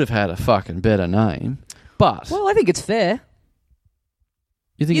 you could have had a fucking better name. But well, I think it's fair.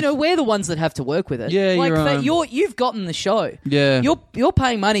 We're the ones that have to work with it. Yeah, you've gotten the show. Yeah, you're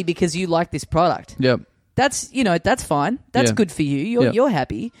paying money because you like this product. Yep. That's good for you. You're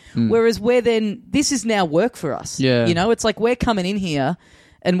happy. Whereas this is now work for us. Yeah. It's like we're coming in here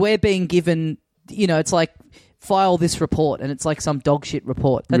and we're being given, it's like file this report, and it's like some dog shit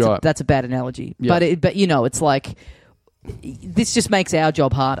report. That's a bad analogy. Yeah. But it's like this just makes our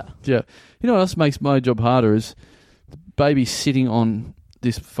job harder. Yeah. You know what else makes my job harder is the baby sitting on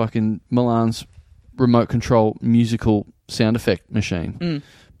this fucking Milan's remote control musical sound effect machine.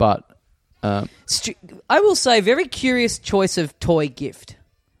 But I will say, very curious choice of toy gift.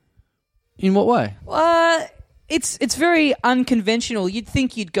 In what way? It's very unconventional. You'd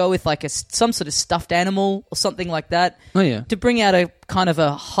think you'd go with like some sort of stuffed animal or something like that. Oh yeah. To bring out a kind of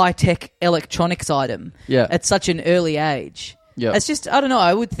a high-tech electronics item. Yeah. At such an early age. Yeah. It's just, I don't know.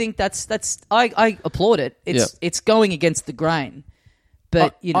 I would think I applaud it. It's going against the grain,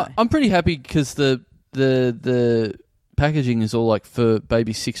 but I'm pretty happy because the packaging is all like for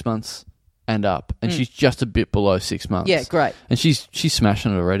baby 6 months and up, and she's just a bit below 6 months. Yeah, great. And she's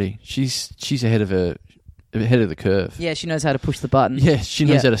smashing it already. She's ahead of the curve. Yeah, she knows how to push the button. Yeah, she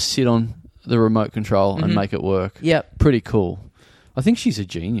knows how to sit on the remote control and make it work. Yep. Pretty cool. I think she's a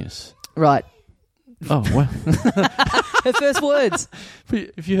genius. Right. Oh, wow. Her first words.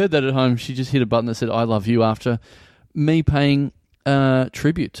 If you heard that at home, she just hit a button that said, I love you, after me paying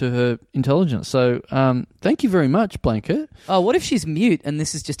tribute to her intelligence. So thank you very much, Blanket. Oh, what if she's mute and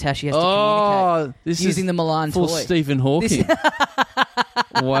this is just how she has to communicate? This using the Milan full toy. Stephen Hawking.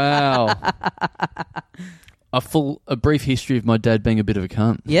 Wow. A brief history of my dad being a bit of a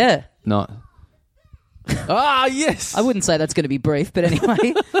cunt. Yeah. No. Yes. I wouldn't say that's going to be brief, but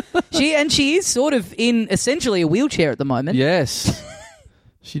anyway. She is sort of in essentially a wheelchair at the moment. Yes.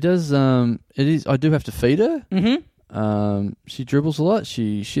 She does. I do have to feed her. Mm-hmm. She dribbles a lot.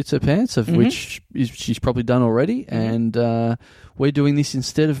 She shits her pants, of which she's probably done already. And we're doing this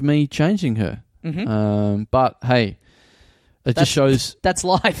instead of me changing her. But hey, It just shows that's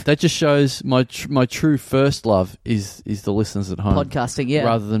life. that just shows my true first love is the listeners at home, Podcasting, yeah.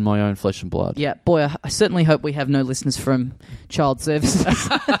 rather than my own flesh and blood. Yeah, boy, I certainly hope we have no listeners from child services.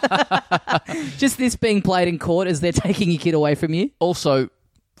 Just this being played in court as they're taking your kid away from you. Also,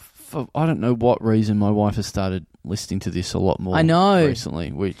 for, I don't know what reason my wife has started listening to this a lot more. I know.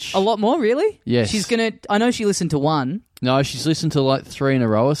 Recently, which A lot more, really? Yes. She's gonna. I know she listened to one no, she's listened to like 3 in a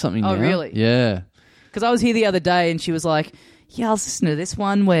row or something. Oh, now. really? Yeah. because I was here the other day and she was like, "Yeah, I was listening to this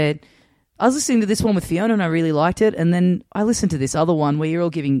one where." I was listening to this one with Fiona and I really liked it. And then I listened to this other one where you're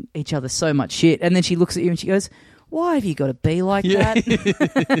all giving each other so much shit. And then she looks at you and she goes, "Why have you got to be like that?"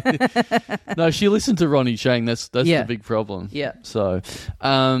 No, she listened to Ronnie Chang. That's Yeah. the big problem. Yeah. So,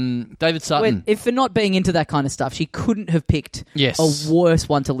 David Sutton. If for not being into that kind of stuff, she couldn't have picked Yes. a worse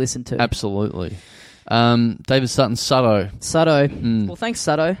one to listen to. Absolutely. David Sutton, Sutto. Sutto. Well, thanks,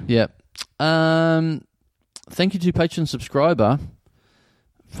 Sutto. Yep. Thank you to Patreon subscriber.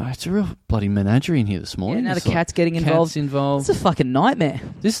 It's a real bloody menagerie in here this morning. Yeah, now It's the cat's getting involved. Cat's involved. It's a fucking nightmare.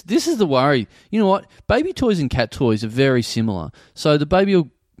 This is the worry. You know what? Baby toys and cat toys are very similar. So the baby will,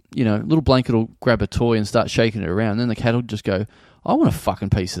 little blanket will grab a toy and start shaking it around. Then the cat will just go, "I want a fucking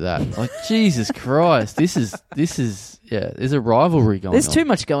piece of that." Like, Jesus Christ. This is, there's a rivalry going on. There's too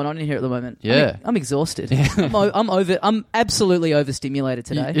much going on in here at the moment. Yeah. I'm exhausted. I'm absolutely overstimulated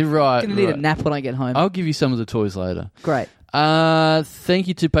today. You're right. I'm going to need a right. nap when I get home. I'll give you some of the toys later. Great. Thank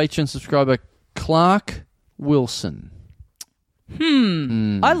you to Patreon subscriber Clark Wilson.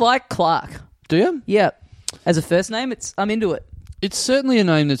 I like Clark. Do you? Yeah. As a first name, I'm into it. It's certainly a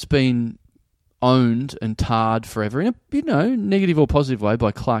name that's been owned and tarred forever in a negative or positive way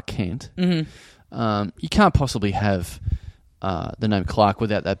by Clark Kent. Mm-hmm. You can't possibly have the name Clark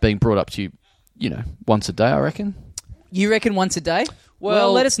without that being brought up to you, once a day, I reckon. You reckon once a day?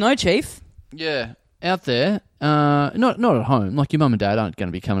 Well, let us know, Chief. Yeah. Out there, not at home. Like your mum and dad aren't going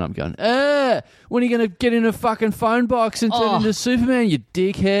to be coming up and going, when are you going to get in a fucking phone box and turn into Superman, you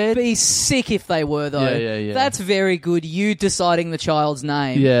dickhead? Be sick if they were, though. Yeah. That's very good. You deciding the child's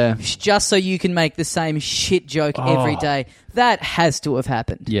name. Yeah. Just so you can make the same shit joke every day. That has to have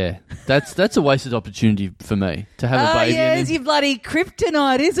happened. Yeah, that's a wasted opportunity for me to have a baby. Yeah, and it's then- your bloody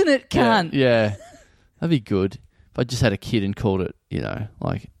kryptonite, isn't it, cunt? Yeah, that'd be good. If I just had a kid and called it,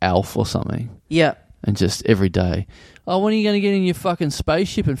 like Alf or something. Yeah. And just every day, when are you going to get in your fucking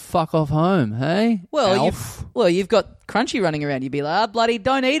spaceship and fuck off home, hey? Well, Alf. you've got Crunchy running around. You'd be like, bloody,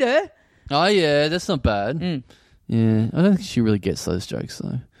 don't eat her. Oh, yeah, that's not bad. Yeah, I don't think she really gets those jokes,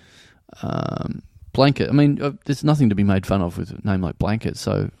 though. Blanket. I mean, there's nothing to be made fun of with a name like Blanket,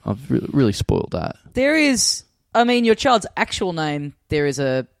 so I've really spoiled that. There is, your child's actual name, there is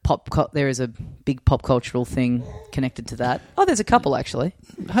a big pop cultural thing connected to that. Oh, there's a couple, actually.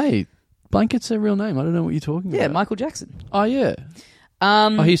 Hey, Blanket's a real name. I don't know what you're talking about. Yeah, Michael Jackson. Oh, yeah.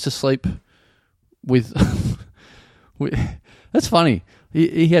 He used to sleep with... That's funny.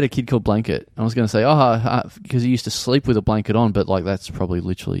 He had a kid called Blanket. I was going to say, because he used to sleep with a blanket on, but that's probably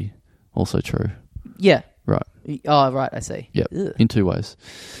literally also true. Yeah. Right. Oh, right, I see. Yep. Ugh. In 2 ways.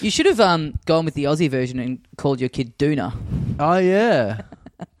 You should have gone with the Aussie version and called your kid Doona. Oh, yeah.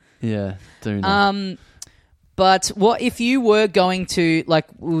 Yeah, Doona. But what if you were going to, like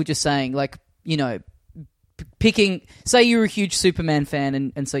we were just saying, picking, say you were a huge Superman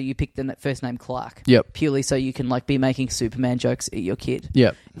fan and so you picked the first name Clark. Yep. Purely so you can be making Superman jokes at your kid.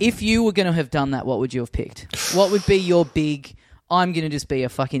 Yep. If you were going to have done that, what would you have picked? What would be your big, I'm going to just be a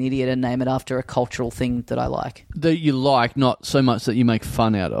fucking idiot and name it after a cultural thing that I like? That you like, not so much that you make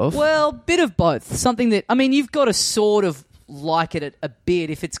fun out of. Well, bit of both. Something that, you've got to sort of like it a bit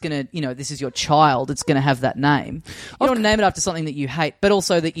if it's going to, this is your child, it's going to have that name. You don't want to name it after something that you hate, but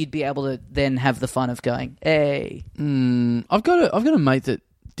also that you'd be able to then have the fun of going, hey. I've got a mate that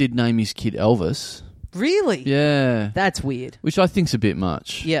did name his kid Elvis. Really? Yeah. That's weird. Which I think's a bit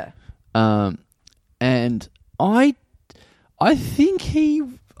much. Yeah. And I think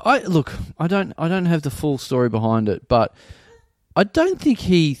I don't have the full story behind it, but I don't think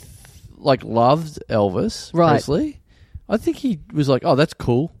he loved Elvis, right. Presley. I think he was like, "Oh, that's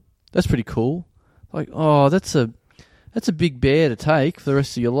cool. That's pretty cool." Like, "Oh, that's a big bear to take for the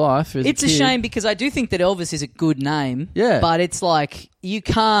rest of your life." It's a shame because I do think that Elvis is a good name. Yeah. But it's you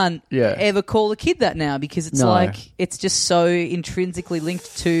can't ever call a kid that now because it's it's just so intrinsically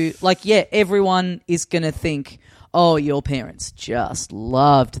linked to everyone is going to think, "Oh, your parents just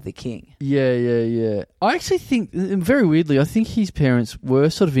loved the king." Yeah. I actually think, very weirdly, I think his parents were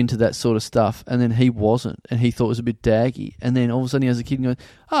sort of into that sort of stuff, and then he wasn't, and he thought it was a bit daggy, and then all of a sudden he has a kid and goes,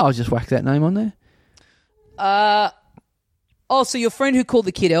 I'll just whack that name on there. So your friend who called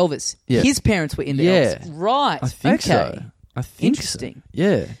the kid Elvis, his parents were into Elvis. Right. I think so. I think Interesting. So.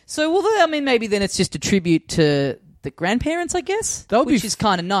 Yeah. So, well, I mean, maybe then it's just a tribute to the grandparents, I guess, which is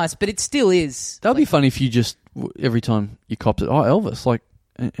kind of nice, but it still is. That would be funny if you just, every time you copped it, oh, Elvis, like,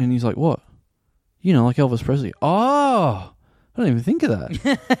 and he's like, what? You know, like Elvis Presley. Oh, I don't even think of that.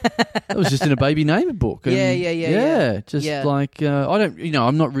 That was just in a baby name book. And Yeah. Just like, I don't,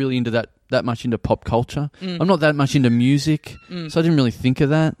 I'm not really into that much into pop culture. I'm not that much into music, so I didn't really think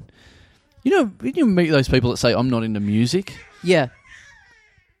of that. You meet those people that say, I'm not into music. Yeah.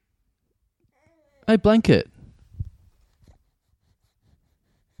 Hey, Blanket.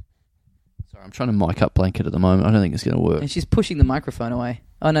 Sorry, I'm trying to mic up Blanket at the moment. I don't think it's going to work. And she's pushing the microphone away.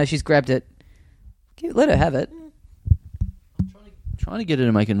 Oh, no, she's grabbed it. Let her have it. Trying to get her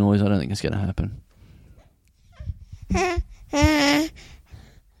to make a noise, I don't think it's going to happen. There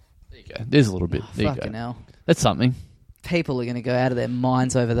you go. There's a little bit. There you go. Fucking hell. That's something. People are going to go out of their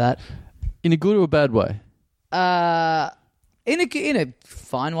minds over that. In a good or a bad way? In a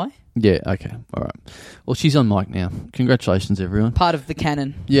fine way. Yeah, okay. All right. Well, she's on mic now. Congratulations, everyone. Part of the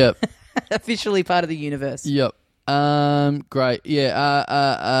canon. Yep. Officially part of the universe. Yep. Great.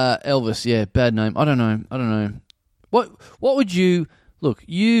 Yeah. Elvis. Yeah. Bad name. I don't know. What would you look?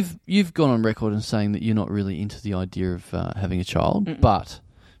 You've gone on record and saying that you're not really into the idea of having a child, but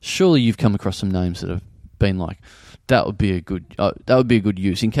surely you've come across some names that have been like, that would be a good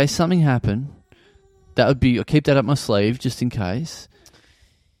use in case something happened. I'll keep that up my sleeve just in case.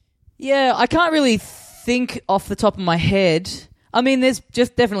 Yeah, I can't really think off the top of my head. I mean, there's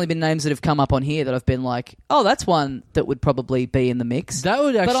just definitely been names that have come up on here that I've been like, oh, that's one that would probably be in the mix. That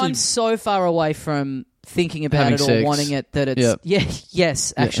would actually... But I'm so far away from thinking about having it or sex. wanting it that it's...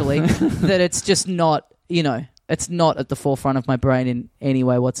 Yes, actually. That it's just not, it's not at the forefront of my brain in any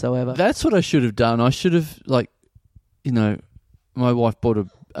way whatsoever. That's what I should have done. I should have, my wife bought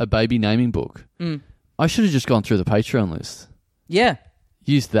a baby naming book. I should have just gone through the Patreon list. Yeah.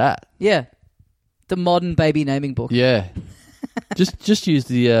 Use that. Yeah. The modern baby naming book. Yeah. just use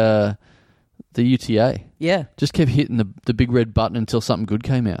the UTA. Yeah. Just kept hitting the big red button until something good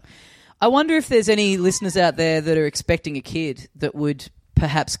came out. I wonder if there's any listeners out there that are expecting a kid that would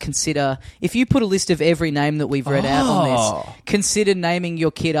perhaps consider, if you put a list of every name that we've read out on this, consider naming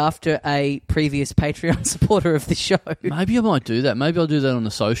your kid after a previous Patreon supporter of the show. Maybe I might do that. Maybe I'll do that on the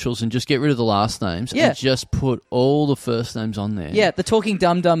socials and just get rid of the last names and just put all the first names on there. Yeah, the Talking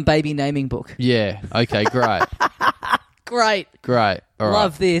Dum Dum baby naming book. Yeah. Okay, great. Great. All right.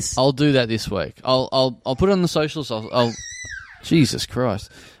 Love this. I'll do that this week. I'll put it on the socials. I'll Jesus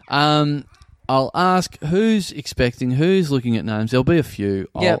Christ. I'll ask who's expecting, who's looking at names. There'll be a few.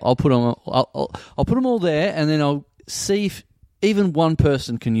 I'll put them. I'll put them all there, and then I'll see if even one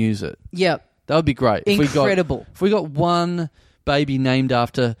person can use it. Yep, that would be great. Incredible. If we got one baby named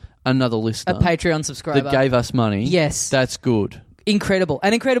after another listener, a Patreon subscriber that gave us money. Yes, that's good. Incredible.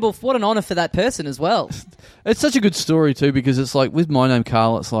 What an honour for that person as well. It's such a good story too, because it's like with my name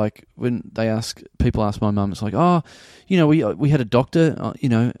Carl, it's like when people ask my mum, it's like, oh, we had a doctor,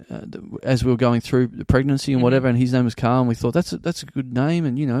 as we were going through the pregnancy and whatever, and his name was Carl, and we thought that's a good name,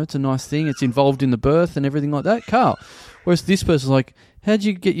 and it's a nice thing, it's involved in the birth and everything like that, Carl. Whereas this person's like, how'd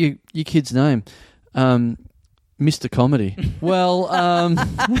you get your kid's name? Mr. Comedy. Well,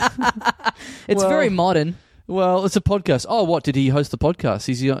 it's very modern. Well, it's a podcast. Oh, what, did he host the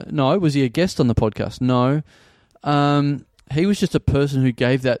podcast? No. Was he a guest on the podcast? No. He was just a person who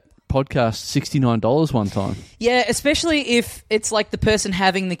gave that podcast $69 one time. Yeah, especially if it's like the person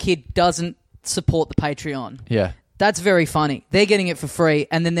having the kid doesn't support the Patreon. Yeah. That's very funny. They're getting it for free,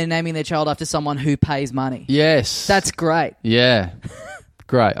 and then they're naming their child after someone who pays money. Yes. That's great. Yeah.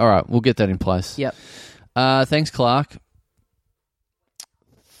 Great. All right, we'll get that in place. Yep. Thanks, Clark.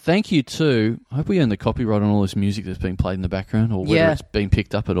 Thank you too. I hope we own the copyright on all this music that's being played in the background, or whether it's being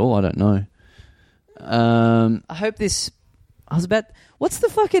picked up at all. I don't know. I hope this... What's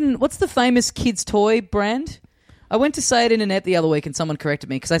the famous kids' toy brand? I went to say it in a net the other week and someone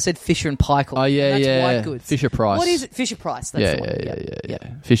corrected me because I said Fisher & Paykel. Oh, yeah, that's yeah. white goods. Fisher Price. What is it? Fisher Price. That's the one.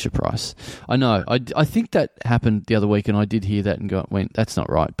 Yeah. Fisher Price. I know. I think that happened the other week and I did hear that and went, that's not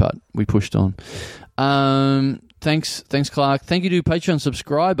right, but we pushed on. Thanks, Clark. Thank you to Patreon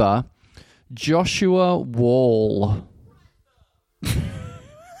subscriber, Joshua Wall.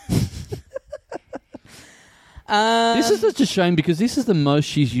 This is such a shame because this is the most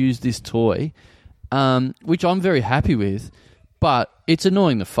she's used this toy, which I'm very happy with, but it's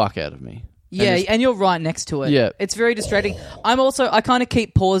annoying the fuck out of me. Yeah, and you're right next to it. Yeah. It's very distracting. I kind of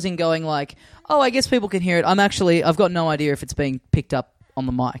keep pausing going like, oh, I guess people can hear it. I've got no idea if it's being picked up on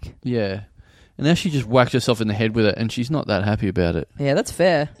the mic. Yeah. And now she just whacked herself in the head with it, and she's not that happy about it. Yeah, that's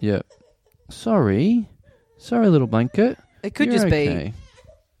fair. Yeah. Sorry, little blanket. It could You're just okay.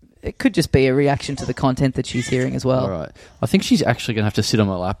 be. It could just be a reaction to the content that she's hearing as well. All right. I think she's actually going to have to sit on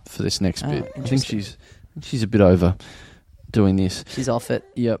my lap for this next bit. I think she's a bit over doing this. She's off it.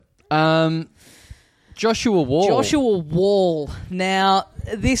 Yep. Joshua Wall. Joshua Wall. Now,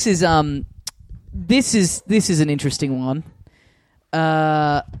 this is an interesting one.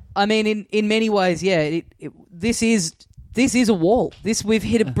 I mean, in many ways, yeah. This is a wall. We've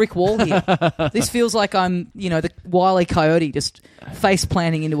hit a brick wall here. This feels like I'm, the Wile E. Coyote just face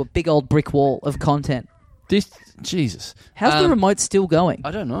planting into a big old brick wall of content. Jesus. How's the remote still going?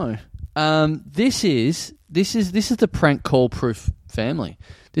 I don't know. This is the prank call proof family.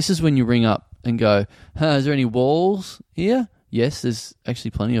 This is when you ring up and go, is there any walls here? Yes, there's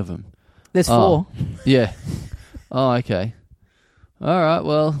actually plenty of them. There's 4. Yeah. Oh, okay. All right.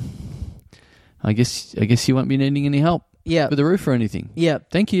 Well, I guess you won't be needing any help. Yeah. With the roof or anything. Yeah.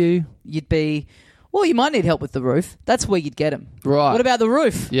 Thank you. You might need help with the roof. That's where you'd get him. Right. What about the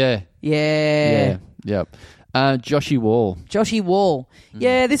roof? Yeah. Yeah. Yep. Joshy Wall. Joshy Wall.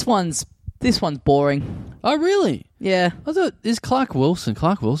 Yeah, this one's boring. Oh, really? Yeah. I thought there's Clark Wilson.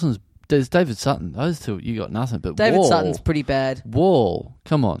 There's David Sutton. Those two, you got nothing. But David Wall, Sutton's pretty bad. Wall.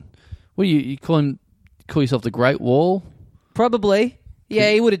 Come on. What you call yourself the Great Wall? Probably. Yeah,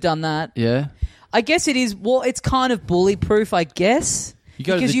 he would have done that. Yeah. I guess it is. Well, it's kind of bully proof, I guess,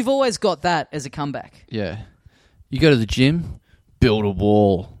 because you've always got that as a comeback. Yeah. You go to the gym, build a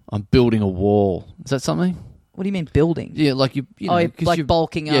wall. I'm building a wall. Is that something? What do you mean building? Yeah, like you know, like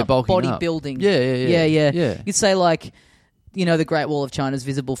bulking up. Yeah, bulking bodybuilding. up. Yeah. You'd say like, the Great Wall of China is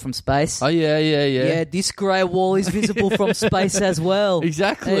visible from space. Oh yeah. Yeah, this Great Wall is visible from space as well.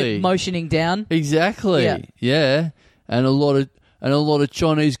 Exactly. Motioning down. Exactly. Yeah. And a lot of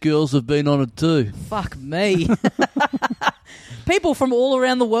Chinese girls have been on it too. Fuck me. People from all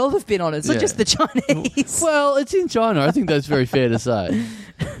around the world have been on it. It's not just the Chinese. Well, it's in China. I think that's very fair to say.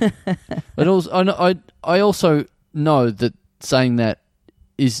 But also, I also know that saying that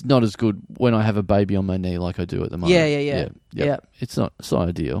is not as good when I have a baby on my knee like I do at the moment. Yeah. It's not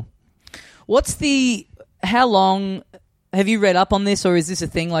ideal. How long have you read up on this, or is this a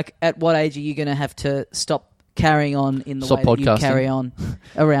thing? Like, at what age are you going to have to stop carrying on in the way that you carry on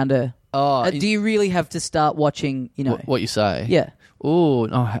around her? Do you really have to start watching, what you say? Yeah. Oh,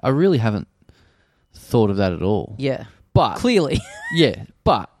 no, I really haven't thought of that at all. Yeah. But clearly. Yeah,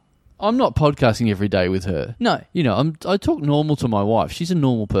 but I'm not podcasting every day with her. No. I talk normal to my wife. She's a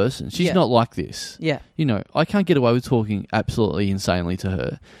normal person. She's not like this. Yeah. I can't get away with talking absolutely insanely to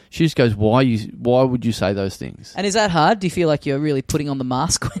her. She just goes, why would you say those things? And is that hard? Do you feel like you're really putting on the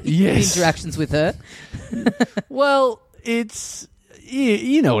mask when you have interactions with her? Well, it's...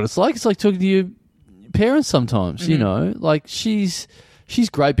 You know what it's like. It's like talking to your parents sometimes, Like, she's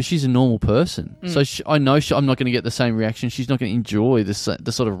great, but she's a normal person. So I know I'm not going to get the same reaction. She's not going to enjoy the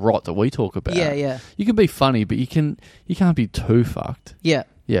sort of rot that we talk about. Yeah. You can be funny, but you can't be too fucked. Yeah.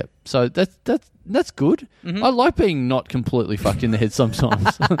 Yeah. So that's good. I like being not completely fucked in the head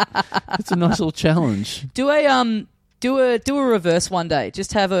sometimes. It's a nice little challenge. Do a reverse one day.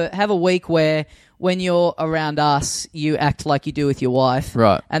 Just have a week where when you're around us, you act like you do with your wife.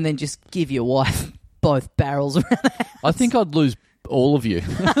 Right. And then just give your wife both barrels around the house. I think I'd lose all of you.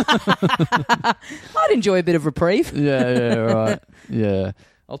 I'd enjoy a bit of reprieve. Yeah, right. Yeah.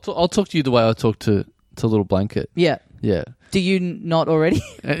 I'll talk to you the way I talk to Little Blanket. Yeah. Yeah. Do you not already?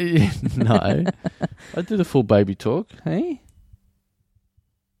 No. I do the full baby talk. Hey?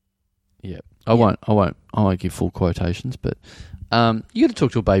 Yeah. I won't give full quotations, but you got to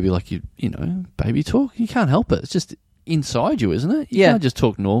talk to a baby like baby talk. You can't help it. It's just inside you, isn't it? You can't just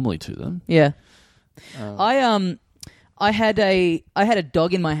talk normally to them. Yeah. I had a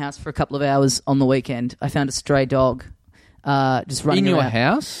dog in my house for a couple of hours on the weekend. I found a stray dog just running in your around.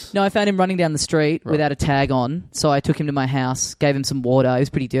 house. No, I found him running down the street without a tag on. So I took him to my house, gave him some water. He was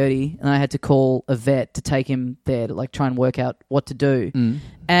pretty dirty, and I had to call a vet to take him there to try and work out what to do.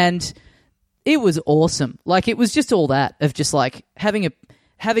 And it was awesome. It was just all that of just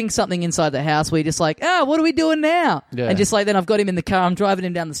having something inside the house where you're just what are we doing now? Yeah. And just then I've got him in the car, I'm driving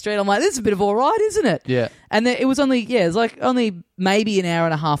him down the street. I'm like, this is a bit of all right, isn't it? Yeah. And then it was only maybe an hour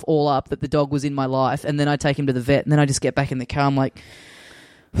and a half all up that the dog was in my life. And then I take him to the vet, and then I just get back in the car. I'm like,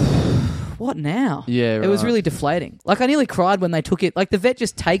 what now? Yeah, right. It was really deflating. I nearly cried when they took it. The vet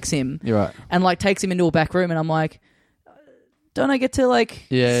just takes him. You're right. And takes him into a back room, and I'm like, don't I get to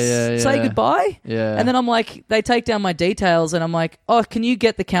say goodbye? Yeah. And then I'm like, they take down my details, and I'm like, oh, can you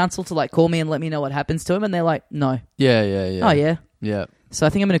get the council to call me and let me know what happens to him? And they're like, no. Yeah. Oh yeah. Yeah. So I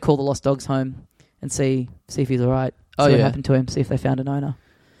think I'm going to call the Lost Dogs home and see if he's all right. See what happened to him. See if they found an owner.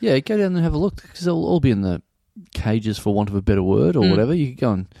 Yeah, go down and have a look, because it'll all be in the cages, for want of a better word, or whatever. You could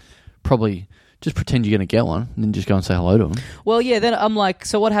go and probably just pretend you're going to get one and then just go and say hello to him. Well, yeah, then I'm like,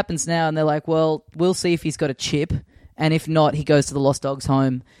 so what happens now? And they're like, well, we'll see if he's got a chip. And if not, he goes to the Lost Dogs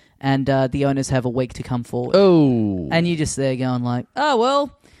home and the owners have a week to come forward. Oh. And you're just there going like, oh,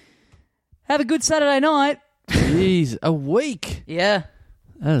 well, have a good Saturday night. Jeez, a week. Yeah.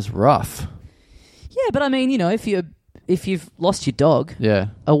 That is rough. Yeah, but I mean, you know, if you've lost your dog, Yeah.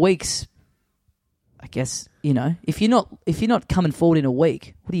 a week's, I guess, you know, if you're not coming forward in a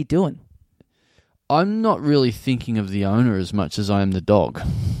week, what are you doing? I'm not really thinking of the owner as much as I am the dog.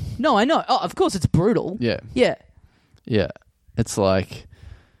 No, I know. Oh, of course, it's brutal. Yeah. Yeah. Yeah. It's like,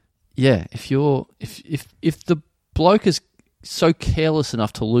 yeah, if the bloke is so careless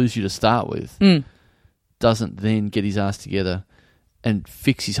enough to lose you to start with, doesn't then get his ass together and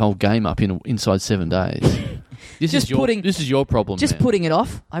fix his whole game up inside 7 days. This is your problem. Just man. putting it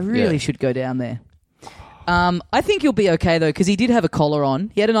off. I really should go down there. I think you'll be okay though, because he did have a collar on.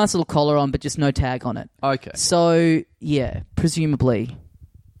 He had a nice little collar on, but just no tag on it. Okay. So yeah, presumably,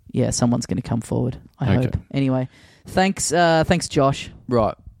 yeah, someone's going to come forward. I hope. Anyway, thanks, Josh.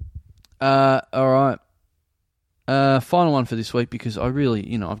 Right. All right. Final one for this week, because I really,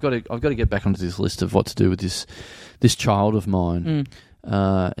 you know, I've got to get back onto this list of what to do with this child of mine.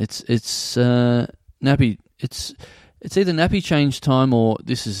 It's nappy. It's either nappy change time or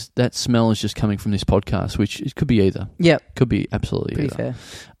that smell is just coming from this podcast, which it could be either. Yep. Could be absolutely Pretty either.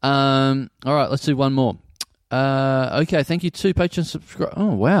 fair. All right, let's do one more. Okay, thank you to Patreon subscriber.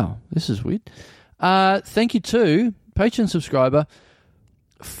 Oh, wow, this is weird. Thank you to Patreon subscriber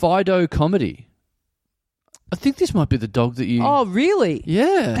Fido Comedy. I think this might be the dog that you... Oh, really?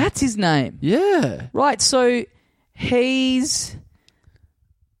 Yeah. That's his name. Yeah. Right, so he's...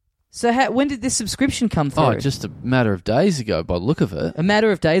 So when did this subscription come through? Oh, just a matter of days ago by the look of it. A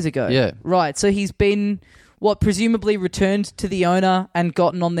matter of days ago? Yeah. Right, so he's been, presumably returned to the owner and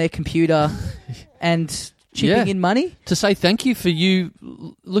gotten on their computer and chipping in money? To say thank you for you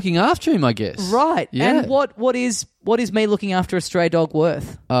looking after him, I guess. Right. Yeah. And what is me looking after a stray dog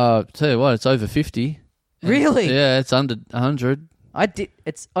worth? Tell you what, it's over 50. Really? Yeah, it's under 100.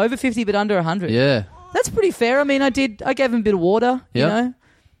 It's over 50 but under 100. Yeah. That's pretty fair. I mean, I gave him a bit of water, you know.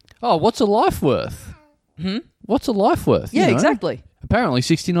 Oh, what's a life worth? What's a life worth? Yeah, you know? exactly. Apparently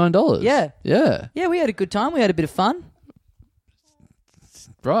 $69. Yeah. Yeah. Yeah, we had a good time. We had a bit of fun.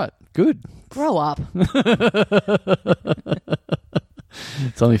 Right. Good. Grow up.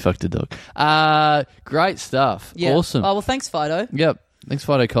 It's only fucked a dog. Great stuff. Yeah. Awesome. Oh, well, thanks, Fido. Yep. Thanks,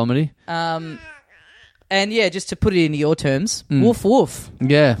 Fido Comedy. And yeah, just to put it into your terms, woof woof.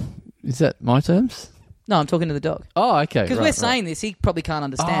 Yeah. Is that my terms? No, I'm talking to the dog. Oh, okay. Because we're saying this, he probably can't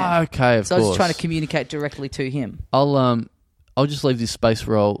understand. Oh, okay, of so course. I was just trying to communicate directly to him. I'll just leave this space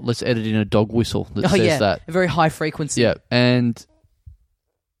where let's edit in a dog whistle that says that. A very high frequency. Yeah, and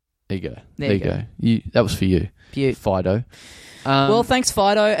there you go. There you go. That was for you, Fido. Well, thanks,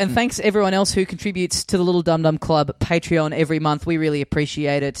 Fido, and thanks everyone else who contributes to the Little Dum Dum Club Patreon every month. We really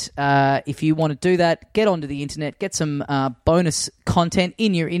appreciate it. If you want to do that, get onto the internet, get some bonus content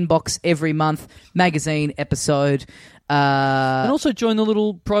in your inbox every month, magazine, episode. And also join the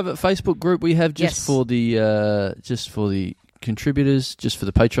little private Facebook group we have for the contributors, just for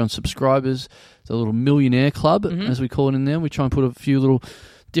the Patreon subscribers, the little millionaire club, as we call it in there. We try and put a few little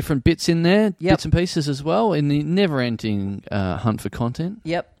different bits in there, bits and pieces as well, in the never-ending hunt for content.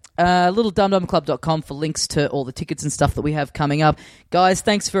 Yep. LittleDumDumClub.com for links to all the tickets and stuff that we have coming up. Guys,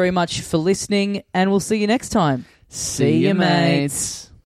 thanks very much for listening, and we'll see you next time. See you, mates.